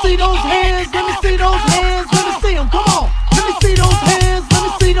 let me see those hands, let me see those hands, let me see them, come on. Let me see those hands, let me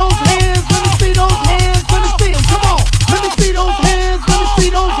see those hands, let me see those hands, let me see them, come on. Let me see those hands, let me see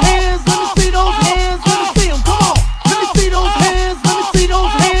those hands, let me see those hands, let me see them, come on. Let me see those hands, let me see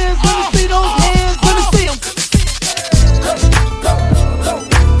those hands, let me see those hands, let me see them.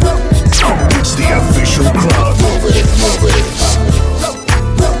 It's the official club.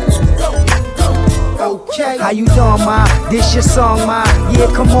 Okay. How you doing, ma? This your song, ma.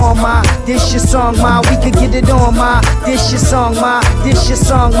 Yeah, come on, ma. This your song, ma. We could get it on, ma. This your song, ma. This your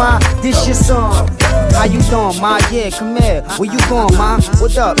song, ma. This your song. How you doing, ma? Yeah, come here. Where you going, ma?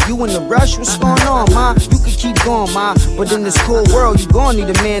 What up? You in the rush? What's going on, ma? You can keep going, ma. But in this cool world, you gon' need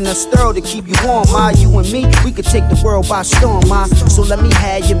a man that's thorough to keep you warm, ma. You and me, we could take the world by storm, ma. So let me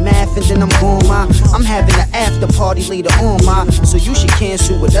have your math and then I'm gone, ma. I'm having an after party later on, ma. So you should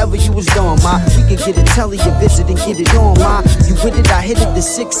cancel whatever you was doing, ma. We could get a telly, a visit and get it on, ma. You with it, I hit it to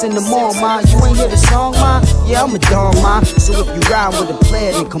 6 in the morning, ma. You ain't hear the song, ma? Yeah, I'm a dog, ma. So if you ride with a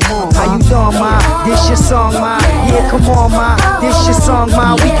player, then come on, ma. How you doing, ma? This your song, ma. Yeah, come on, ma. This your song,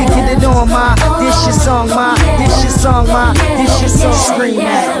 ma. We can get it on, ma. This your song, ma. This your song, ma. This your song. Scream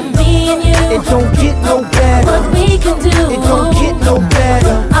at it. Don't get no better. What we can do. It don't get no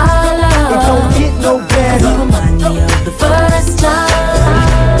better. Our love. It don't get no better. Remind me of the first time.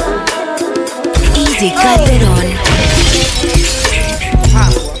 Easy Calderon.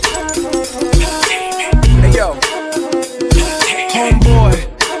 Hey yo, homeboy,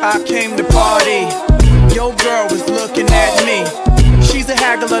 I came to party. Your girl was looking at me. She's a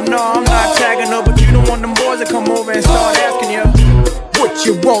haggler, no, I'm not tagging her, but you don't want them boys to come over and start asking you what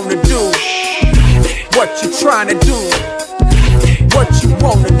you wanna do, what you trying to do, what you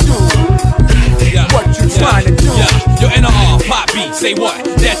wanna do, what you trying to do. Yo, NR, pop beat, say what?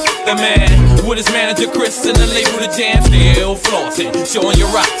 That's the man. With his manager Chris and the label The Jam, still flossing, showing your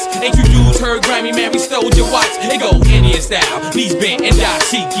rocks. Ain't you dudes heard Grammy, man, we stole your watch. It go Indian style, knees bent and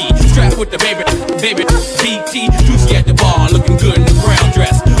dashiki. Strapped with the baby, BT. Juicy at the bar, looking good in the brown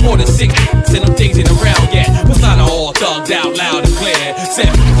dress. Order 6 and them things ain't around yet. What's not all thugged out loud and clear.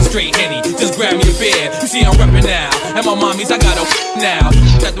 7 straight Henny, just grab me a beer. You see I'm reppin' now, and my mommies, I got a now.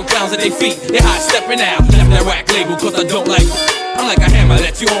 Got them clowns at their feet, they hot stepping out. Left that rack label cause I don't like. I'm like a hammer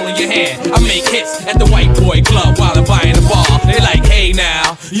that you hold in your hand. I make hits at the white boy club while I'm buying the bar. They like, hey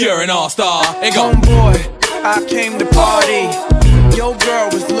now, you're an all-star. They go, homeboy, I came to party. Your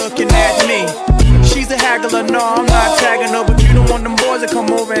girl was looking at me. She's a haggler, no, I'm not tagging her, but you don't want them boys to come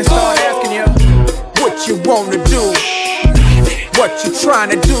over and start asking you what you wanna do, what you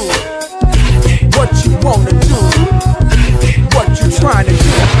trying to do, what you wanna do, what you trying to do.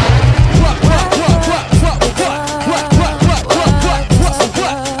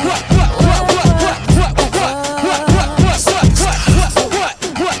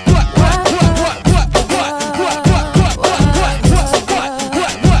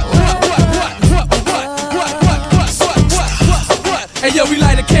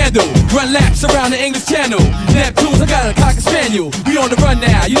 Run laps around the English Channel. Neptunes, I got a cocker spaniel. We on the run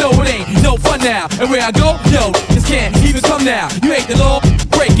now, you know it ain't no fun now. And where I go, yo, this can't even come now. You ain't the law,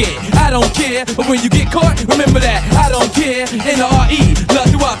 break it. I don't care, but when you get caught, remember that I don't care. N-R-E, love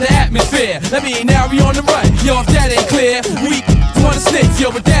throughout the atmosphere. That mean now we on the run. Yo, if that ain't clear, we wanna snitch,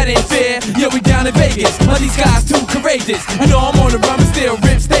 yo, but that ain't fair. Yo, we down in Vegas, all these guys too courageous. I know I'm on the run, but still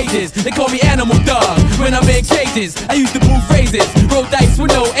rip stages. They call me Animal in cages. I used to move phrases, roll dice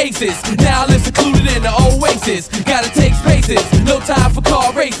with no aces. Now I live secluded in the oasis. Gotta take spaces, no time for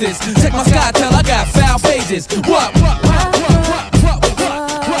car races. Check my sky, tell I got foul pages. What?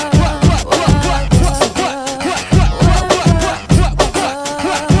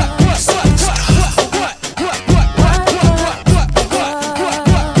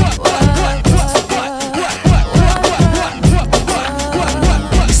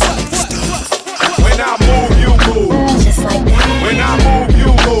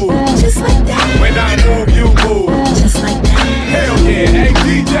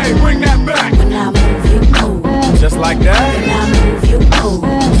 Like that. When I move, you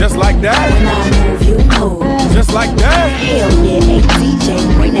move. Just like that. When I move, you move. Just like that. Hell yeah, hey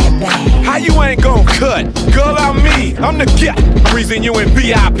DJ, bring that back. How you ain't gon' cut? Girl, I'm me. I'm the guy. Reason you in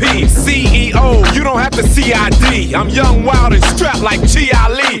VIP. CEO, you don't have to CID. I'm young, wild, and strapped like G.I.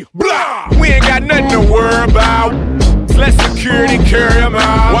 Lee. Blah! We ain't got nothing to worry about. Let security carry them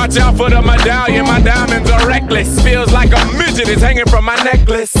out. Watch out for the medallion, my diamonds are reckless. Feels like a midget is hanging from my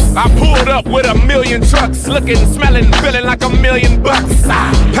necklace. I pulled up with 1,000,000 trucks, looking, smelling, feeling like $1,000,000.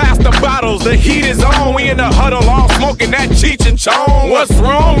 Pass the bottles, the heat is on. We in the huddle, all smoking that Cheech and Chong. What's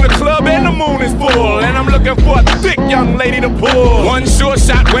wrong? The club and the moon is full, and I'm looking for a thick young lady to pull. One short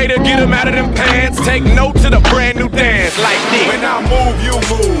shot way to get them out of them pants. Take note to the brand new dance like this. When I move, you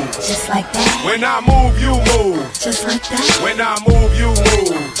move. Just like that. When I move, you move. Just like that. When I move, you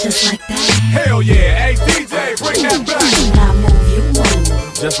move. Just like that. Hell yeah, hey DJ, bring that back. When I move, you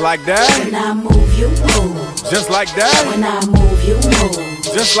move. Just like that. When I move, you move. Just like that. When I move, you move.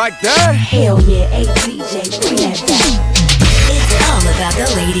 Just like that. Hell yeah, hey DJ, bring that back. It's all about the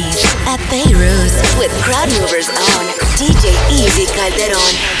ladies at fayrooz with crowd movers on DJ EASY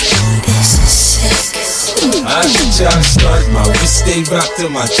CALDERON. This is sick. I can try to stunt, my wrist stay rocked till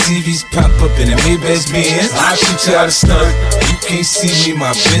my TVs pop up in the Maybach's Benz. I can try to stunt, you can't see me, my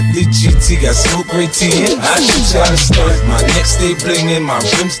Bentley GT got smoke right in. I can try to stunt, my neck stay blingin', my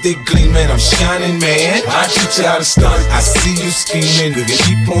rims they gleamin', I'm shining man. I can try to stunt, I see you scheming, you can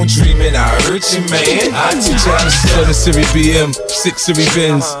keep on dreaming, I hurt you man. I can try to stunt. 7 Series BM, 6 Series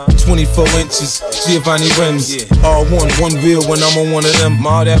Benz, 24 inches, Giovanni rims. All one wheel when I'm on one of them.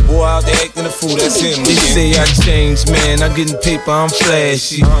 All that boy out there acting a fool, that's him. They say I changed, man, I'm getting paper, I'm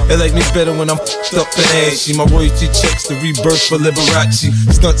flashy. They like me better when I'm up and ashy. My royalty checks the rebirth for Liberace.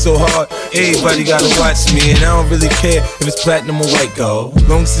 Stunt so hard, everybody gotta watch me. And I don't really care if it's platinum or white gold.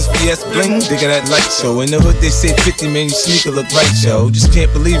 Long as it's VS bling, they got that light show. In the hood they say 50, man, your sneaker look right, yo. Just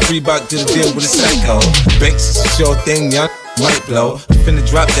can't believe Reebok did a deal with a psycho. Banks is a sure thing, y'all might blow. I'm finna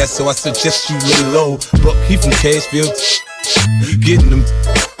drop that, so I suggest you lay low. Buck, he from Cashville, getting them.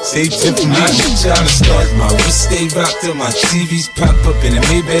 Say tip for me. I can try to stunt, my wrist stay rocked till my TVs pop up in the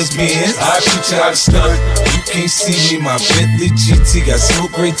Maybach's Benz. I can try to stunt, you can't see me, my Bentley GT got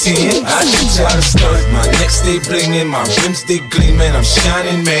smoke right in. I can try to stunt, my neck stay blingin', my rims they gleamin', I'm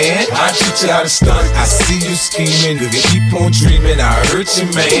shining man. I can try to stunt, I see you scheming, you can keep on dreaming, I hurt you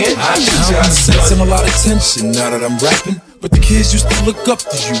man. I can try to stunt. I'm sensing a lot of tension now that I'm rapping, but the kids used to look up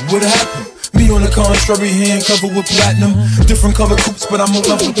to you. What happened? Me on the contrary, hand covered with platinum. Different color coupes, but I'm in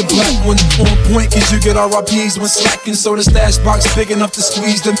love with the black one. On point, cause you get RIPs when slacking. So the stash box big enough to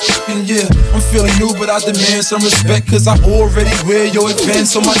squeeze them. And yeah, I'm feeling new, but I demand some respect. Cause I already wear your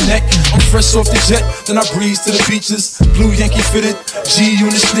advance on my neck. I'm fresh off the jet, then I breeze to the beaches. Blue Yankee fitted,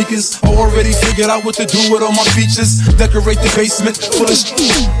 G-Unit sneakers. I already figured out what to do with all my features. Decorate the basement full of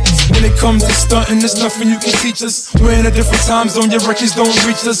When it comes to stunting, there's nothing you can teach us. We're in a different time zone, your records don't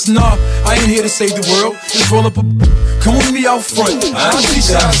reach us. Nah, I ain't here to save the world. Just roll up a come with me out front. I can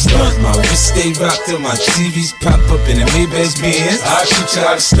try to stunt, my wrist stay rocked till my TVs pop up in the Maybach's Benz. I can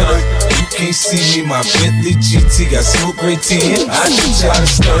try to stunt, you can't see me, my Bentley GT got smoke right in. I can try to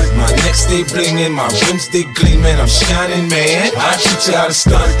stunt, my neck stay blingin', my rims they gleamin', I'm shining man. I can try to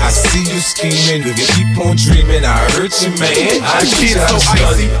stunt, I see you scheming, you can keep on dreaming, I hurt you man. I can try to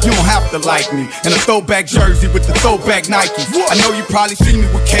stunt. You don't have to like me. And a throwback jersey with the throwback Nikes. I know you probably see me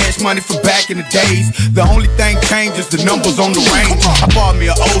with cash money from back in the days. The only thing changes the numbers on the range. I bought me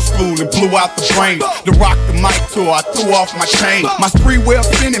an old school and blew out the brain. To rock the mic tour, I threw off my chain. My spree well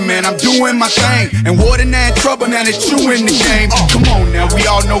spinning, man, I'm doing my thing. And what in that trouble now that you in the game. Come on now, we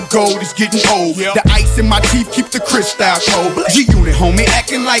all know gold is getting old. The ice in my teeth keep the crystal cold. G-Unit, homie,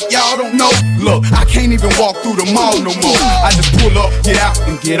 acting like y'all don't know. Look, I can't even walk through the mall no more. I just pull up, get out,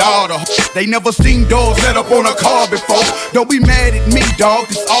 and get all the they never seen doors let up on a car before. Don't be mad at me, dog,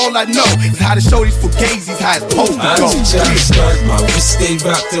 this all I know is how to show these fugazis how it's supposed to go. I I teach you how to stunt. My wrist stay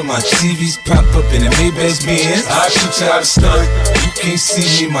rocked till my TVs pop up in the Maybach Benz. I teach you how to stunt. You can't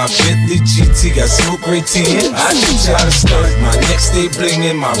see me, my Bentley GT got smoke right tin. I teach you how to stunt. My neck stay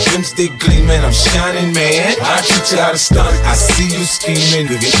blingin', my rims stay gleamin'. I'm shining, man. I teach you how to stunt. I see you scheming,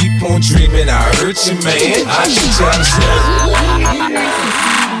 you can keep on dreaming. I hurt you, man. I teach you how to stunt.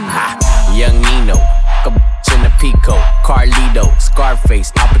 Young Nino, in the Pico, Carlito,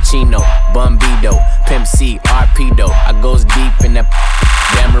 Scarface, Al Pacino, Bumbido, Pimp C, Arpedo. I goes deep in that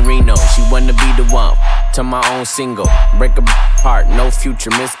Dan Marino. She wanna be the one to my own single. Break a heart, no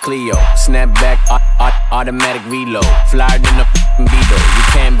future, Miss Cleo. Snap back, automatic reload. Flyer than a Beetle, you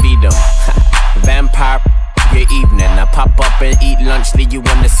can't beat them. Vampire, your evening. I pop up and eat lunch, leave you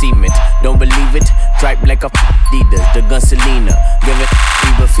on the cement. Don't believe it? Stripe like a Adidas, the gun Selena. Give it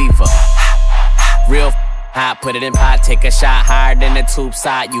fever. Real hot, put it in pot, take a shot higher than the tube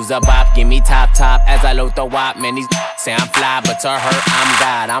side. Use a bop, give me top as I load the wop. Man, these say I'm fly, but to her, I'm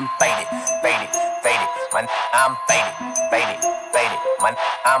God. I'm faded, man, I'm faded, man, I'm faded, man,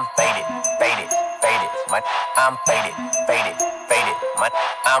 I'm faded, man, I'm faded, man,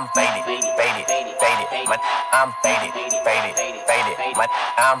 I'm faded, man,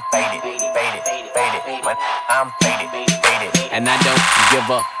 I'm faded, man, I'm faded, and I don't give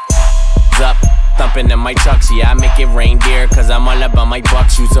up. Thumping in my trucks, yeah, I make it reindeer, cause I'm all about my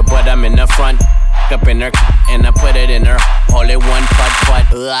bucks. Use a butt, I'm in the front, up in her, and I put it in her, hold it one putt.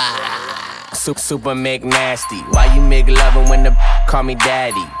 Super McNasty, why you make lovin' when the call me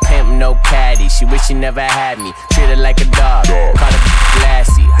daddy? Pimp no caddy, she wish she never had me. Treat her like a dog, call her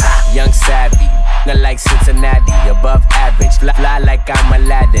glassy. Young savvy, not like Cincinnati, above average. Fly like I'm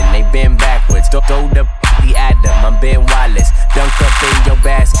Aladdin, they bend backwards. Throw the at them, I'm Ben Wallace. Dunk up in your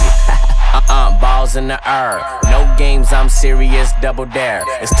basket. Balls in the air. No games, I'm serious, double dare.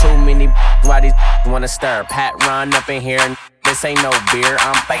 It's too many why these wanna stir. Pat run up in here and this ain't no beer.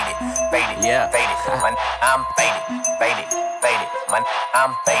 I'm faded, yeah. Man, I'm faded, man,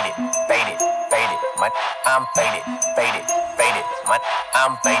 I'm faded, man, I'm faded, man, I'm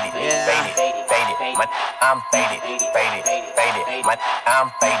faded, man, I'm faded, man,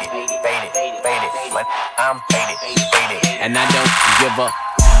 I'm faded, man, I'm faded, and I don't give up.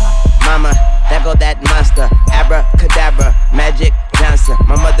 Mama, there go that monster, abracadabra, Magic Johnson.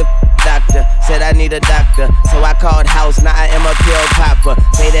 My mother doctor said I need a doctor, so I called house, now I am a pill popper.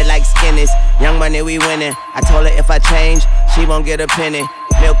 Faded like skinnies, young money we winning. I told her if I change, she won't get a penny.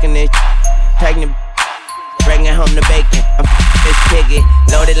 Milking it, pregnant, bringing home the bacon. I'm this piggy,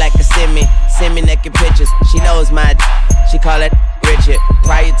 loaded like a send me naked pictures. She knows my she call it Richard.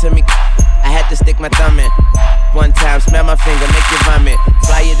 Prior to me, I had to stick my thumb in. One time, smell my finger, make you vomit.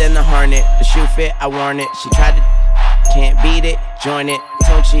 Flyer than the Hornet, the shoe fit, I worn it. She tried to, can't beat it, join it.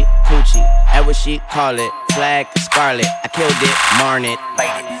 Tunchi, coochie, that what she call it. Flag, scarlet, I killed it, marn it.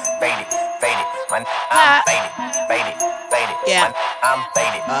 Faded, man, I'm faded, yeah. Man, I'm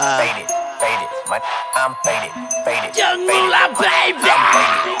faded, man, I'm faded, Young Moolah, baby.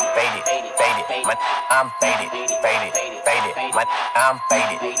 Faded, man, I'm faded, man, I'm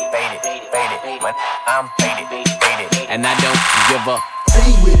faded, man, I'm faded, and I don't give up.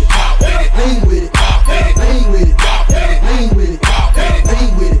 Lean with it, lean with it, lean with it, lean with it, lean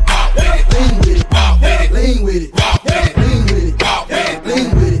with it, lean with it, lean with it, lean with it, lean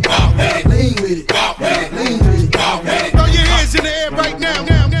with it, lean with it, lean with it. Throw your hands in the air right now.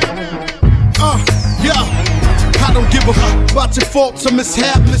 Yeah. I don't give a fuck about your faults or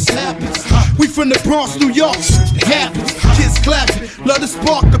mishaps. We from the Bronx, New York. It happens. Kids clapping, love to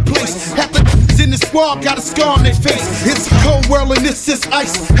spark the place. Half the in the squad got a scar on their face. It's a cold world and this is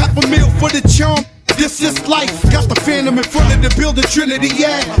ice. $500,000 for the charm. This is life. Got the Phantom in front of the building, Trinity,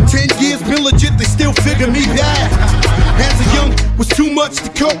 yeah. 10 years been legit, they still figure me bad. As a young, was too much to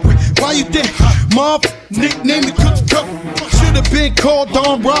cope with. Why you think? Mom, nickname the cook. Should've been called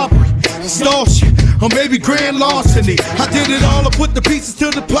on robbery. Stall shit, or maybe grand larceny. I did it all, I put the pieces to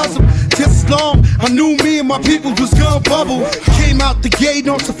the puzzle. Just as long, I knew me and my people was gonna bubble. Came out the gate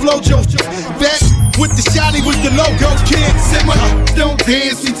on some flojo. Back with the shotty with the logo. Kid said my don't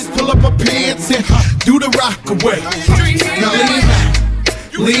dance, he just pull up my pants and do the rock away. Now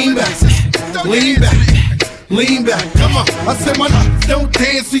lean back, lean back, lean back. Come on, I said my don't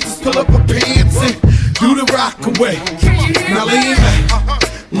dance, he just pull up my pants and do the rock away. Now lean back.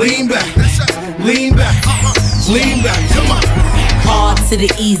 Lean back, lean back, lean back, come on. Hard to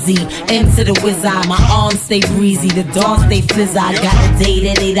the easy, into the wizard. My arms stay breezy, the dawn stay fizz. I got a date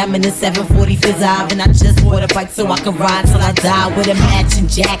at 8, I'm in the 740 fizz. And I just bought a bike so I can ride till I die with a matching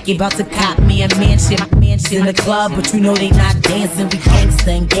jacket. About to cop me a mansion. in the club, but you know they not dancing. We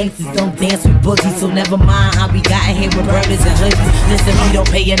gangsta and gangsters don't dance with boogies, so never mind how we got in here with burners and hoodies. Listen, we don't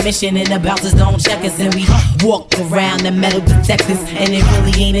pay admission and the bouncers don't check us, and we walk around the metal detectors, and it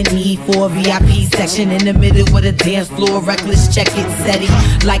really ain't a need for a VIP section in the middle with a dance floor. Reckless, check it, steady,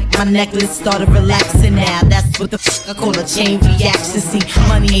 like my necklace started relaxing now. That's what the I call a chain reaction. See,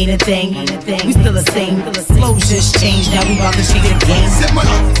 money ain't a thing, we still the same. Flows just changed, now we about to change the game. Said my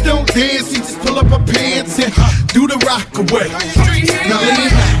don't dance, we just pull up our pants and do the rock away. Now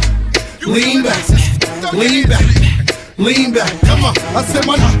lean back, lean back, lean back. Come on, I said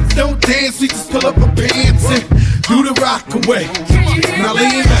my don't dance, we just pull up our pants and do the rock away. Now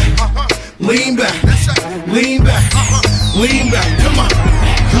lean back, lean back, lean back, lean back. Come on.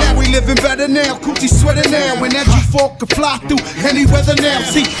 Now we living better now, coochie sweating now, and that G4 can fly through any weather now.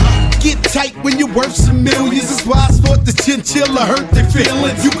 See, get tight when you're worth some millions. That's why I thought the chinchilla hurt their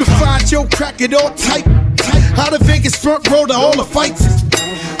feelings. You can find your crack it all tight. Out of Vegas front row to all the fights.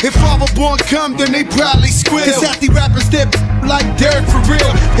 If Father Born come, then they probably squeal. Cause half the rappers that like Derek for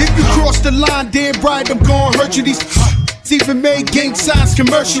real. If you cross the line, damn right, I'm gonna hurt you. These even made gang signs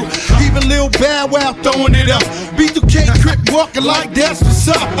commercial. Even Lil Bow Wow throwing it up. B2K Crip walking like that's what's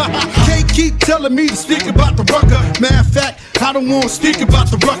up. Can't keep telling me to speak about the rucker. Matter of fact, I don't want to speak about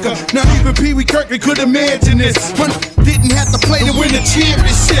the rucker. Not even Pee Wee Kirkland could imagine this. When didn't have to play to win the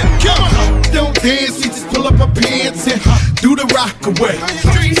championship. Come on, don't dance, we just pull up our pants and do the rock away.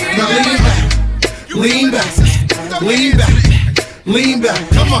 Now lean back, lean back, lean back.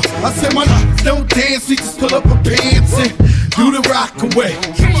 Come on, I said my don't dance, we just pull up our pants and do the rock away.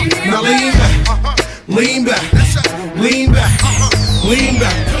 Now lean back, lean back, lean back, lean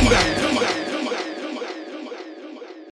back. Come back.